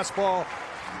his fastball.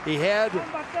 He had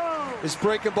his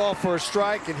breaking ball for a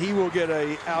strike, and he will get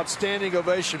an outstanding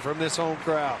ovation from this home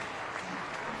crowd.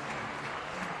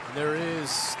 And there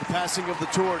is the passing of the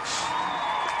torch.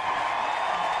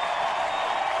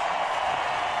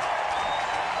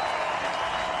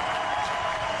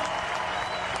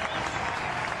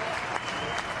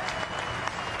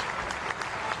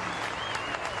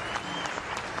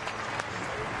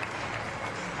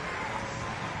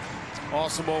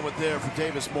 Awesome moment there for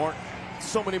Davis Martin.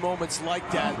 So many moments like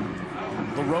that.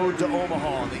 The road to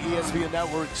Omaha, the ESPN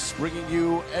Network's bringing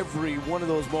you every one of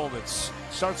those moments.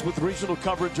 Starts with regional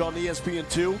coverage on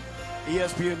ESPN2,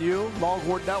 ESPNU,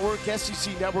 Longhorn Network,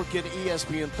 SEC Network, and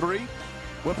ESPN3.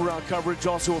 Whip around coverage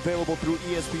also available through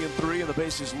ESPN3 and the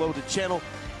Bases Loaded channel.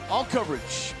 All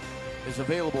coverage is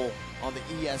available on the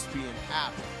ESPN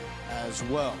app as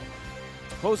well.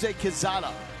 Jose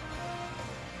Quezada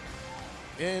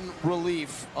in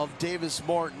relief of Davis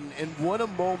Martin, and what a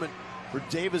moment for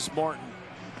Davis Martin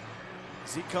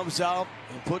as he comes out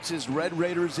and puts his Red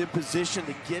Raiders in position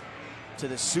to get to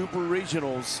the Super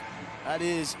Regionals. That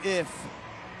is if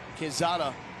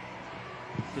Quezada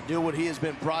can do what he has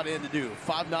been brought in to do.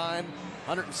 5'9",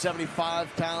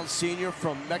 175-pound senior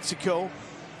from Mexico,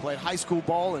 played high school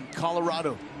ball in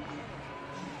Colorado.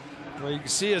 Well, you can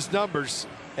see his numbers.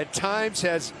 At times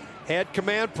has had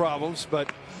command problems,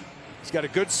 but he's got a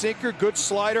good sinker, good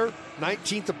slider,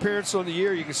 19th appearance on the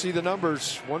year. You can see the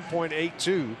numbers,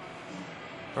 1.82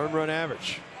 earned run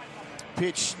average.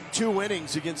 Pitched 2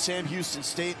 innings against Sam Houston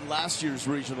State in last year's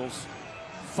regionals.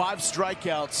 5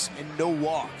 strikeouts and no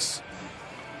walks.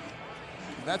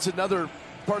 And that's another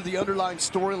part of the underlying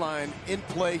storyline in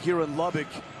play here in Lubbock.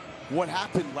 What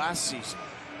happened last season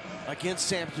against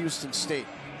Sam Houston State?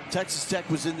 Texas Tech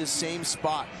was in this same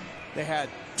spot. They had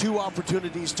 2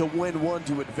 opportunities to win, 1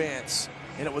 to advance,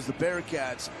 and it was the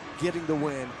Bearcats getting the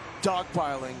win,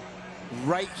 dogpiling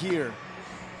right here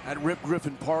at Rip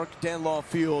Griffin Park, Danlaw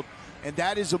Field. And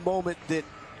that is a moment that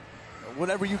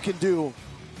whatever you can do,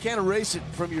 can't erase it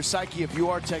from your psyche if you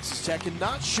are Texas Tech, and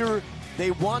not sure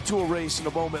they want to erase in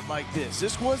a moment like this.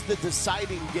 This was the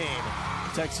deciding game.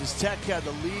 Texas Tech had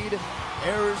the lead,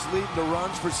 errors leading to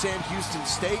runs for Sam Houston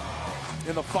State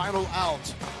in the final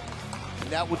out, and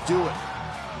that would do it.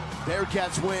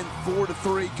 Bearcats win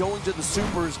 4-3, going to the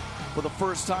Supers for the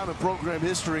first time in program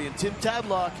history. And Tim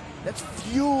Tadlock, that's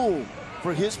fuel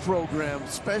for his program,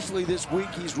 especially this week.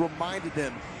 He's reminded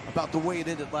them about the way it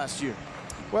ended last year.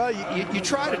 Well, you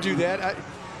try to do that.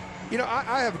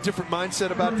 I have a different mindset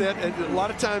about that. And a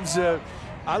lot of times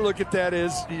I look at that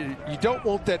as you don't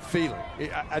want that feeling.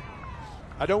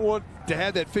 I don't want to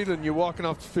have that feeling you're walking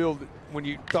off the field when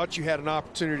you thought you had an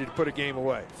opportunity to put a game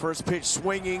away. First pitch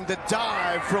swinging, the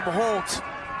dive from Holt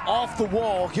off the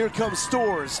wall. Here comes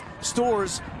Storrs.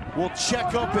 Storrs will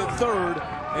check up in third,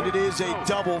 and it is a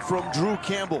double from Drew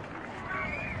Campbell.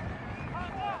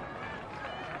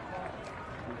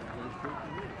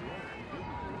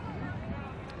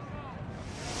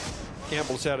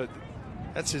 Campbell's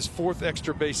that's his 4th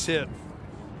extra base hit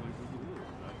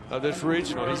of this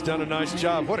regional. He's done a nice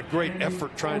job. What a great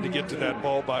effort trying to get to that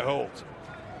ball by Holt.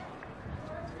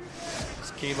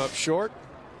 This came up short.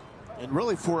 And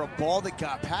really, for a ball that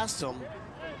got past him,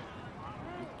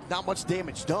 not much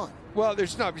damage done. Well,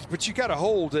 there's not, but you got to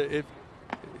hold it.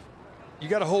 You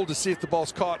got to hold to see if the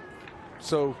ball's caught.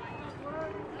 So,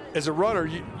 as a runner,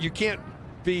 you can't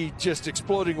be just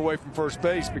exploding away from first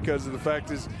base, because of the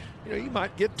fact is, you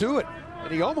might get to it,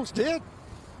 and he almost did.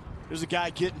 There's a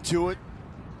guy getting to it,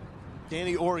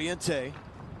 Danny Oriente.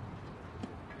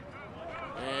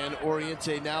 And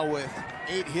Oriente now with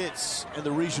 8 hits in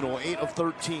the regional, 8 of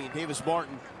 13. Davis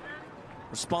Martin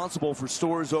responsible for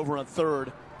Storrs over on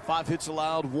third. 5 hits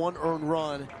allowed, 1 earned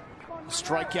run, a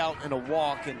strikeout and a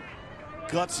walk, and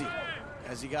gutsy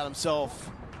as he got himself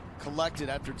collected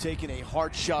after taking a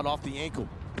hard shot off the ankle.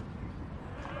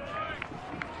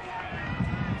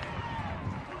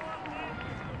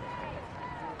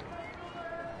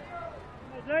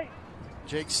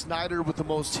 Jake Snyder with the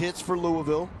most hits for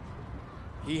Louisville.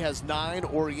 He has 9.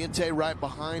 Oriente right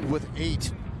behind with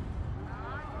 8.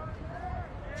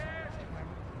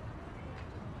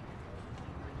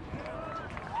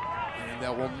 And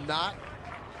that will not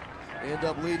end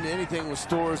up leading to anything with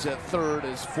Storrs at third,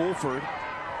 as Fulford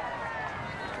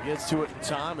gets to it in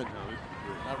time and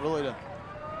not really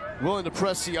willing to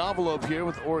press the envelope here,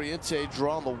 with Oriente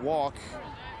drawing the walk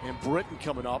and Britton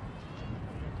coming up.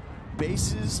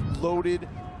 Bases loaded,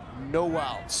 no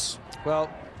outs. Well,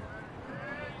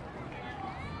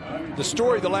 the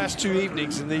story the last 2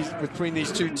 evenings between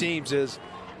these 2 teams is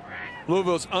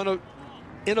Louisville's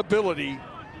inability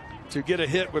to get a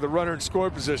hit with a runner in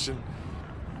scoring position.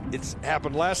 It's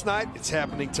happened last night. It's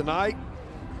happening tonight.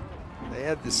 They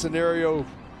had the scenario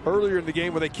earlier in the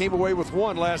game where they came away with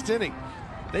 1 last inning.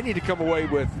 They need to come away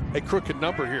with a crooked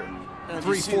number here.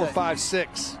 3, 4, 5,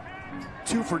 6.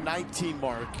 2 for 19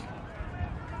 mark.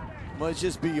 Let's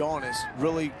just be honest,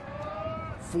 really,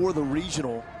 for the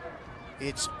regional,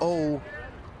 it's 0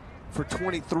 for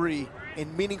 23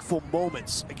 in meaningful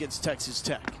moments against Texas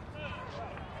Tech.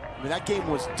 I mean, that game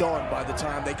was done by the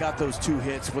time they got those 2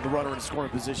 hits with a runner in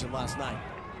scoring position last night.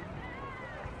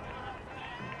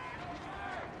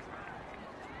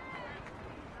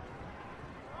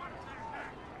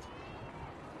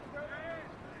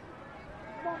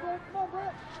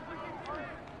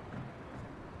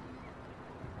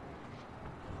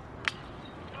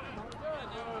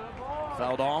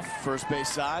 Fouled off, first base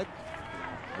side.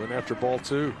 Went after ball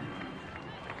 2.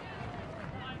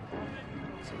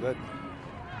 So this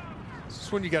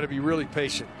is when you got to be really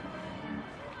patient.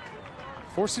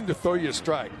 Force him to throw you a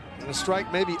strike. And a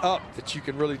strike maybe up that you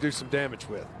can really do some damage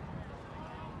with.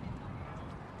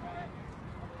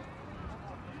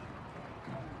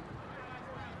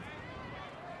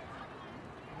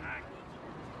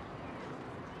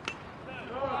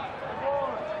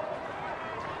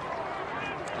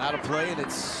 Out of play, and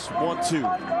it's 1-2.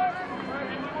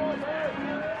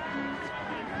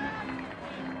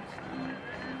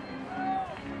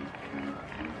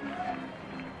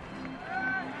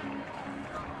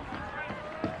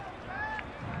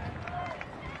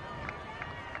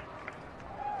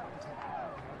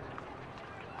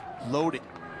 Loaded.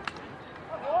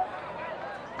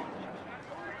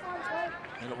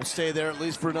 And it will stay there at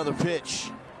least for another pitch.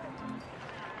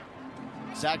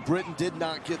 Zach Britton did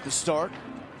not get the start.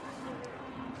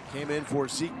 Came in for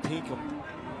Zeke Pinkham,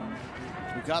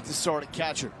 who got the start at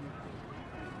catcher.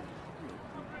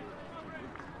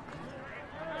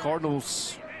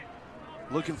 Cardinals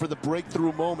looking for the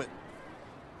breakthrough moment.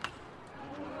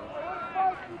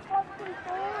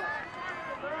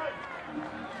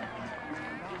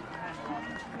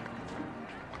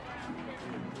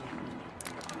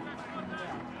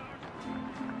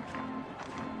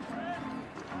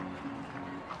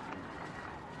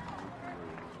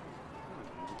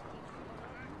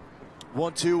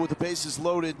 One-two with the bases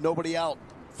loaded, nobody out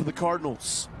for the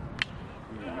Cardinals.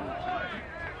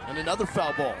 And another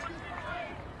foul ball.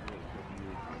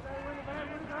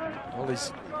 Well,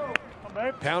 he's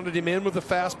pounded him in with the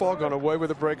fastball, gone away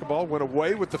with a breaking ball, went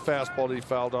away with the fastball that he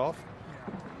fouled off.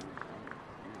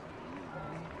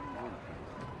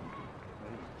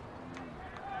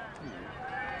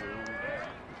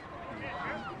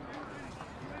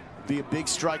 Be a big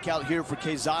strikeout here for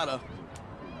Quezada.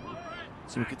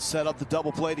 So we could set up the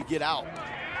double play to get out.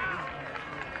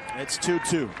 It's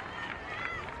 2-2.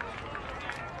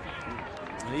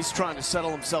 And he's trying to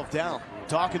settle himself down,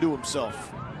 talking to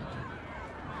himself.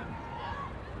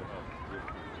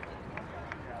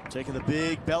 Taking the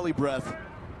big belly breath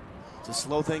to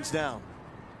slow things down.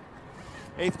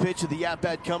 8th pitch of the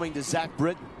at-bat coming to Zach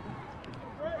Britton.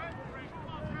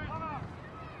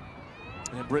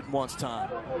 And Britton wants time.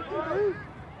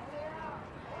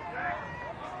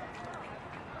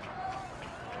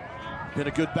 Been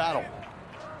a good battle.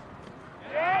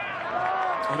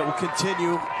 And it will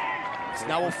continue. It's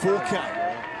now a full count.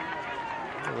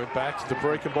 Went back to the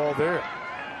breaking ball there.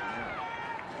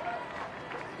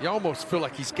 You almost feel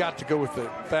like he's got to go with the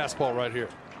fastball right here.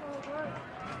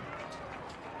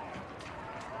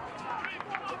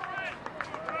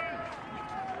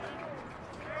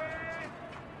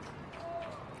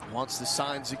 Wants the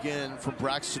signs again from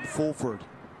Braxton Fulford.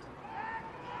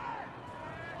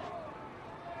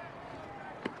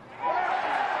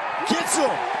 Gets him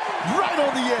right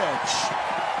on the edge.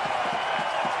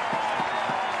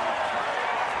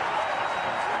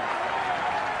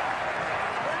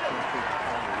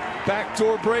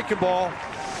 Backdoor breaking ball,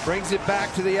 brings it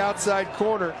back to the outside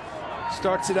corner,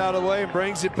 starts it out of the way and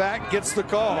brings it back, gets the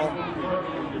call.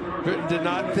 Britton did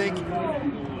not think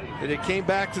that it came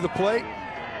back to the plate.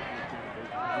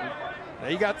 Now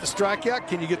you got the strikeout.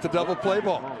 Can you get the double play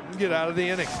ball? Get out of the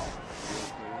inning.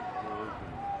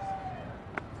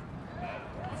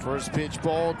 First pitch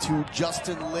ball to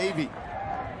Justin Levy.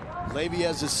 Levy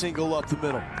has a single up the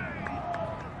middle.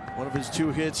 One of his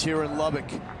 2 hits here in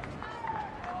Lubbock.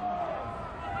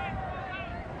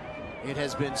 It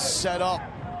has been set up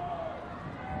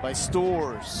by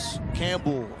Stores,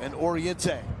 Campbell, and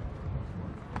Oriente.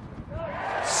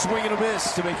 Swing and a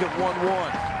miss to make it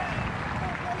 1-1.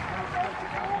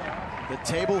 The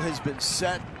table has been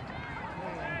set.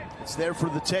 It's there for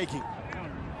the taking.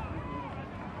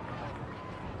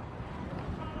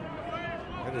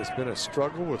 It has been a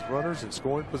struggle with runners in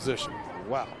scoring position.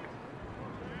 Wow.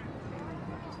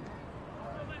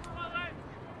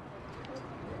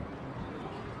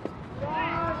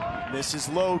 Misses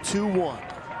low, 2-1.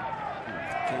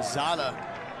 Quezada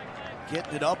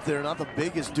getting it up there. Not the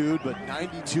biggest dude, but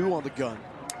 92 on the gun.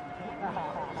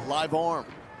 A live arm.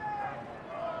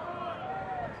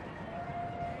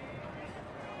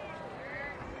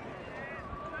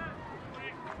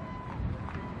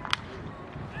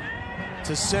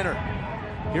 to center.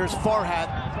 Here's Farhat.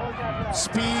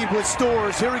 Speed with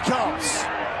Stores. Here he comes.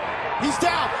 He's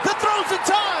down. The throw's in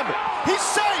time. He's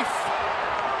safe.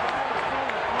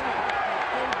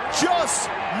 Just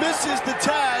misses the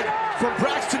tag from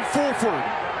Braxton Fulford.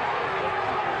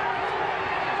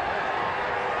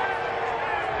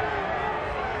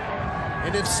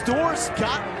 And if Stores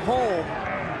got home,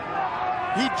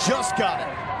 he just got it.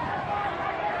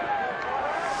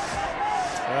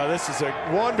 This is a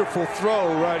wonderful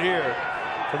throw right here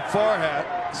from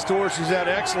Farhat. Stores, who's had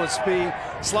excellent speed,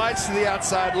 slides to the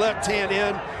outside, left hand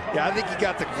in. Yeah, I think he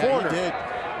got the corner. Yeah, he did.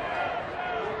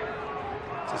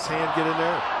 Does his hand get in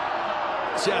there?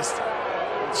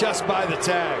 Just by the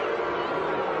tag.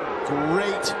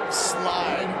 Great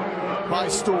slide by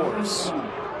Stores.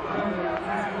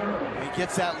 He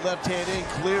gets that left hand in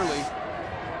clearly.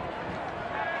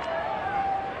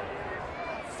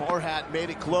 Farhat made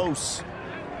it close.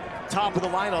 Top of the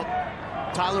lineup,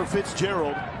 Tyler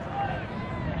Fitzgerald.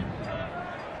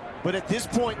 But at this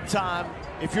point in time,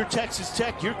 if you're Texas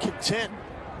Tech, you're content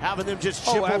having them just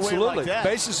chip away like that.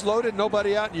 Bases loaded,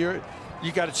 nobody out, and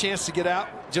you got a chance to get out,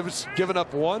 just giving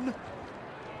up one.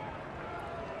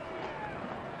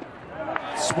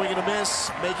 Swing and a miss,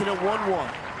 making it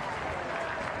 1-1.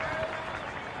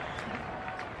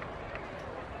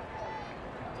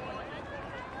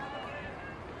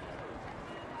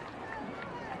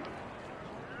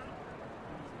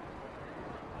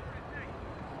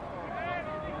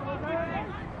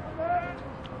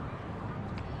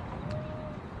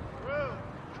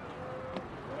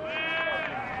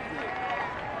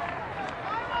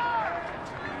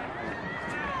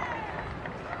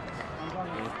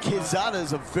 Quezada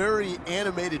is a very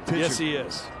animated pitcher. Yes, he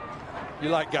is. You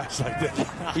like guys like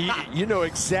that. You know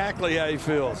exactly how he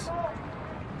feels.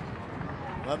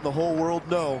 Letting the whole world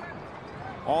know.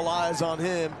 All eyes on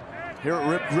him here at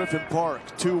Rip Griffin Park.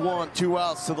 2-1, 2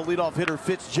 outs to the leadoff hitter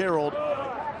Fitzgerald.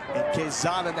 And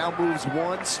Quezada now moves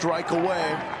 1 strike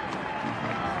away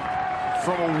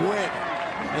from a win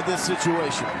in this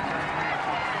situation.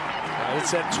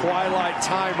 It's that twilight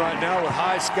time right now with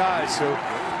high skies, so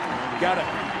you got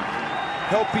to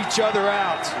help each other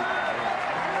out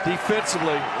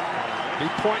defensively. Be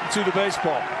pointing to the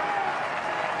baseball.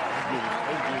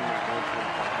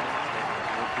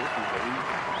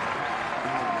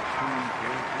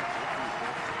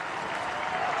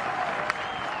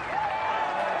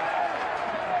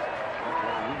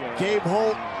 Gabe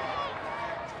Holt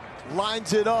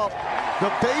lines it up.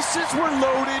 The bases were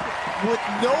loaded with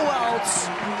no outs,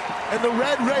 and the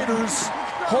Red Raiders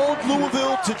hold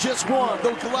Louisville to just 1.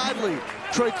 They'll gladly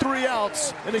trade 3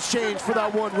 outs in exchange for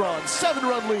that 1 run.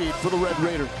 7-run lead for the Red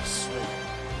Raiders.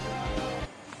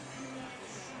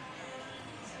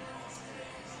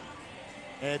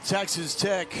 And Texas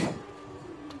Tech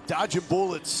dodging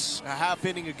bullets. A half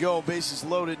inning ago, bases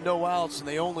loaded, no outs, and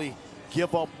they only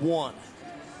give up 1.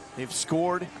 They've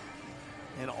scored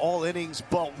in all innings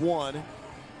but 1.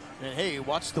 And hey,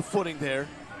 watch the footing there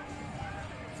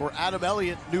for Adam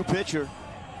Elliott, new pitcher.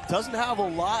 Doesn't have a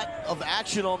lot of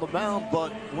action on the mound,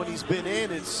 but when he's been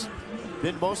in, it's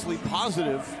been mostly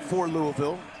positive for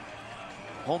Louisville.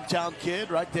 Hometown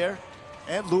kid right there,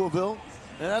 and Louisville.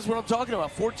 And that's what I'm talking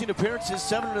about. 14 appearances,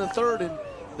 7 1/3, and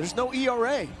there's no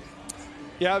ERA.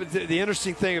 Yeah, but the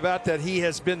interesting thing about that, he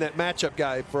has been that matchup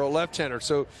guy for a left-hander.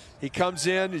 So he comes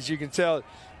in, as you can tell,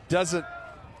 doesn't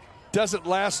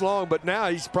last long, but now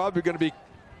he's probably going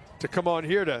to come on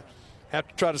here to have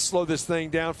to try to slow this thing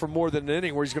down for more than an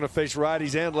inning, where he's going to face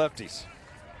righties and lefties.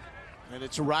 And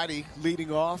it's a righty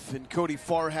leading off, and Cody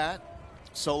Farhat,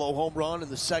 solo home run in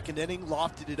the 2nd inning,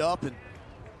 lofted it up and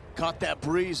caught that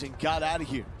breeze and got out of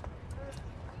here.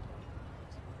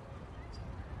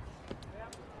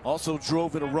 Also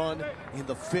drove in a run in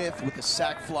the 5th with a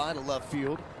sac fly to left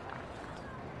field.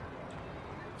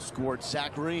 Scored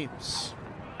Zach Reams.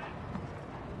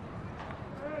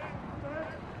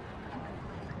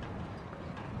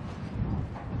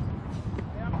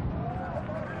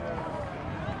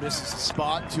 Misses the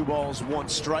spot, 2 balls, 1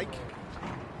 strike.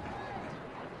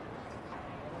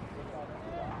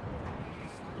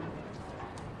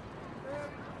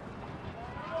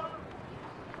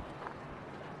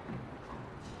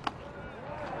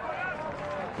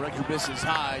 Breaker misses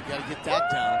high, got to get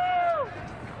that down.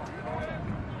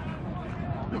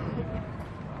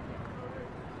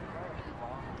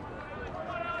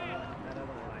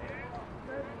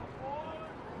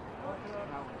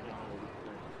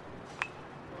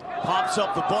 Pops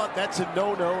up the bunt, that's a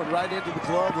no-no, and right into the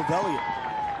glove of Elliott.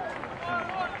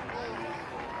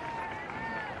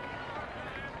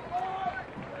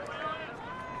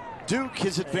 Duke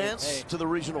has advanced to the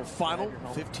regional final,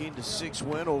 15-6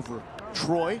 win over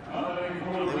Troy.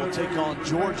 They will take on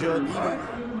Georgia,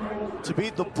 even to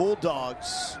beat the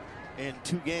Bulldogs in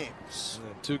 2 games.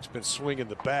 And Duke's been swinging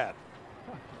the bat.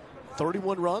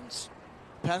 31 runs,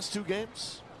 past 2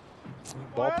 games.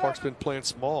 Ballpark's been playing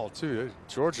small too.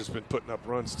 Georgia's been putting up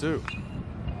runs too.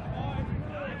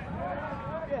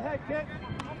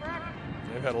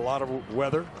 They've had a lot of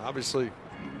weather, obviously.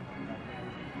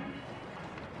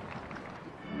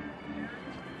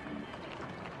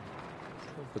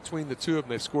 Between the two of them,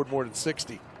 they've scored more than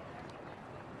 60.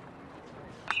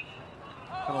 Kind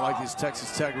of like these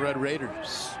Texas Tech Red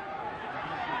Raiders.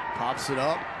 Pops it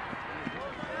up.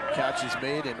 Catch is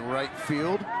made in right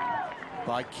field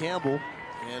by Campbell,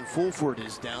 and Fulford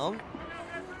is down.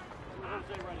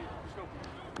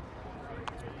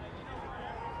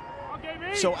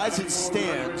 So as it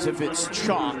stands, if it's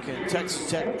chalk and Texas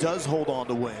Tech does hold on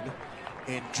to win,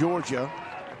 and Georgia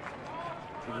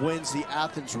wins the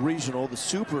Athens Regional, the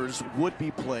Supers would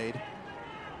be played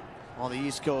on the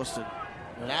East Coast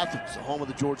in Athens, the home of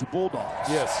the Georgia Bulldogs.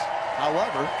 Yes.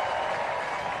 However,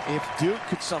 if Duke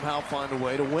could somehow find a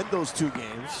way to win those 2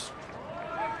 games,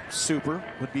 Super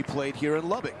would be played here in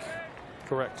Lubbock.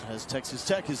 Correct. As Texas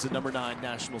Tech is the number 9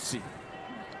 national seed.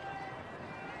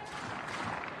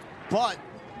 But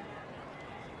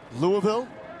Louisville,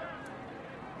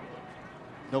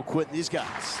 no quitting these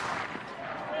guys.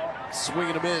 Swing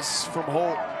and a miss from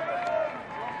Holt.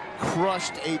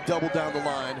 Crushed a double down the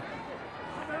line.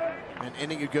 An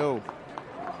inning ago.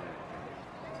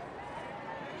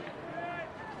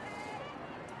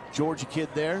 Georgia kid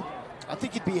there. I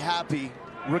think he'd be happy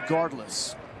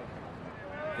regardless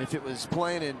if it was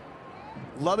playing in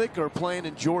Lubbock or playing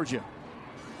in Georgia.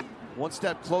 One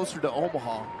step closer to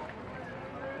Omaha.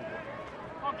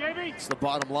 It's the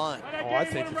bottom line. Oh, I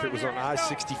think if it was on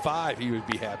I-65, he would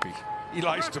be happy. He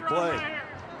likes to play.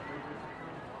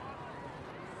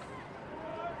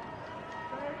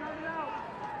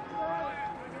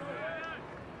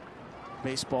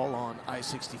 Baseball on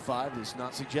I-65 is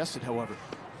not suggested, however.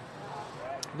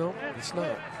 No, it's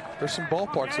not. There's some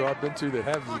ballparks that I've been to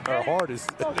that are hard as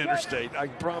an interstate, I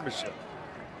promise you.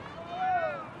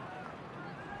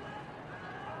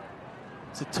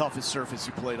 It's the toughest surface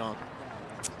you played on.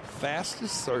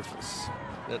 Fastest surface,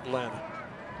 Atlanta,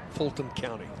 Fulton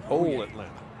County, whole Atlanta.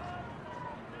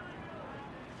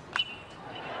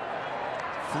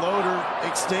 Floater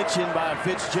extension by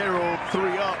Fitzgerald.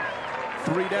 3 up,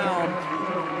 3 down.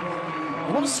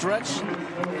 What a stretch.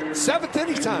 7th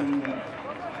inning time.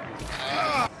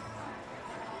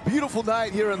 Beautiful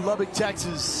night here in Lubbock,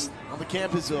 Texas, on the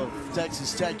campus of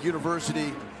Texas Tech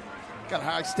University. Got a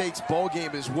high stakes ball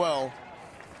game as well.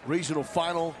 Regional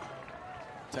final.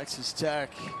 Texas Tech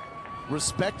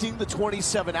respecting the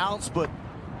 27 outs, but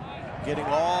getting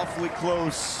awfully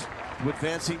close to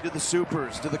advancing to the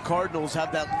Supers. Do the Cardinals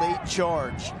have that late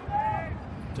charge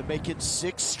to make it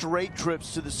 6 straight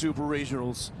trips to the Super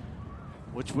Regionals,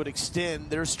 which would extend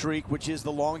their streak, which is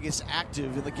the longest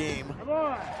active in the game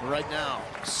right now?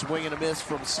 Swing and a miss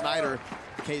from Snyder.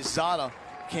 Quezada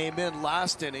came in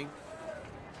last inning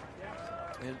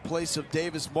in place of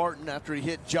Davis Martin after he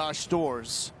hit Josh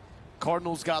Stores.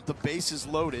 Cardinals got the bases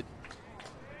loaded.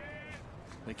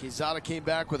 And Quezada came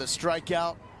back with a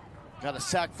strikeout, got a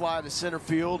sac fly to center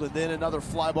field, and then another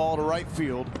fly ball to right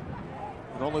field.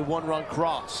 And only 1 run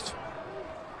crossed.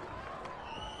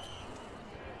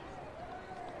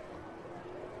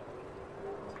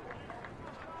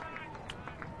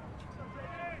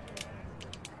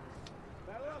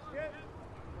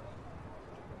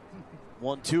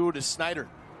 One-two to Snyder.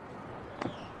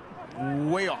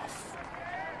 Way off.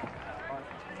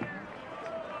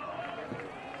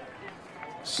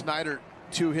 Snyder,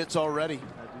 2 hits already.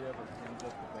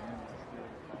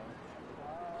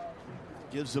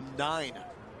 Gives them 9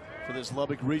 for this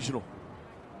Lubbock Regional.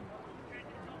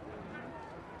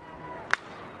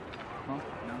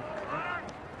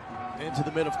 Into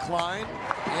the mid of Klein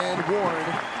and Warren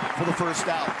for the first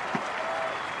out.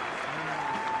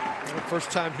 The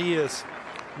first time he has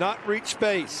not reached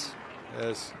base,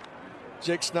 as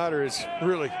Jake Snyder has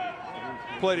really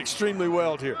played extremely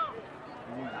well here.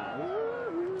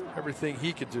 Everything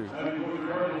he could do.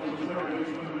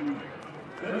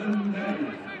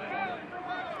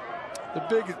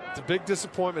 The big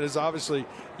disappointment is obviously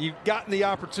you've gotten the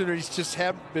opportunities, just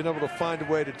haven't been able to find a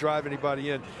way to drive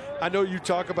anybody in. I know you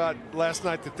talk about last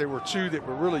night that there were 2 that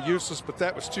were really useless, but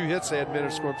that was 2 hits they had men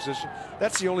in scoring position.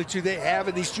 That's the only 2 they have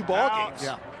in these 2 ball games.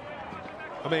 Yeah.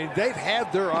 I mean, they've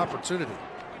had their opportunity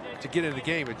to get in the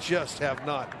game and just have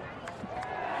not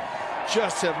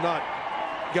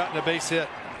gotten a base hit.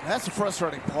 That's the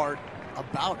frustrating part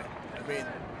about it. I mean,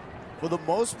 for the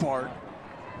most part,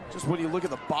 just when you look at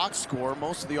the box score,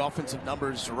 most of the offensive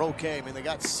numbers are okay. I mean, they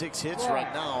got 6 hits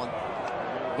right now.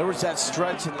 And there was that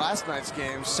stretch in last night's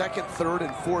game, second, third,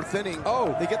 and fourth inning.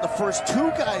 Oh, they get the first 2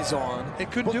 guys on.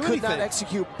 It couldn't do anything. Could not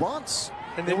execute bunts.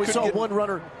 And then we saw one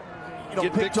runner,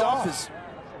 picked off.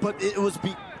 But it was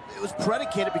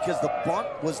predicated because the bunt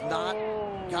was not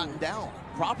gotten down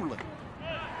properly.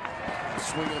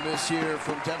 Swing and a miss here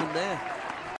from Devin Mann.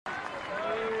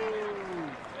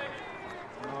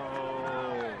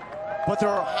 But there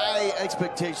are high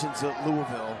expectations at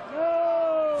Louisville.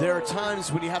 There are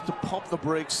times when you have to pump the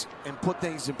brakes and put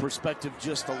things in perspective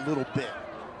just a little bit.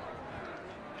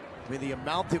 I mean, the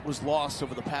amount that was lost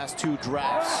over the past 2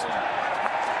 drafts.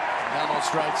 Now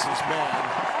strikes his man.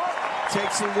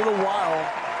 Takes a little while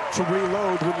to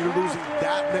reload when you're losing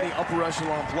that many upper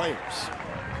echelon players.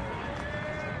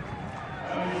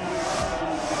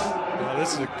 Now,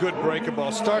 this is a good breaking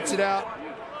ball. Starts it out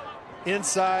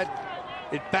inside.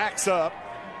 It backs up.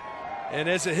 And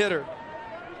as a hitter,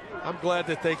 I'm glad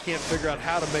that they can't figure out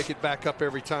how to make it back up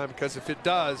every time, because if it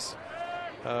does,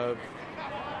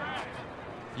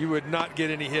 you would not get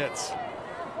any hits.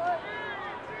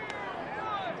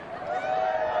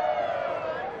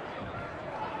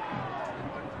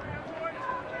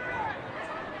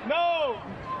 No!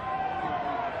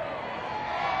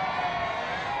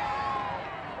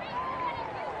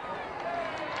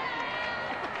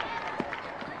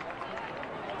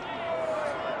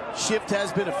 Shift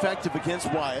has been effective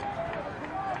against Wyatt.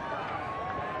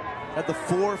 Had the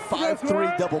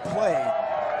 4-5-3 double play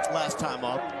last time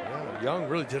up. Yeah, Young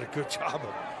really did a good job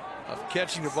of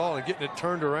catching the ball and getting it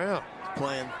turned around.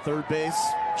 Playing third base,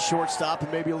 shortstop,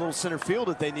 and maybe a little center field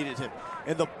if they needed him.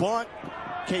 And the bunt,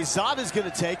 Quezada's going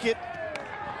to take it.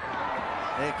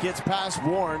 And it gets past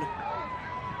Warren,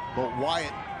 but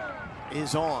Wyatt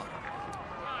is on.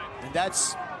 And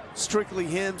that's strictly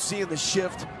him seeing the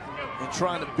shift and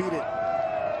trying to beat it.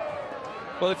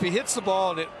 Well, if he hits the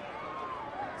ball and it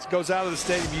goes out of the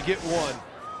stadium, you get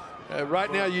one.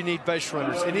 Right now, you need base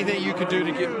runners. Anything you can do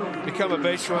to become a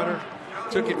base runner,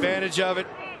 took advantage of it.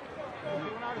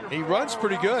 He runs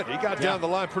pretty good. He got down the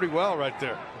line pretty well right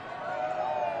there.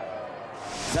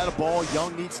 Is that a ball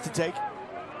Young needs to take?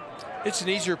 It's an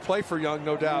easier play for Young,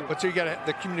 no doubt, but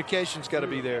the communication's got to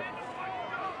be there.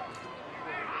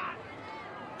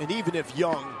 And even if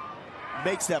Young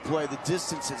makes that play, the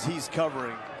distances he's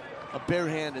covering, a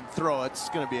barehanded throw, it's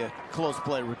going to be a close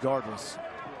play regardless.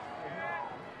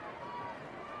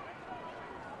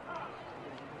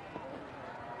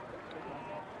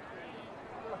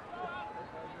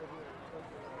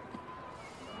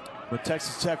 But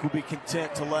Texas Tech will be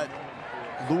content to let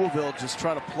Louisville just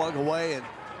try to plug away and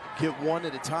get one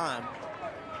at a time.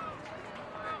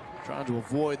 Trying to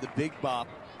avoid the big bop.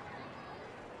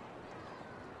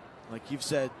 Like you've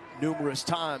said numerous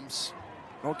times,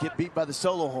 don't get beat by the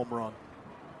solo home run.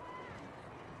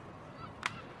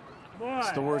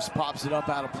 Stores pops it up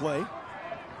out of play.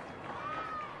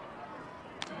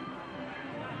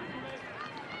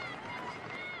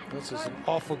 This is an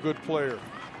awful good player.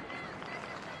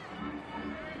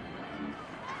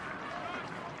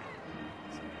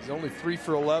 He's only 3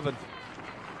 for 11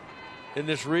 in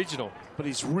this regional. But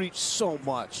he's reached so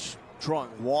much,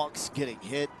 drawing walks, getting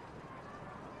hit.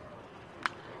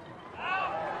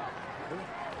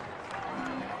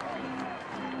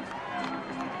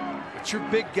 But your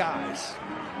big guys,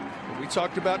 we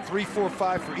talked about 3, 4,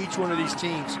 5 for each one of these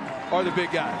teams, are the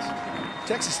big guys.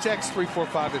 Texas Tech's 3, 4,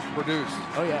 5 is produced.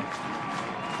 Oh yeah.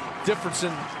 Difference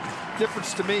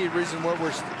to me, the reason why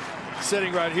we're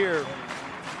sitting right here,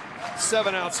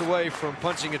 7 outs away from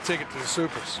punching a ticket to the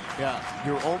Supers. Yeah,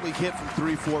 your only hit from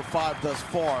 3, 4, 5 thus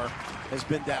far has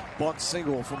been that bunt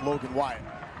single from Logan Wyatt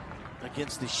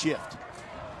against the shift.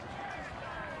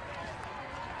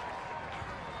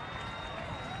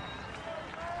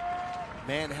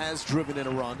 Man has driven in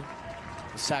a run.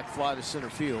 A sac fly to center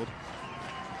field.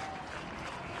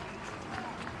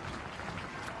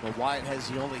 But Wyatt has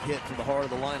the only hit from the heart of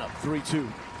the lineup, 3-2.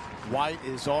 Wyatt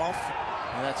is off,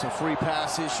 and that's a free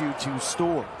pass issue to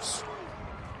Stores.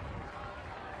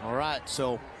 All right,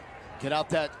 so get out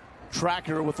that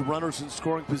tracker with the runners in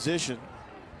scoring position,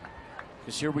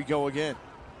 because here we go again.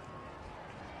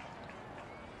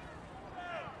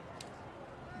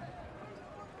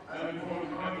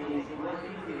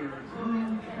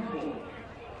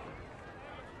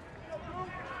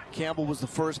 Campbell was the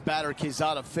first batter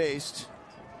Quezada faced.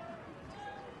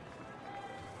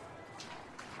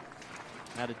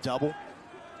 Had a double.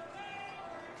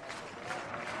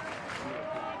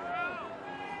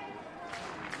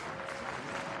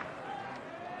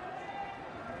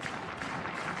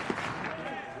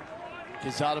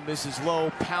 Quezada misses low,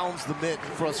 pounds the mitt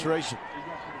in frustration.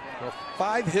 Well,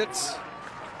 5 hits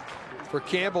for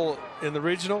Campbell in the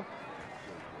regional.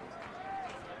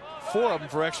 4 of them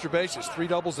for extra bases, 3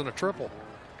 doubles and a triple.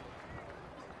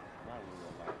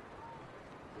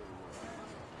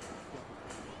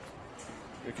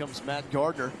 Here comes Matt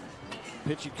Gardner,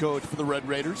 pitching coach for the Red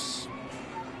Raiders.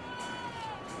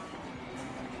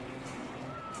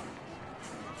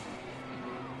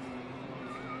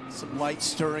 Some light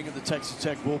stirring in the Texas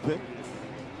Tech bullpen.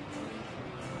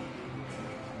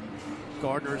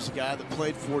 Gardner is a guy that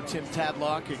played for Tim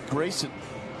Tadlock at Grayson.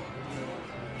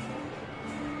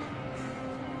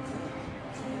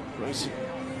 Grayson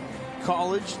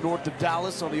College, north of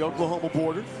Dallas on the Oklahoma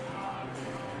border.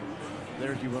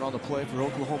 There he went on to play for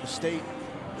Oklahoma State.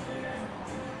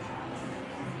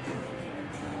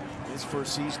 His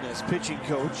first season as pitching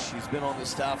coach. He's been on the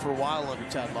staff for a while under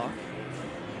Tadlock.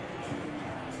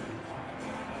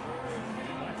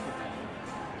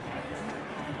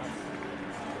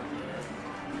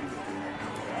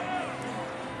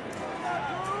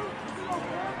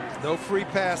 No free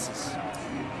passes.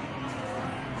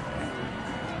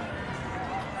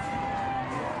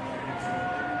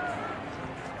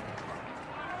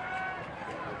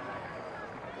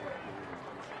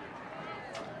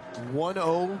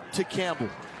 (1-0) to Campbell.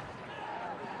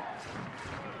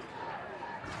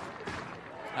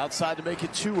 Outside to make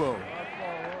it 2-0.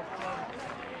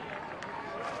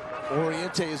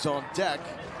 Oriente is on deck.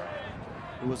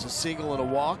 It was a single and a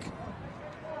walk.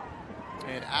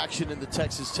 And action in the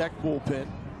Texas Tech bullpen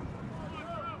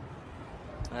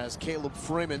as Caleb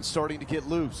Freeman starting to get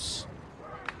loose.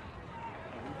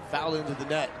 Foul into the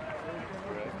net.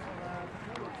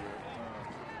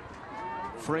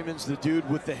 Freeman's the dude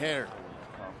with the hair.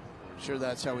 I'm sure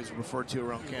that's how he's referred to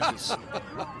around campus.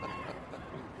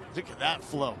 Look at that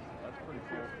flow.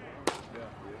 I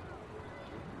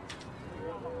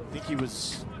think he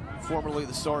was formerly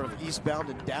the star of Eastbound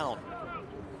and Down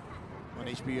on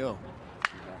HBO.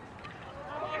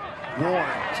 Warren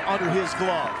under his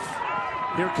glove.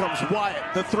 Here comes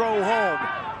Wyatt, the throw home.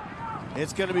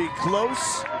 It's going to be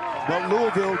close, but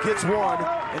Louisville gets one,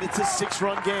 and it's a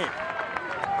 6-run game.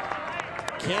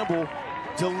 Campbell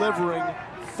delivering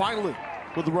finally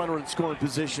with the runner in scoring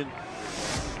position.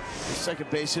 The second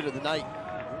base hit of the night.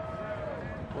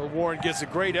 Well, Warren gets a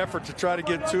great effort to try to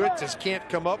get to it, just can't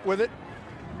come up with it.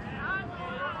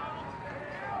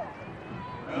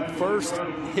 First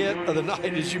hit of the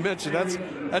night, as you mentioned.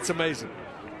 That's amazing.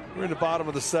 We're in the bottom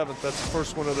of the 7th. That's the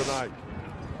first one of the night.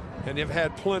 And they've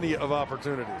had plenty of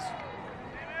opportunities.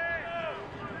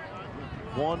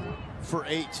 1 for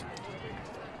 8.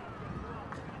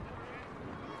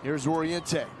 Here's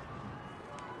Oriente.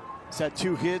 He's had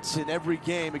 2 hits in every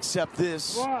game except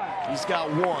this. He's got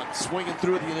 1, swinging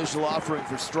through the initial offering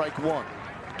for strike 1.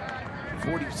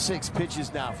 46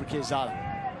 pitches now for Quezada.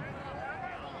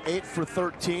 8 for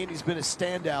 13. He's been a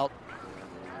standout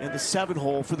in the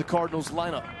 7-hole for the Cardinals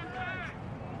lineup.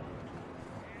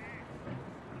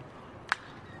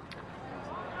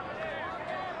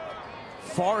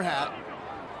 Farhat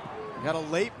got a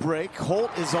late break.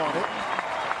 Holt is on it.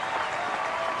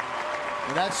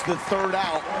 And that's the 3rd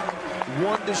out.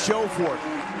 1 to show for it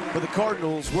for the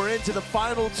Cardinals. We're into the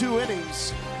final 2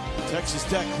 innings. Texas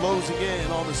Tech closing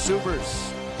in on the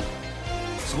Sooners.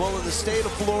 Well, in the state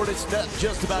of Florida, it's not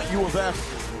just about U of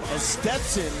F, as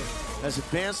Stetson has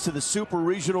advanced to the Super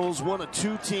Regionals, one of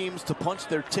 2 teams to punch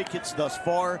their tickets thus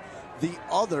far. The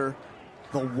other,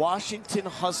 the Washington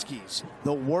Huskies,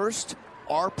 the worst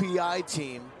RPI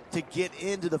team to get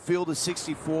into the field of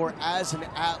 64 as an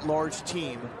at-large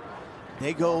team.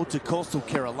 They go to Coastal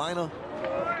Carolina.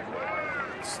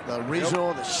 It's the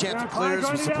regional, the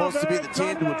Chanticleers was supposed to be the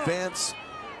team to advance.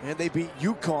 And they beat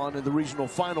UConn in the regional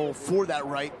final for that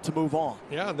right to move on.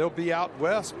 Yeah, and they'll be out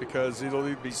west because it'll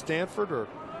either be Stanford or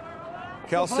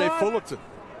Cal State Fullerton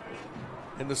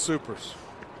in the Supers.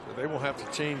 So they won't have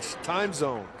to change time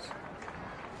zones.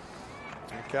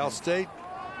 And Cal State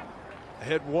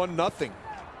ahead 1-0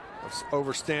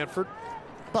 over Stanford.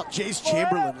 How about Jace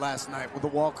Chamberlain last night with a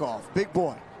walk-off? Big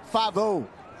boy, 5-0.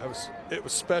 It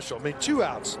was special. I mean, 2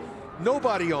 outs,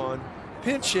 nobody on,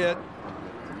 pinch hit.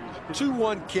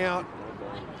 2-1 count,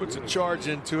 puts a charge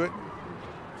into it,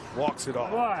 walks it off.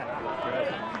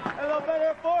 Hello,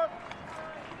 better 4.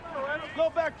 Go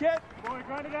back, kid. Boy,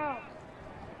 grind it out.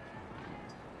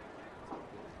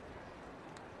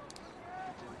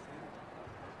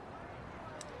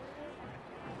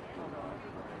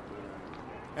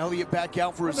 Elliott back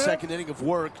out for his second inning of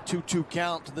work. 2-2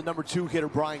 count to the number 2 hitter,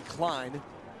 Brian Klein.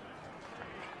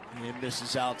 He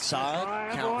misses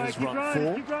outside. Count has run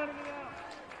full.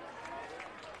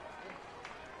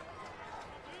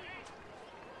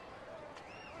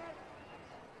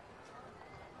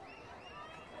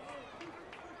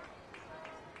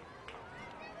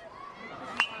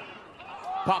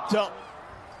 Popped up.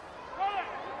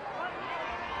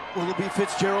 Will it be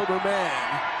Fitzgerald or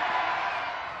man?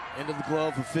 Into the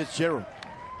glove of Fitzgerald.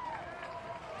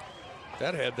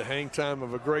 That had the hang time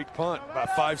of a great punt.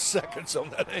 About 5 seconds on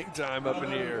that hang time up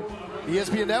in the air.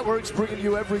 ESPN Network's bringing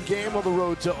you every game on the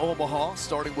road to Omaha,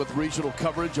 starting with regional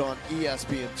coverage on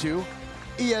ESPN2,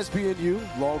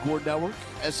 ESPNU, Longhorn Network,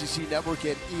 SEC Network,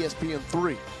 and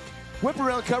ESPN3. Whip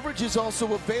Around coverage is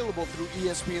also available through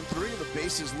ESPN3 and the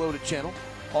Bases Loaded channel.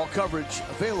 All coverage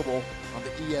available on the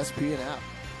ESPN app.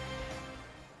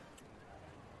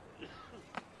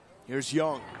 Here's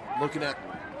Young looking at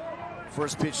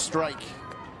first pitch strike.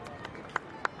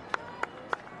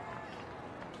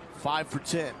 5 for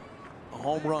 10. A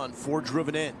home run, 4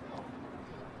 driven in.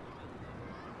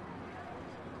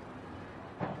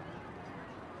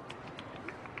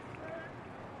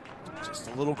 Just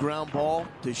a little ground ball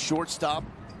to shortstop.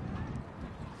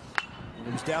 And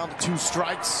it was down to 2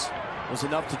 strikes. Was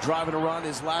enough to drive it around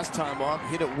his last time up.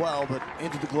 Hit it well, but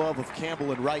into the glove of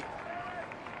Campbell and right.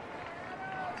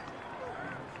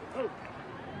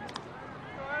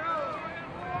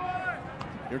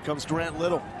 Here comes Grant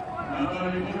Little.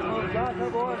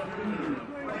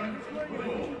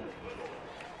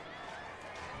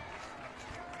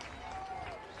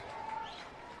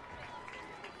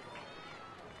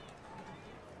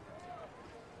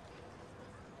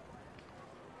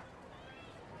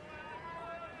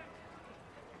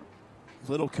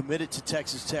 Little committed to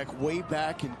Texas Tech way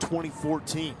back in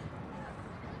 2014.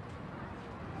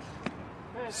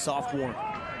 Sophomore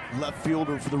left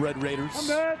fielder for the Red Raiders.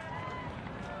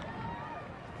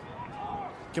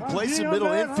 Can play some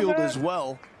middle infield as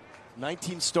well.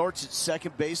 19 starts at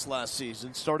second base last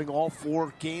season, starting all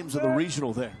 4 games of the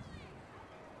regional there.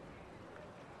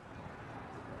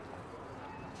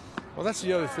 Well, that's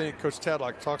the other thing Coach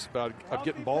Tadlock talks about of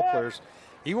getting ball players.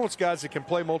 He wants guys that can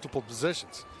play multiple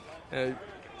positions.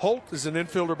 Holt is an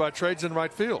infielder by trades in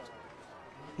right field.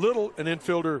 Little, an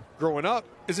infielder growing up,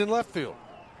 is in left field.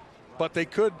 But they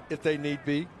could, if they need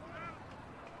be,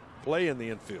 play in the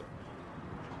infield.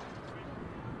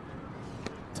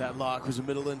 Tadlock was a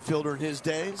middle infielder in his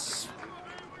days.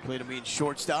 Played a mean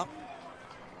shortstop.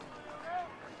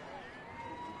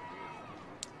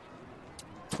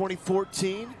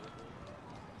 2014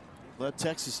 led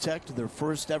Texas Tech to their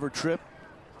first ever trip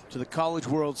to the College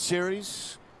World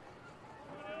Series.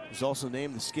 He was also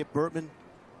named the Skip Bertman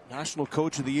National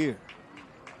Coach of the Year.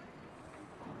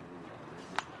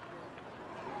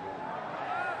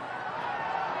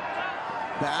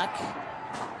 Back.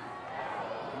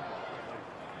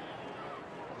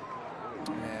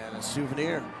 And a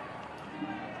souvenir.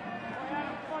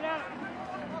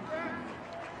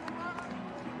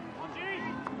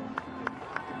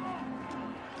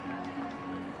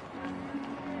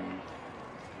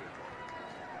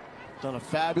 Done a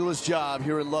fabulous job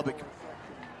here in Lubbock.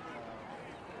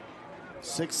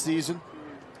 6th season.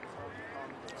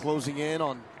 Closing in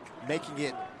on making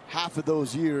it half of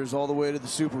those years all the way to the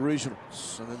Super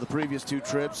Regionals. And then the previous 2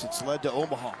 trips, it's led to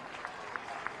Omaha.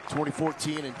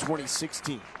 2014 and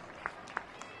 2016.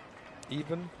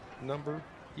 Even number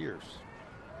years.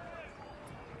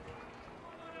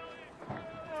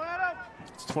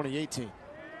 It's 2018.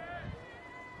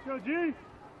 Go, G.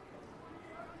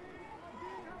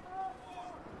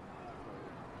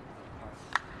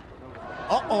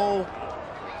 Uh-oh.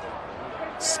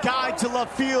 Sky to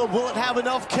left field. Will it have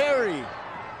enough carry?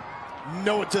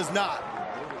 No, it does not.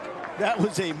 That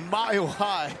was a mile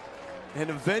high. And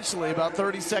eventually, about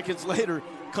 30 seconds later,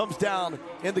 comes down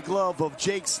in the glove of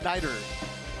Jake Snyder.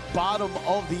 Bottom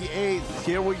of the 8th.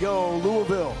 Here we go,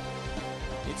 Louisville.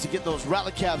 Needs to get those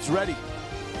rally caps ready.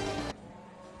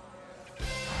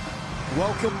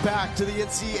 Welcome back to the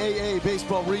NCAA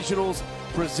Baseball Regionals,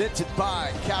 presented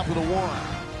by Capital One.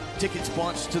 Tickets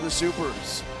bunched to the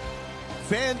Supers.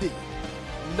 Vandy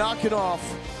knocking off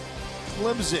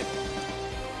Clemson.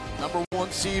 Number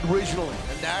 1 seed regionally,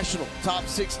 a national top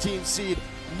 16 seed,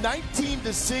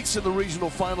 19-6 in the regional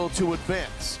final to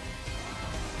advance.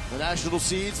 The national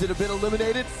seeds that have been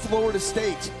eliminated, Florida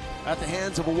State at the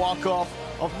hands of a walk-off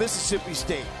of Mississippi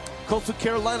State. Coastal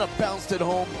Carolina bounced at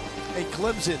home, and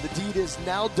Clemson, the deed is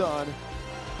now done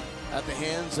at the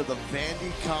hands of the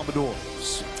Vandy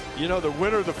Commodores. You know, the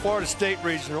winner of the Florida State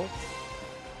Regional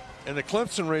and the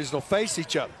Clemson Regional face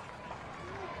each other.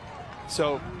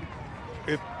 So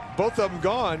if both of them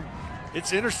gone,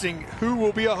 it's interesting who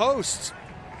will be a host.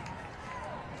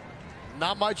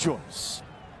 Not my choice.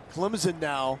 Clemson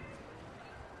now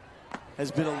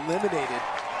has been eliminated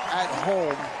at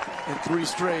home in 3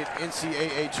 straight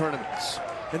NCAA tournaments.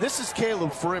 And this is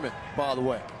Caleb Freeman, by the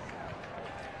way.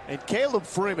 And Caleb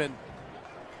Freeman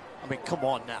I mean, come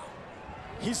on now.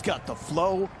 He's got the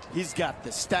flow. He's got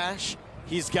the stash.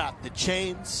 He's got the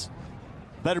chains.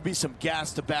 Better be some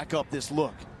gas to back up this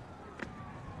look.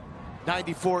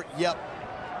 94, yep.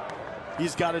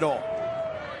 He's got it all.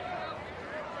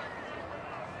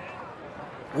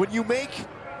 When you make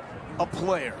a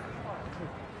player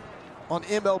on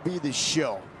MLB The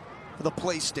Show for the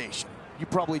PlayStation, you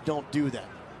probably don't do that.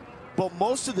 But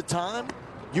most of the time,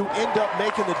 you end up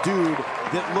making a dude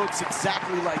that looks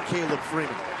exactly like Caleb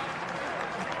Freeman.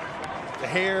 The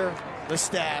hair, the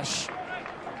stash,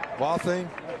 Wild Thing?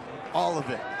 all of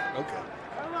it. Okay.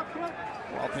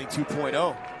 Wild Thing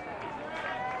 2.0.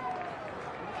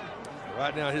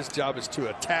 Right now, his job is to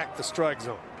attack the strike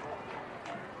zone.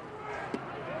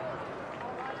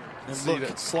 And See, look,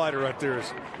 that slider right there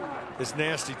is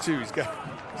nasty too. He's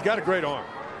got a great arm.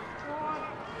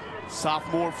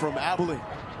 sophomore from Abilene.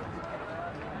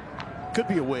 Could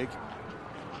be a wig.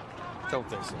 Don't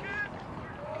think so.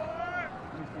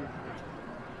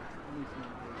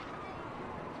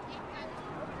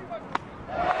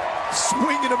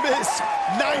 Swing and a miss.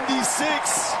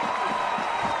 96.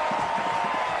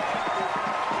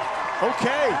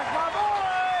 Okay.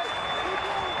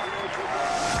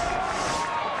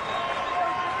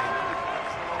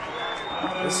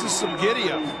 This is some giddy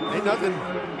up. Ain't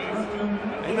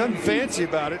nothing fancy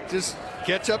about it. Just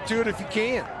catch up to it if you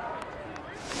can.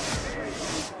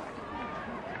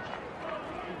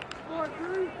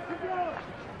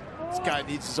 This guy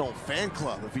needs his own fan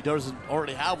club if he doesn't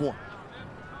already have one.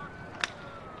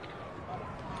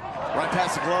 Right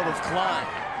past the glove of Klein.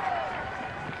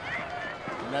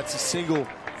 And that's a single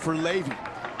for Levy,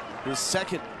 his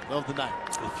second of the night.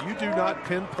 If you do not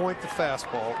pinpoint the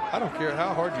fastball, I don't care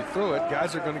how hard you throw it,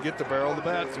 guys are going to get the barrel of the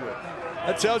bat to it.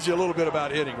 That tells you a little bit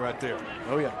about hitting right there.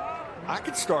 Oh, yeah. I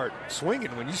could start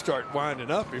swinging when you start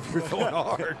winding up if you're throwing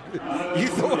hard. You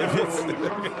throw it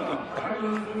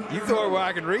where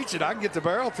I can reach it, I can get the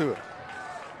barrel to it.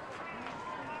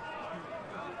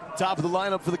 Top of the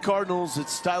lineup for the Cardinals,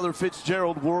 it's Tyler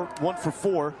Fitzgerald, 1 for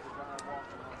 4.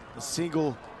 A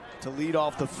single to lead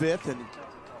off the fifth, and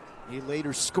he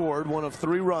later scored one of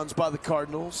 3 runs by the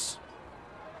Cardinals,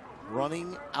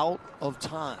 running out of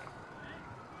time.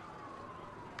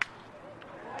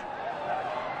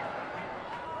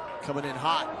 Coming in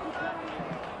hot.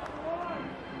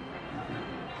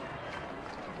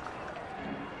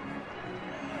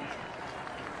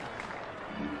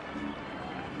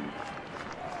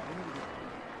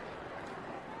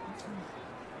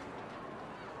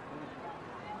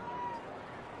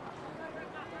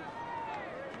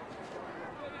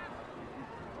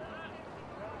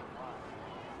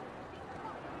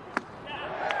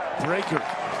 Breaker.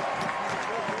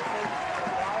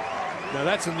 Now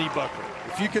that's a knee buckler.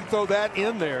 If you can throw that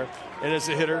in there, and as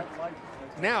a hitter,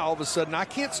 now all of a sudden I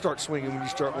can't start swinging when you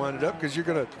start winding up because you're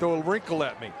going to throw a wrinkle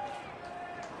at me.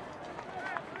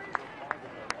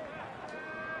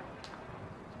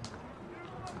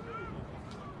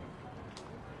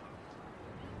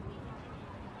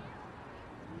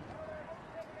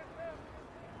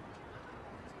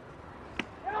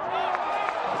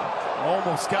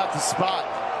 Almost got the spot.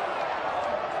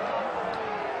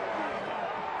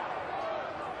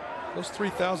 Those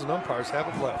 3,000 umpires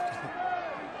haven't left.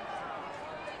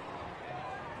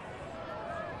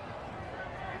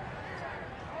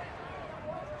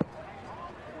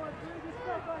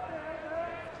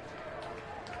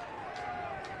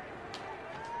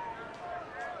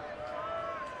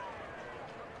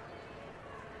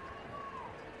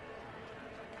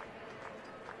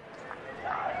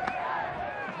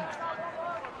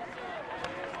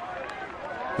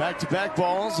 Back-to-back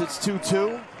balls, it's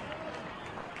 2-2.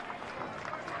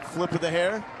 Flip of the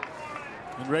hair,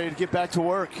 and ready to get back to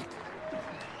work.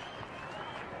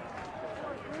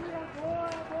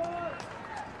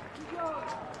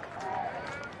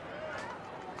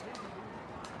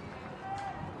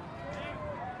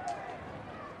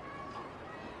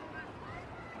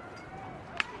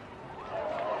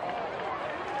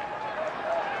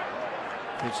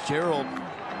 Fitzgerald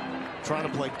trying to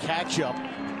play catch-up.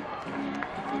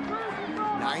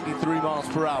 93 miles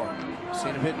per hour.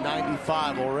 Seen him hit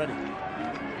 95 already.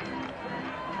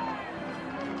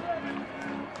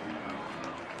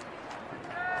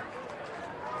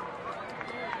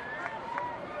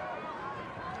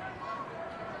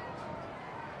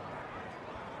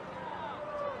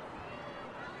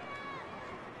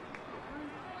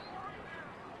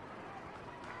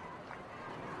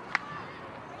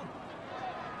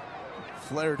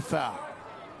 Flared foul.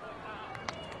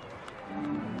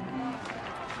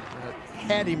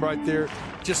 Had him right there,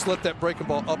 just let that breaking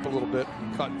ball up a little bit,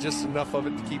 caught just enough of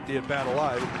it to keep the at bat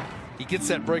alive. he gets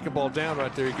that breaking ball down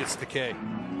right there, he gets the K.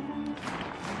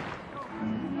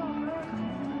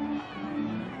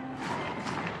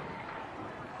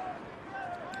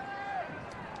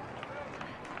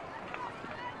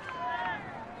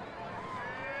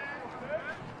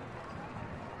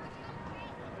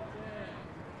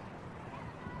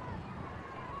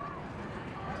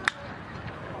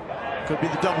 Could be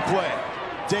the double play.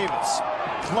 Davis,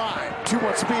 Klein,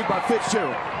 2-1 speed by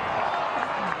Fitzgerald.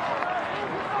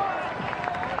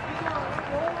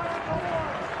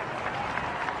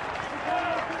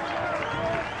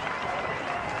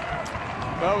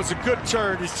 Well, it was a good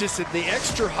turn. It's just that the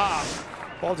extra hop,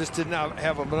 ball just did not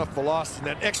have enough velocity.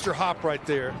 That extra hop right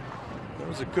there, that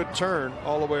was a good turn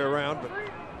all the way around,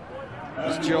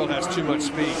 but Fitzgerald has too much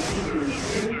speed.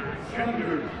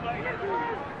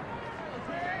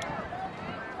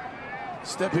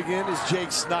 Stepping in is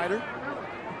Jake Snyder.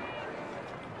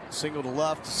 Single to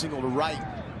left, single to right.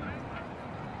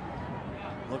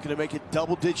 Looking to make it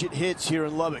double-digit hits here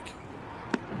in Lubbock.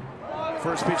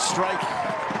 First pitch strike,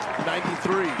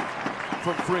 93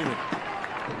 from Freeman.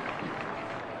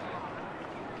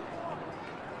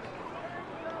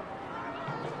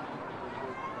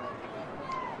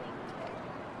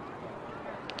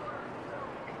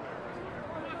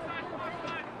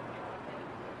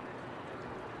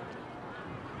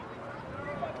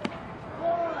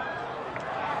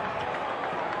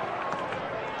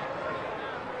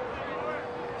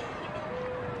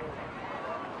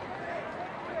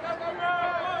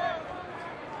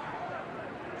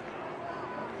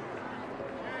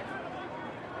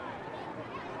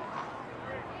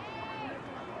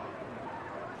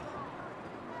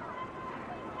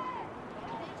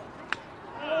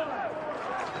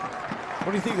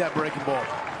 What do you think of that breaking ball?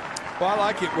 Well,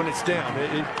 I like it when it's down.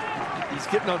 He's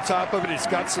getting on top of it. It's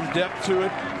got some depth to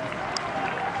it.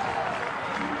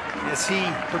 As he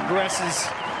progresses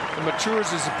and matures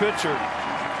as a pitcher,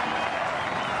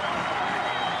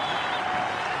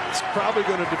 it's probably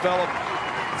going to develop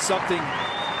something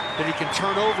that he can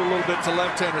turn over a little bit to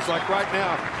left-handers. Like right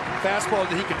now, fastball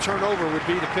that he can turn over would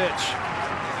be the pitch.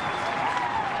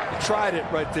 He tried it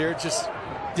right there, just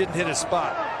didn't hit his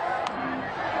spot.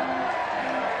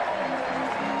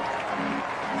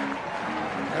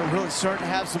 They're really starting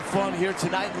to have some fun here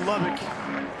tonight in Lubbock.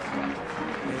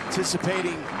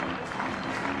 Anticipating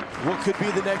what could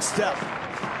be the next step.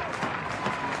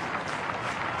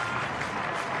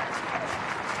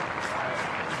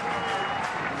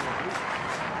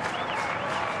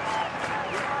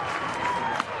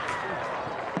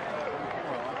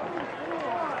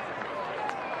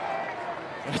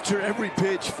 After every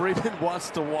pitch, Freeman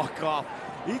wants to walk off.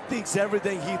 He thinks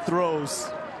everything he throws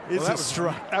is a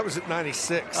strike. That was at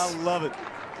 96. I love it.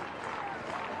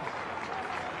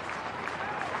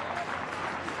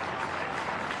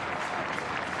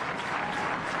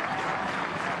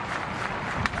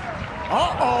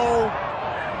 Uh-oh.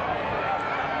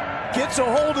 Gets a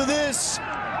hold of this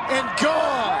and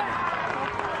gone.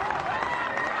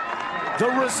 The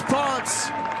response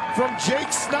from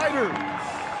Jake Snyder.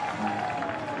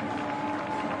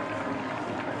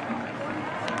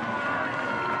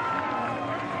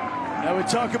 Now we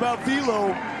talk about velo.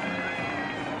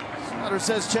 Snyder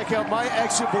says, check out my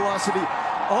exit velocity.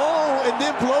 Oh, and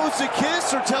then blows a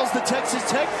kiss or tells the Texas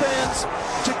Tech fans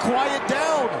to quiet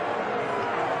down.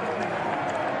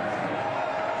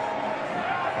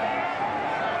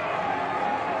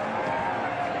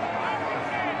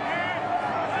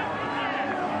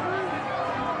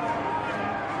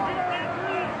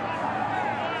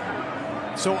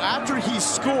 So after he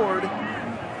scored,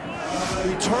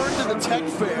 he turned to the Tech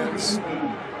fans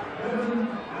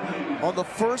on the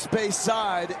first base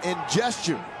side and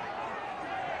gestured.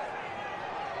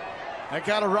 That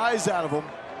got a rise out of him.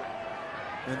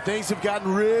 And things have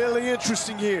gotten really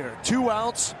interesting here. 2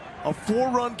 outs, a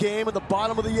 4-run game in the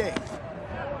bottom of the 8th.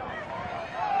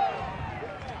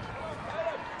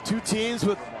 Two teams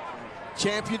with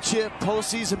championship,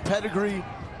 postseason pedigree,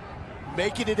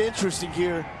 making it interesting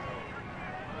here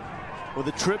with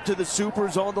a trip to the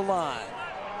Supers on the line.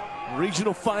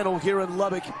 Regional final here in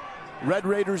Lubbock. Red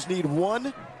Raiders need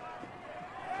 1.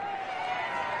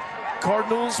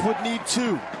 Cardinals would need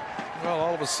 2. Well,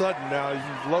 all of a sudden now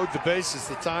you load the bases,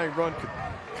 the tying run could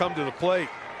come to the plate.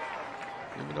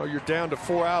 Even though you're down to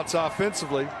 4 outs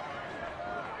offensively,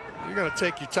 you're going to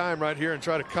take your time right here and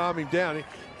try to calm him down.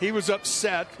 He was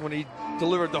upset when he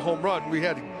delivered the home run. We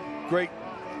had great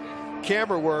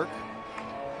camera work.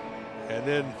 And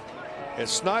then as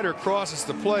Snyder crosses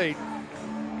the plate,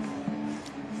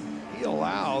 he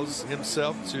allows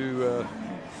himself to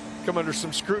come under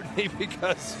some scrutiny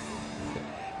because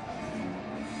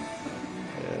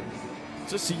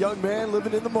Just a young man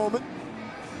living in the moment.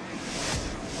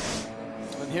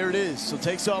 And here it is. So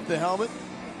takes off the helmet.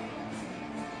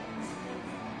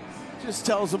 Just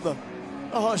tells him to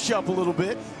hush up a little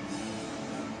bit.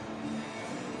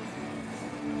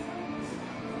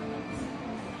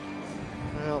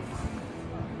 Well,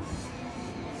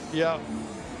 yeah.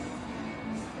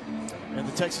 And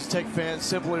the Texas Tech fans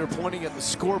simply are pointing at the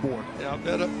scoreboard. Yeah,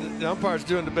 the umpire's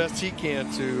doing the best he can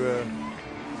to.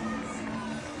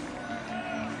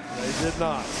 They did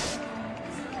not.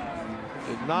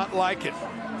 Did not like it.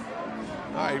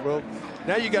 All right, well,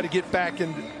 now you got to get back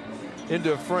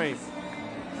into a frame.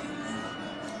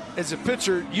 As a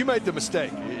pitcher, you made the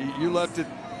mistake. You left it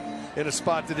in a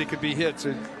spot that it could be hit. So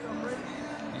you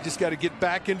just got to get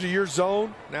back into your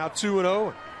zone. Now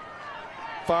 2-0.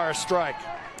 Fire a strike.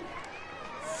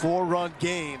 4-run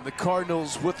game. The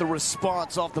Cardinals with the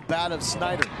response off the bat of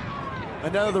Snyder.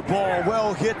 Another ball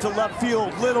well hit to left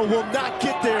field. Little will not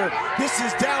get there. This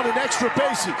is down in extra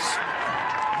bases.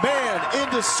 Man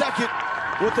into second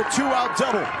with a 2-out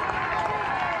double.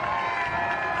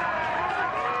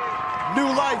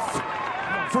 New life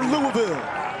for Louisville.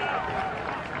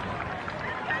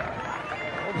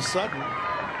 All of a sudden,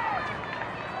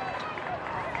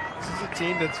 this is a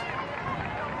team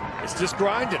it's just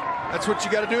grinding. That's what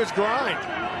you got to do, is grind.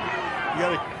 You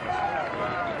got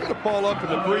to ball up in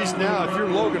the breeze now. If you're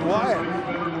Logan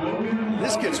Wyatt,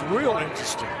 this gets real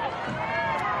interesting.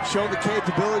 Show the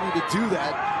capability to do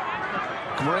that.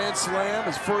 Grand slam,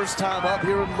 his first time up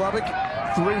here in Lubbock.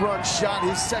 3-run shot,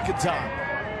 his second time.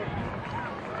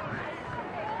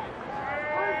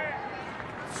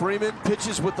 Freeman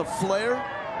pitches with the flare,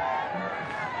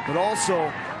 but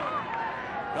also,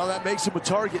 now that makes him a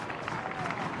target.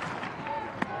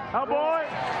 How boy?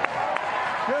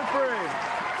 Good free.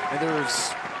 And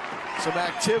there's some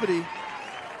activity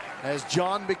as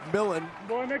John McMillan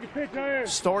Boy, make a pitch out here.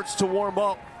 starts to warm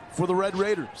up for the Red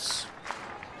Raiders.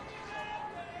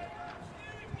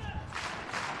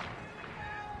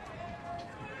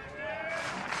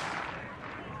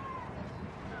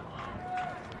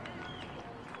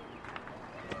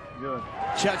 Good.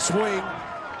 Check swing.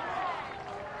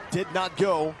 Did not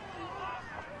go.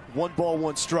 1 ball,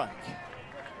 1 strike.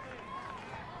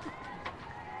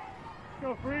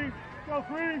 Go free. Go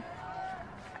free.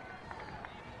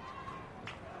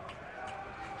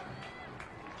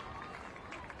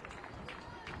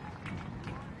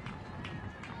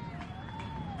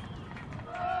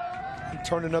 I'm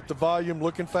turning up the volume,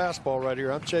 looking fastball right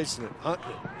here. I'm chasing it,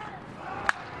 hunting it.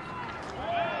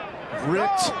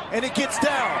 Ripped, and it gets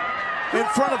down in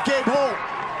front of Gabe Holt.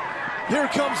 Here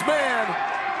comes man,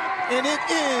 and it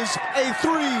is a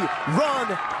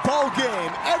 3-run ball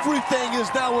game. Everything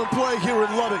is now in play here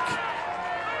in Lubbock.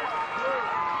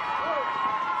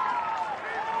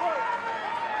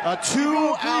 A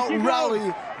 2-out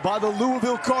rally by the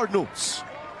Louisville Cardinals.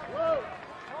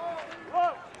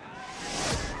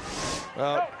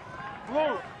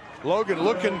 Logan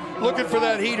looking for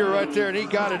that heater right there, and he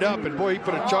got it up, and boy, he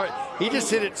put a charge. He just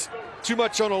hit it too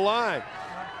much on the line.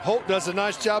 Holt does a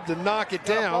nice job to knock it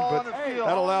down, but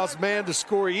that allows man to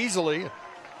score easily.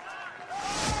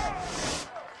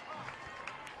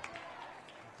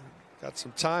 Got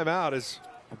some time out as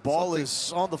the ball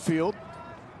is on the field.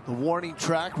 The warning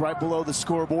track right below the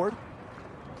scoreboard.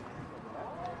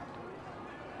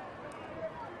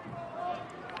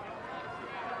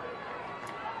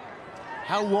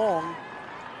 How long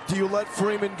do you let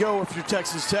Freeman go if you're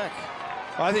Texas Tech?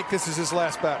 I think this is his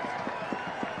last bat.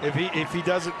 If he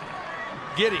doesn't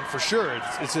get him, for sure,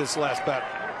 it's his last bat.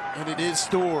 And it is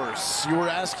Stores. You were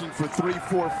asking for 3,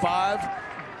 4, 5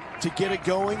 to get it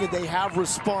going, and they have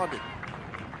responded.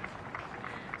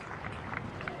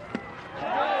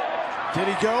 Did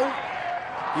he go?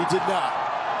 He did not.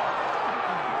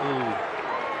 Ooh.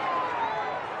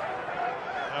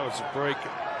 That was a break.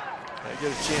 I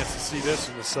get a chance to see this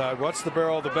on the side. Watch the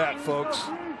barrel of the bat, folks.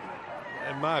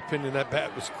 In my opinion, that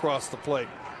bat was across the plate.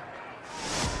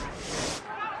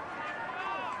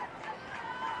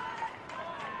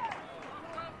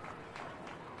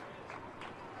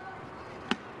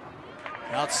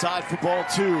 Outside for ball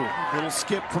 2. Little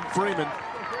skip from Freeman.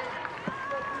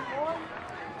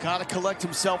 Got to collect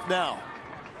himself now.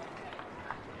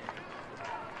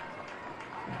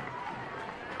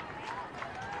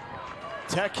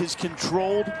 Tech has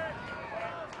controlled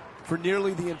for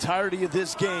nearly the entirety of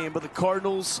this game, but the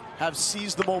Cardinals have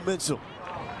seized the momentum.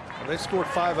 Well, they scored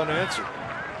 5 unanswered.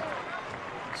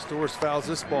 Stores fouls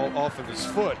this ball off of his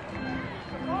foot.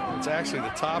 It's actually the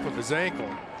top of his ankle.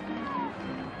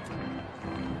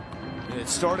 And it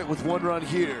started with 1 run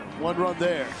here, 1 run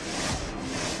there.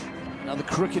 Now the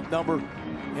cricket number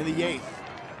in the 8th.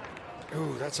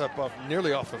 Ooh, that's up off,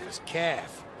 nearly off of his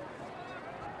calf.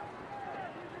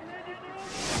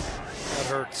 That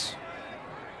hurts.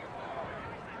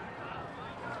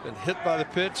 He's been hit by the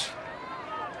pitch.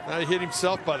 Now he hit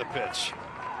himself by the pitch.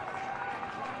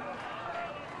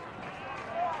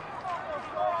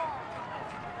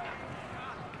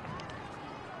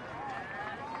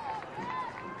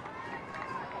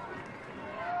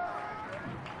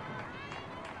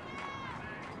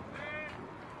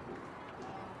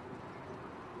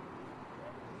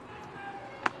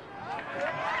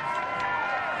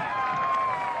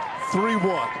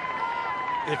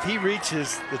 If he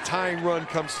reaches, the tying run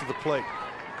comes to the plate.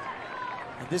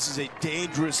 And this is a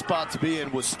dangerous spot to be in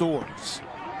with Storms.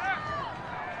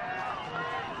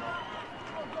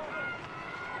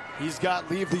 He's got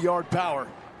leave the yard power.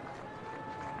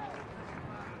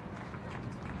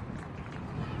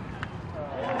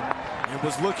 And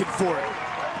was looking for it.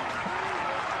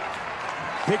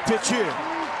 Big pitch here.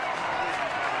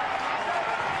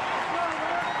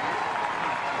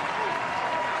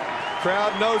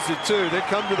 Crowd knows it too. They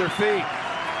come to their feet.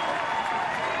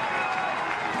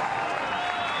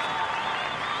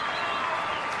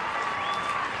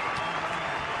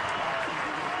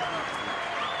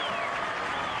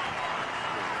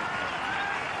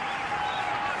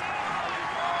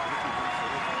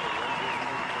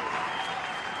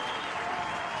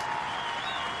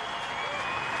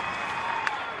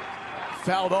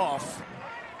 Fouled off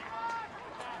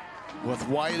with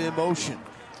Wyatt in motion.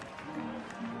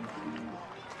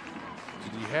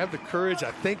 Have the courage.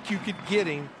 I think you could get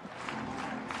him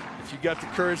if you got the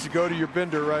courage to go to your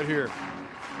bender right here.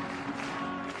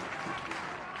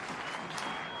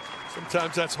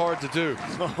 Sometimes that's hard to do.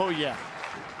 Oh yeah.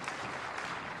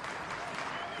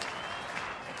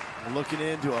 We're looking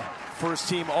into a first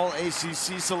team all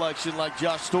ACC selection like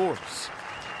Josh Storms.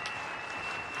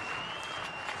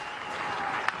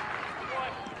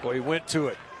 Boy, he went to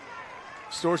it.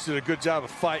 Storms did a good job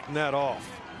of fighting that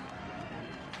off.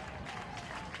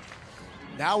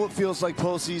 Now it feels like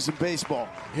postseason baseball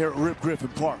here at Rip Griffin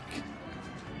Park.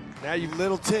 Now you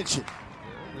little tension.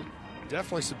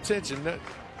 Definitely some tension.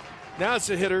 Now it's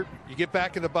a hitter. You get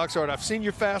back in the box. All right, I've seen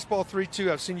your fastball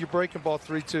 3-2. I've seen your breaking ball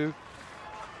 3-2.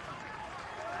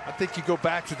 I think you go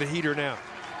back to the heater now.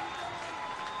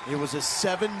 It was a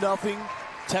 7-0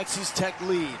 Texas Tech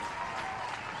lead.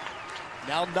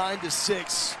 Now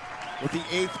 9-6 with the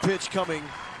 8th pitch coming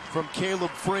from Caleb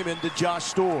Freeman to Josh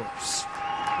Storms.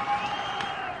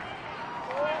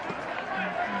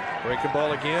 Breaking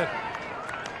ball again.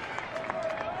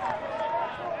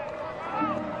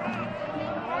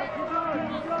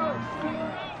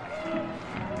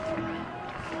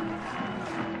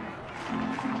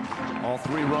 All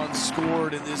 3 runs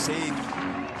scored in this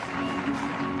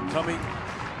 8th. Coming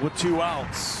with 2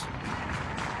 outs.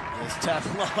 As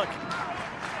Taflock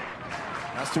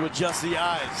has to adjust the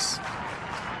eyes.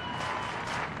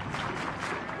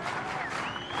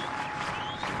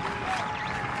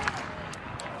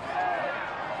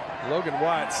 Logan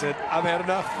Wyatt said, I've had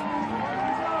enough.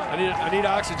 I need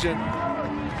oxygen.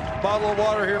 Bottle of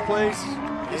water here, please.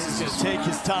 This is going to take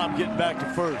his time getting back to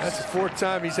first. That's the 4th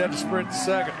time he's had to sprint to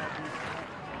second.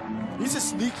 He's a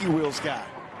sneaky wheels guy.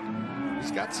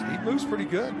 He moves pretty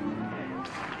good.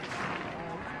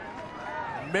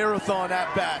 Marathon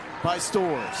at bat by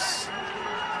Storms.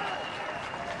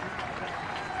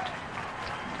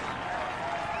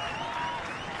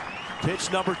 Pitch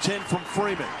number 10 from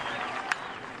Freeman.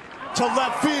 To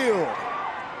left field.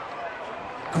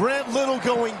 Grant Little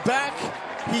going back.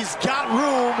 He's got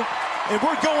room. And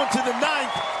we're going to the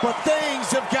 9th. But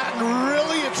things have gotten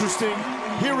really interesting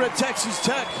here at Texas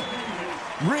Tech.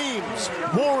 Reams,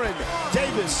 Warren,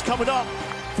 Davis coming up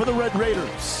for the Red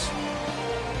Raiders.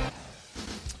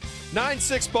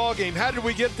 9-6 ball game. How did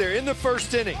we get there? In the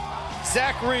first inning,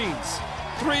 Zach Reams,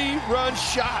 3-run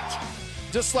shot.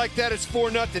 Just like that, it's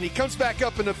 4-0. He comes back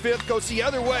up in the 5th, goes the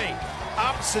other way.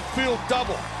 Opposite field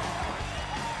double.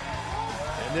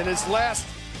 And then his last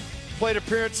plate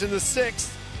appearance in the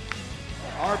 6th,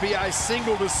 RBI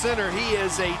single to center. He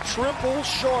is a triple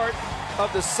short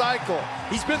of the cycle.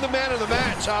 He's been the man of the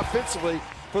match offensively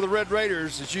for the Red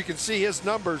Raiders. As you can see, his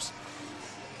numbers,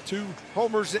 2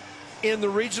 homers in the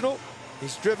regional.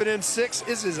 He's driven in 6.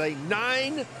 This is a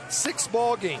 9-6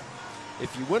 ball game.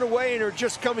 If you went away and are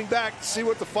just coming back to see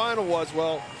what the final was,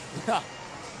 well, the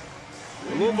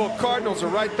Louisville Cardinals are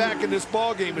right back in this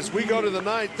ball game as we go to the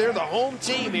 9th. They're the home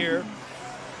team here,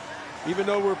 even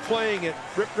though we're playing at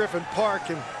Rip Griffin Park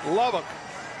in Lubbock.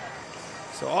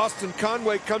 So Austin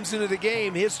Conway comes into the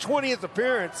game, his 20th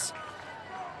appearance.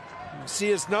 You see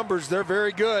his numbers, they're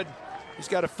very good. He's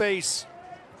got to face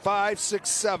 5, 6,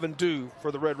 7 due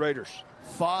for the Red Raiders.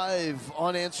 5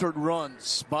 unanswered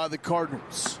runs by the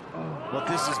Cardinals. But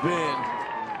this has been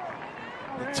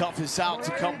the toughest out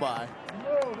to come by.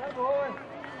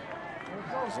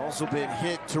 He's also been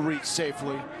hit to reach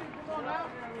safely.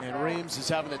 And Reams is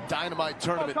having a dynamite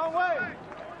tournament,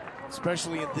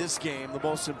 especially in this game, the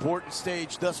most important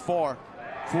stage thus far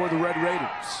for the Red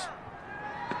Raiders.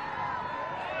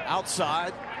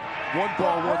 Outside, 1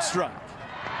 ball, 1 strike.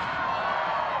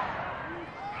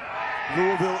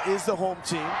 Louisville is the home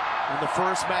team in the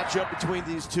first matchup between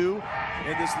these two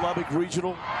in this Lubbock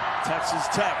Regional. Texas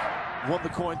Tech won the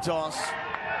coin toss.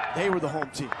 They were the home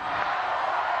team.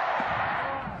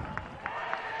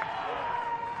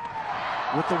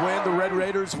 With the win, the Red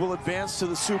Raiders will advance to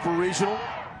the Super Regional.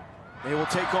 They will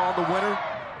take on the winner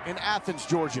in Athens,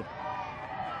 Georgia.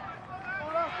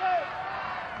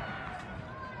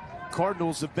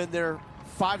 Cardinals have been there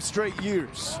 5 straight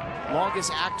years.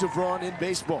 Longest active run in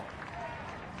baseball.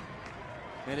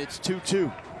 And it's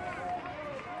 2-2.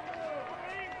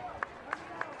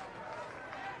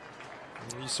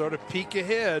 You sort of peek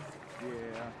ahead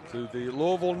to the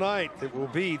Louisville night that will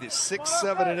be the 6,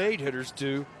 7, and 8 hitters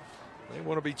do. They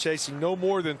want to be chasing no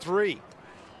more than 3.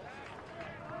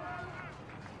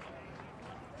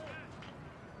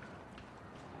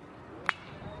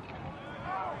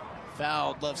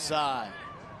 Fouled left side.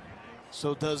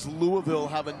 So does Louisville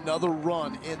have another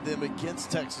run in them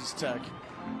against Texas Tech?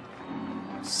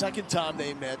 Second time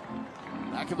they met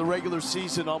back in the regular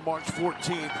season on March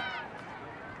 14th.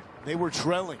 They were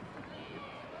trailing,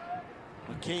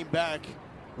 but came back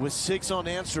with 6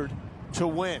 unanswered to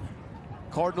win.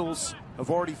 Cardinals have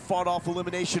already fought off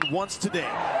elimination once today.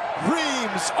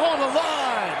 Reams on the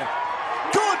line.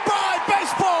 Goodbye,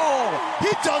 baseball.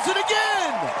 He does it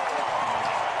again.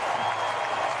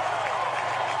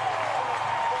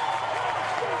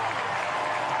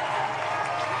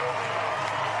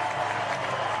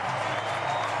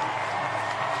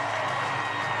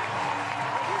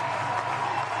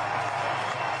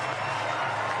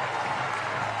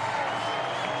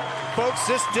 Folks,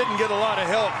 this didn't get a lot of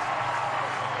help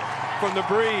from the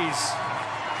breeze.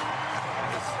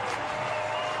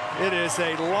 It is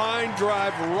a line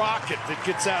drive rocket that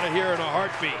gets out of here in a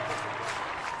heartbeat.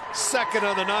 Second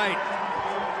of the night.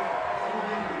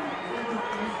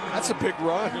 That's a big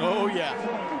run. Oh, yeah.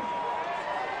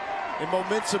 And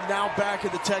momentum now back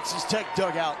in the Texas Tech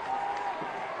dugout.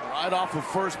 Right off of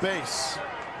first base.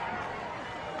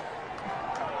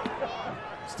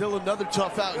 Still another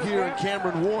tough out here in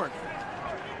Cameron Warren.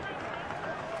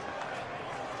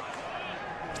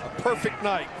 A perfect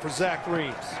night for Zach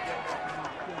Reams.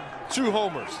 2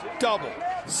 homers, double,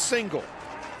 single,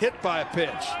 hit by a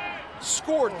pitch,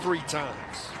 scored 3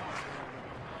 times.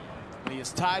 He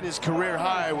has tied his career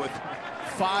high with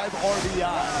 5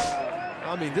 RBIs.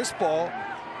 I mean, this ball,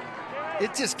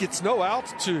 it just gets no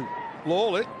altitude.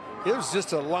 Lowell, it was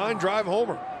just a line drive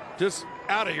homer, just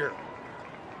out of here.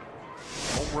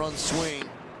 Home run swing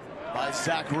by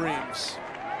Zach Reams.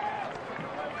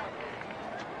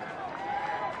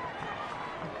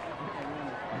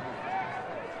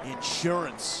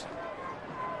 Insurance.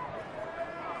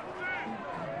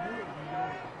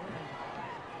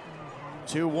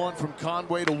 Two-one from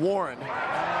Conway to Warren.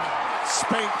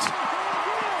 Spanked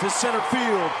to center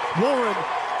field. Warren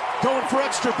going for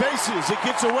extra bases. It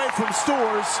gets away from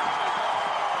Stores.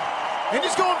 And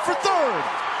he's going for third.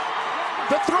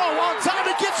 The throw on time,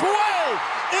 it gets way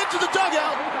into the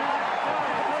dugout.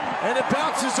 And it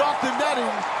bounces off the netting.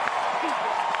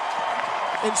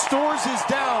 And Stores is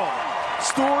down.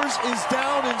 Stores is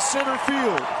down in center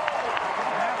field.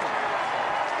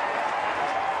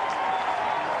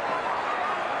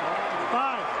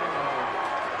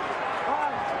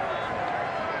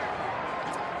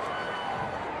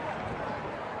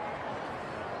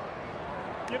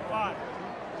 Get 5.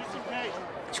 Just in case.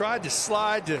 Tried to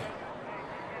slide to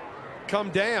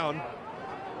come down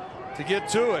to get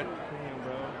to it.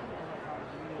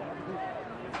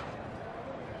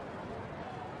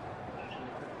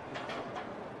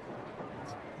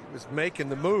 Was making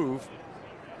the move.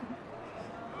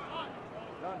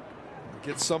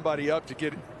 Get somebody up to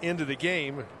get into the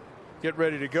game, get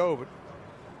ready to go, but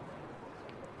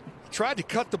tried to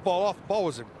cut the ball off. The ball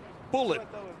was a bullet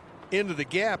into the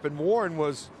gap, and Warren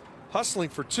was hustling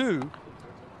for 2.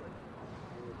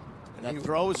 And that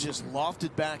throw was just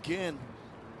lofted back in.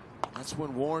 That's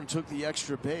when Warren took the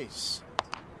extra base.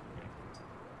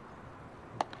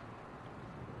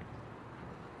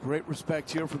 Great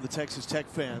respect here from the Texas Tech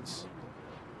fans.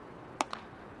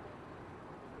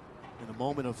 In a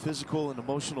moment of physical and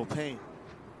emotional pain.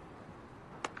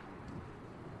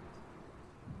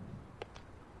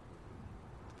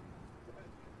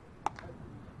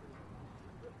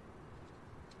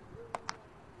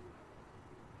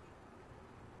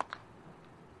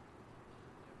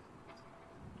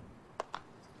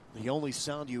 The only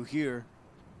sound you hear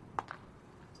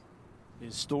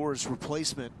is Storrs'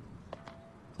 replacement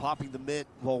popping the mitt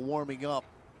while warming up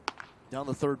down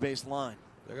the third base line.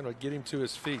 They're going to get him to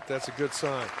his feet. That's a good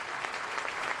sign.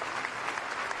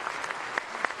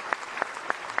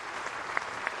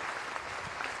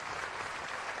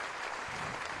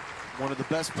 One of the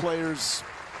best players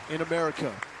in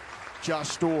America, Josh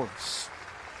Storrs,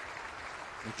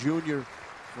 a junior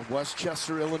from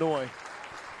Westchester, Illinois,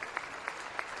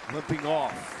 limping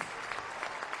off.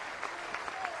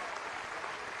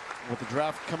 With the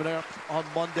draft coming up on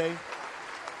Monday,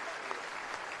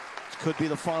 this could be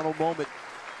the final moment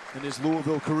in his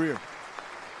Louisville career.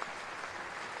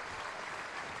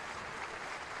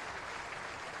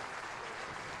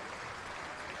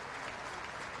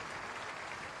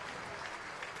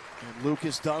 And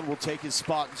Lucas Dunn will take his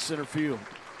spot in center field.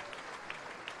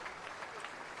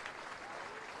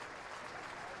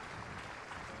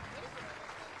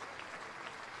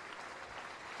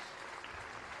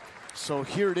 So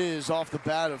here it is off the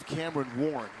bat of Cameron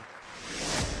Warren.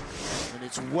 And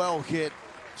it's well hit.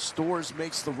 Storrs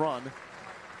makes the run.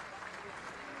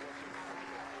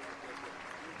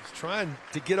 He's trying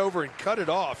to get over and cut it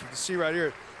off. You can see right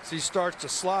here, as he starts to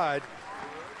slide.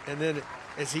 And then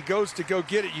as he goes to go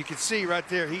get it, you can see right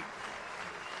there,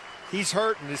 he's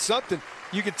hurting. It's something,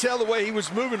 you could tell the way he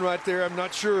was moving right there. I'm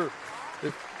not sure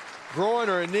if groin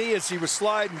or a knee as he was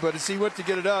sliding, but as he went to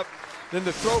get it up, then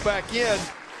the throw back in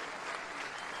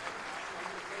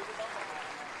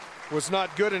was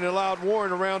not good and allowed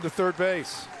Warren around to third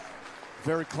base.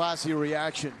 Very classy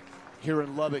reaction here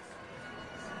in Lubbock.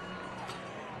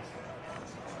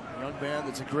 A young man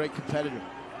that's a great competitor.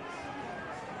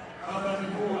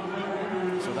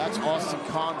 So that's Austin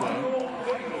Conway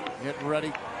getting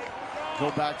ready.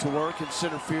 Go back to work in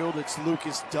center field. It's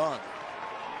Lucas Dunn.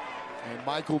 And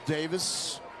Michael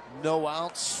Davis, no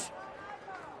outs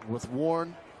with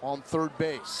Warren on third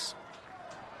base.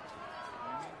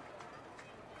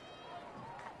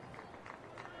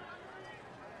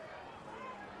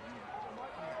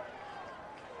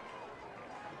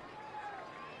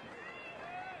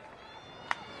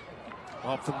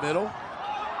 Up the middle,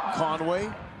 Conway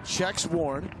checks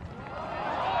Warren.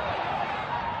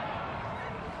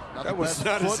 That was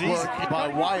not as easy by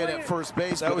Wyatt at first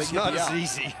base. That was not as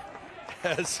easy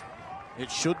as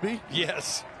it should be.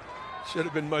 Yes, should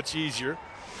have been much easier.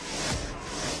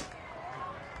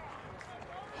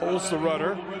 Holds the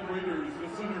runner.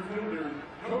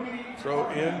 Throw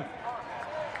in.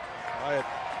 Wyatt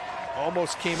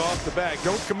almost came off the bag.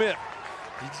 Don't commit.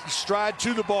 You stride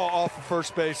to the ball off of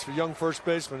first base for young first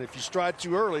baseman. If you stride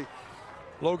too early,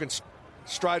 Logan's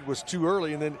stride was too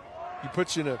early, and then he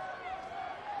puts you in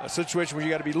a situation where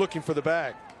you got to be looking for the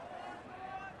bag.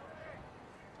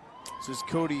 This is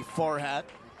Cody Farhat,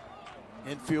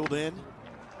 infield in,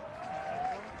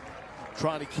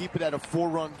 trying to keep it at a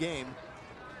 4-run game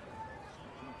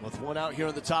with one out here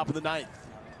in the top of the ninth.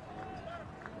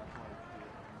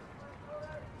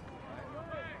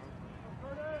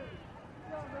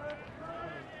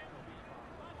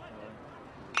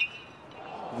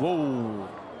 Whoa,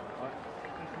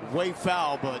 way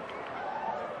foul, but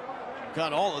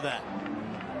got all of that.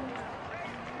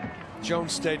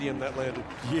 Jones Stadium that landed.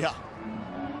 Yeah.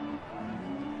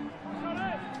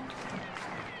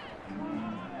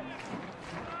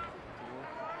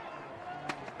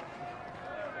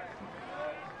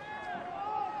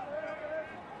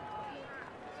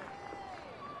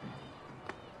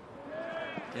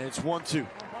 And it's 1-2. Good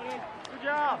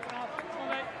job.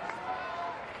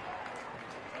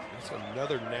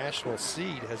 Another national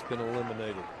seed has been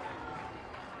eliminated.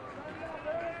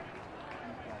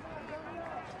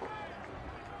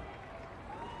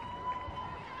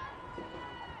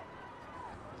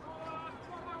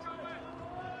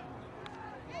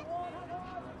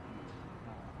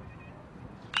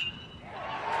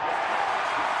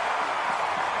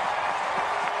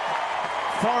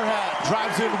 Farhat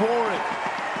drives in Warren.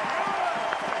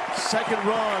 Second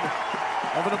run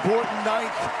of an important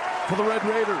ninth for the Red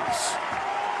Raiders.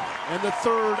 And the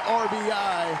third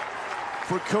RBI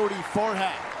for Cody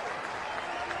Farhat.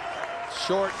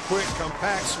 Short, quick,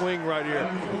 compact swing right here.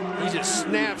 He just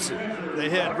snaps it. The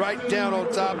head right down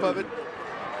on top of it.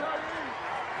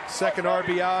 Second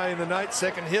RBI in the night,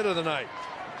 second hit of the night.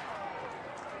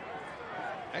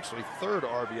 Actually, third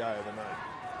RBI of the night.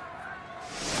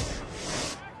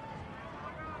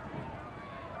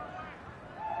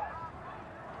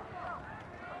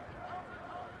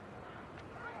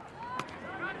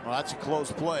 Well, that's a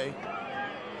close play.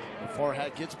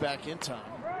 Farhat gets back in time.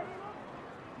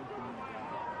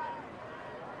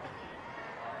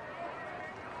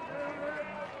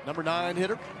 Number 9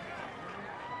 hitter,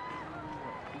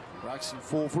 Braxton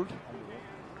Fulford.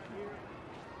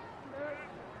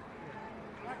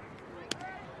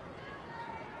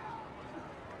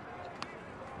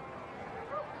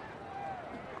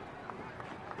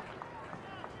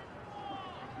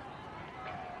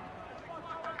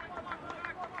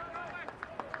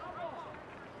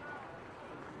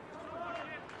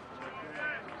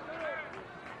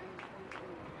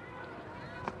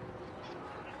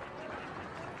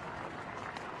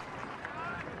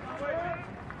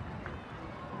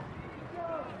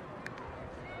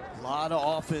 A lot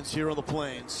of offense here on the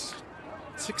Plains.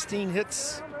 16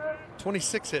 hits,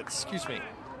 26 hits, excuse me.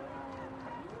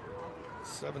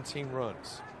 17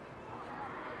 runs.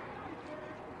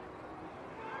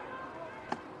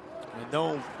 I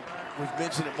know we've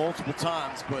mentioned it multiple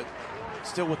times, but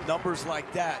still with numbers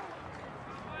like that,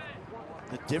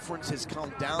 the difference has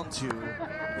come down to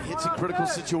the hits in critical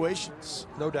situations.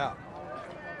 No doubt.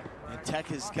 And Tech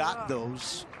has got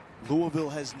those. Louisville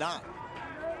has not.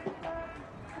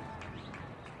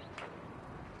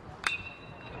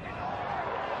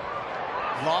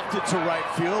 Lofted to right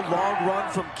field. Long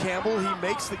run from Campbell. He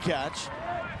makes the catch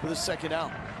for the second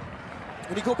out.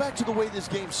 And you go back to the way this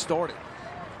game started.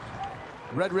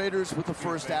 Red Raiders with the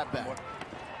first at-bat.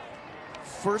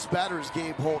 First batter is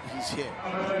Gabe Holt. He's hit.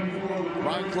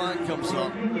 Ryan Klein comes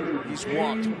up. He's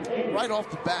walked right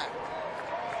off the bat.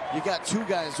 You got two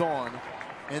guys on,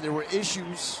 and there were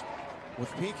issues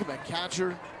with Pinkham at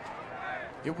catcher.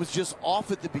 It was just off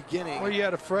at the beginning. Well, you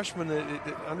had a freshman that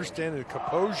understanding the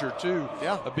composure, too,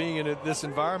 of being in this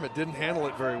environment, didn't handle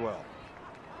it very well.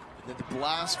 And then the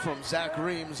blast from Zach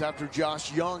Reams after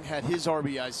Josh Young had his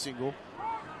RBI single.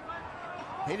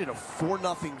 Made it a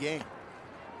 4-0 game.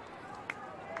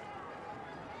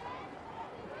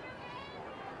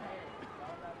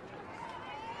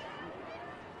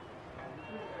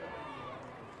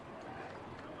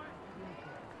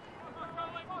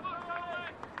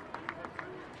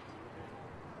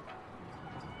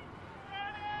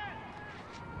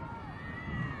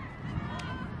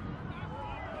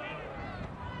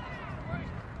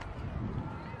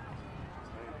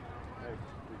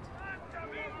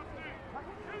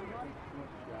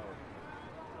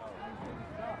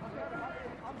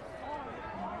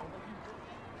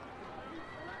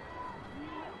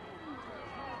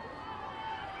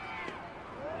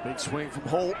 Big swing from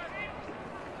Holt.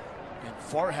 And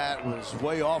Farhat was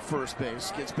way off first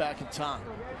base. Gets back in time.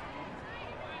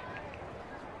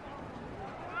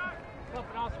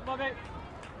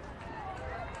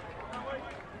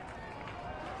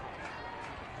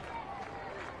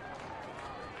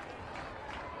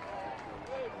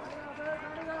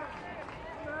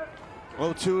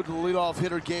 Oh, 2 to the leadoff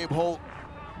hitter, Gabe Holt.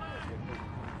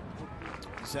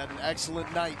 He's had an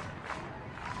excellent night.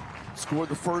 Scored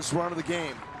the first run of the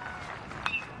game.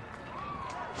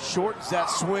 Shortens that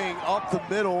swing up the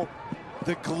middle.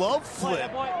 The glove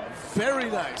flip, very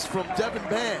nice from Devin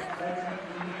Mann.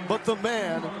 But the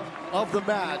man of the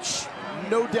match,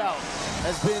 no doubt,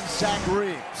 has been Zach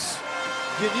Reams.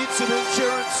 You need some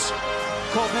insurance?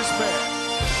 Call this man.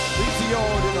 Leave the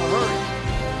yard in a hurry.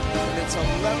 And it's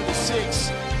 11-6.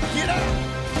 Get out!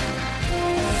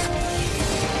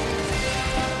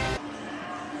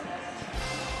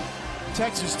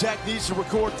 Texas Tech needs to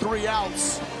record 3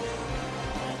 outs.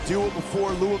 Do it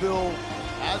before Louisville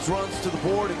adds runs to the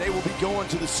board, and they will be going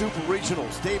to the Super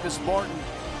Regionals. Davis Martin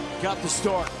got the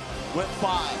start, went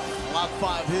 5, allowed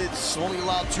 5 hits, only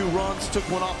allowed 2 runs, took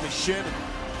one off the shin and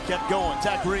kept going.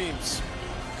 Zach Reams,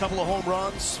 a couple of home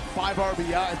runs, 5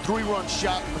 RBI, 3-run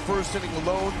shot in the first inning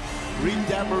alone. Reed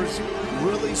Demers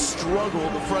really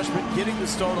struggled, the freshman, getting the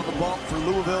start on the bump for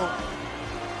Louisville.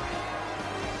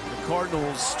 The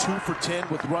Cardinals 2 for 10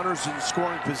 with runners in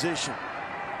scoring position.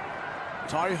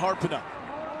 Tari Harpina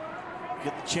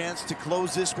get the chance to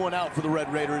close this one out for the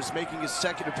Red Raiders, making his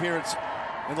second appearance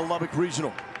in the Lubbock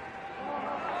Regional.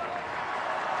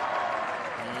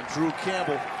 And Drew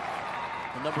Campbell,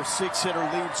 the number 6 hitter,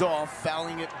 leads off,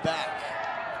 fouling it back.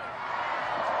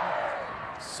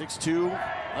 6'2",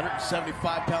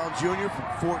 175-pound junior from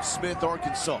Fort Smith,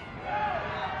 Arkansas.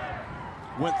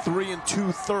 Went 3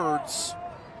 2/3,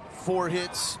 4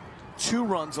 hits, 2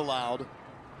 runs allowed,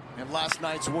 and last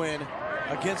night's win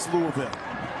against Louisville.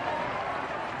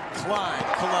 Klein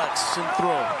collects and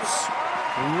throws.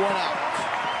 1 out.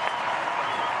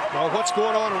 Now, what's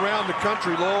going on around the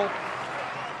country, Lowell?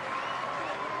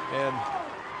 And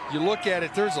you look at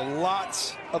it, there's a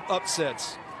lot of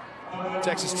upsets.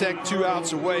 Texas Tech 2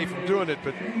 outs away from doing it,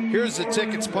 but here's the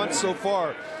tickets punched so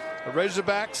far. The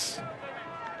Razorbacks,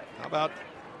 how about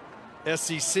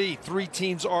SEC? 3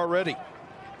 teams already.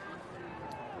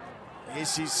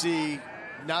 ACC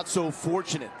not so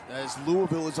fortunate as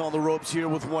Louisville is on the ropes here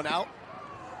with one out.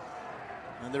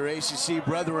 And their ACC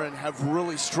brethren have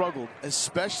really struggled,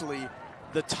 especially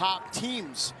the top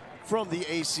teams from the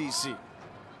ACC.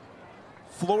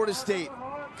 Florida State,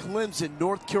 Clemson,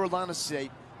 North Carolina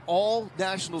State, all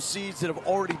national seeds that have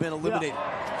already been eliminated.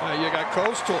 You got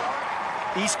Coastal,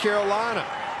 East Carolina,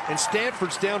 and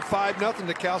Stanford's down 5-0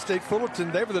 to Cal State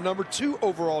Fullerton. They were the #2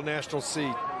 overall national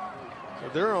seed. So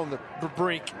they're on the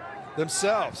brink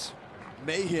themselves.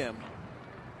 Mayhem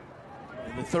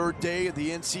in the third day of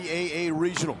the NCAA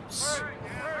regionals.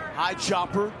 High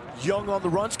chopper, Young on the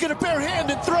run. He's going to bare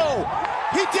hand and throw.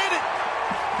 He did it.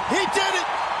 He did it.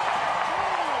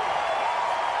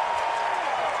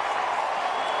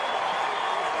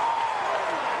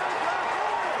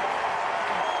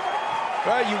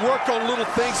 Right, you work on little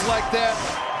things like that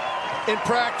in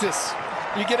practice.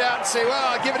 You get out and say, well,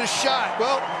 I'll give it a shot.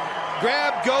 Well,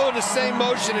 grab, go in the same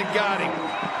motion and got him.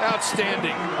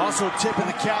 Outstanding. Also tipping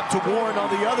the cap to Warren on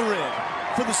the other end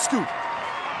for the scoop.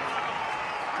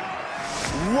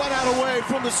 1 out away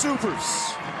from the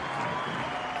Supers.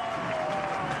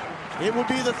 It would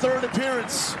be the third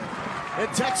appearance in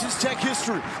Texas Tech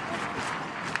history.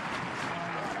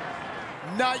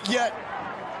 Not yet,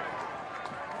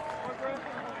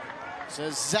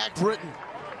 says Zach Britton.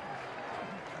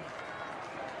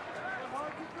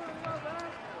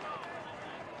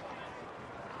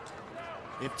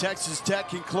 If Texas Tech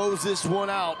can close this one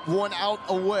out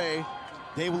away,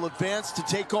 they will advance to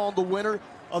take on the winner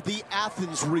of the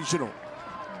Athens Regional.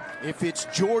 If it's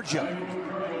Georgia,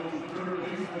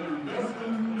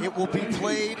 it will be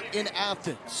played in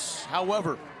Athens.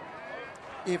 However,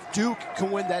 if Duke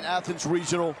can win that Athens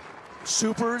Regional,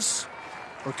 Supers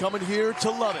are coming here to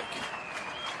Lubbock.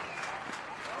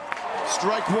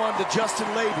 Strike one to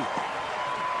Justin Levy.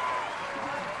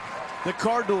 The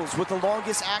Cardinals with the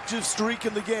longest active streak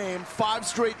in the game, 5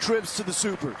 straight trips to the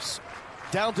Supers,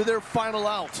 down to their final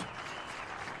out.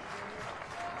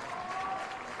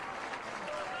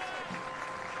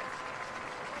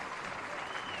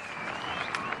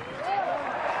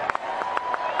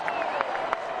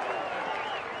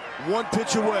 One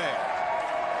pitch away.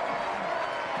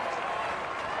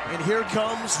 And here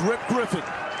comes Rip Griffin.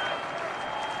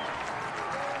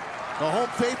 The home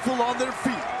faithful on their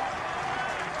feet.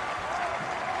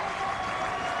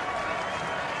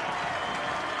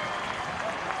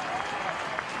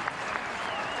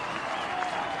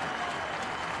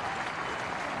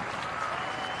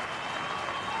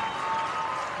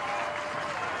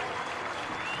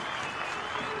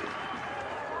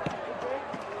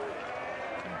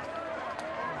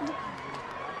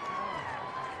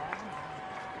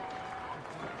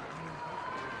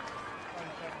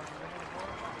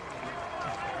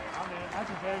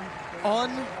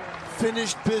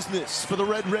 Unfinished business for the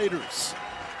Red Raiders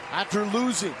after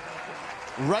losing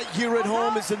right here at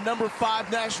home as the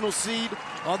 #5 national seed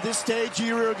on this stage a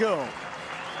year ago.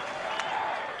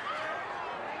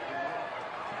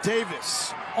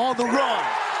 Davis on the run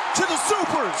to the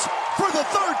Supers for the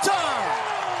third time.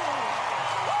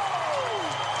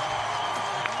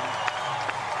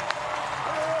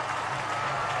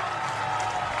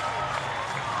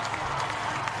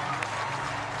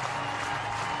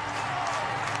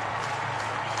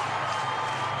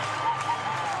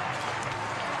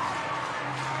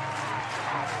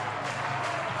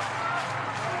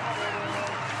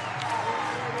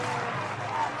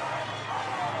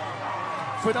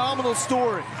 Phenomenal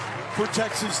story for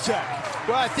Texas Tech.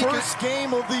 Well, I think first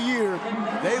game of the year,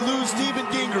 they lose Stephen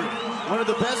Gingrich, one of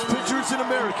the best pitchers in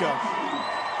America.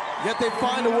 Yet they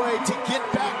find a way to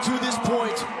get back to this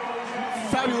point.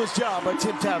 Fabulous job by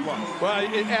Tim Tadlock. Well,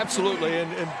 absolutely.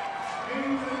 And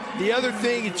the other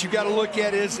thing that you got to look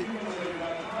at is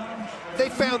they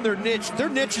found their niche. Their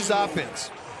niche is offense.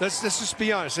 Let's just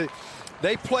be honest.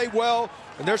 They play well,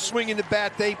 and they're swinging the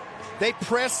bat. They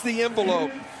press the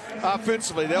envelope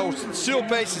offensively. They'll steal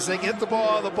bases. They can hit the ball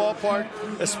out of the ballpark,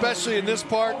 especially in this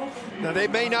park. Now, they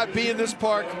may not be in this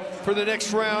park for the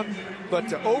next round, but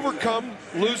to overcome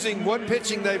losing what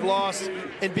pitching they've lost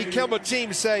and become a team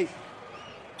to say,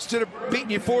 instead of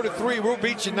beating you 4-3, we'll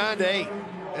beat you 9-8.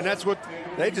 And that's what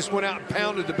they just went out and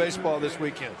pounded the baseball this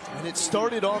weekend. And it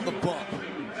started on the bump.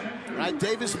 Right?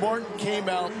 Davis Martin came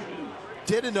out,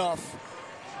 did enough.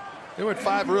 They went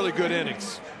 5 really good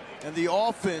innings. And the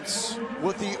offense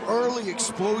with the early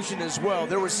explosion as well.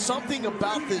 There was something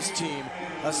about this team,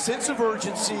 a sense of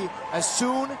urgency as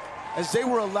soon as they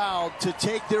were allowed to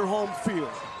take their home field.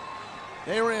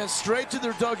 They ran straight to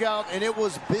their dugout, and it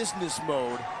was business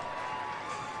mode.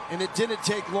 And it didn't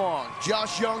take long.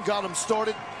 Josh Young got him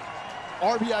started.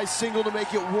 RBI single to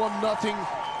make it 1-0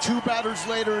 2 batters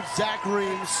later, Zach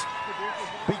Reams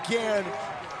began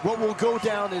what will go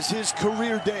down as his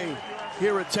career day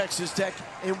here at Texas Tech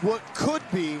in what could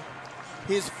be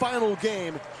his final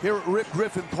game here at Rip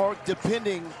Griffin Park,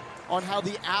 depending on how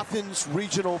the Athens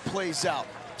Regional plays out.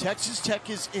 Texas Tech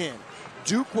is in.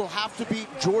 Duke will have to beat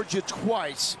Georgia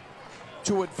twice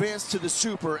to advance to the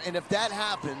Super, and if that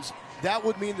happens, that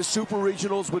would mean the Super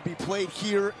Regionals would be played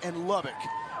here in Lubbock.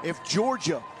 If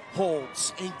Georgia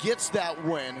holds and gets that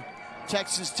win,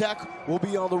 Texas Tech will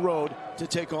be on the road to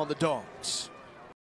take on the Dogs.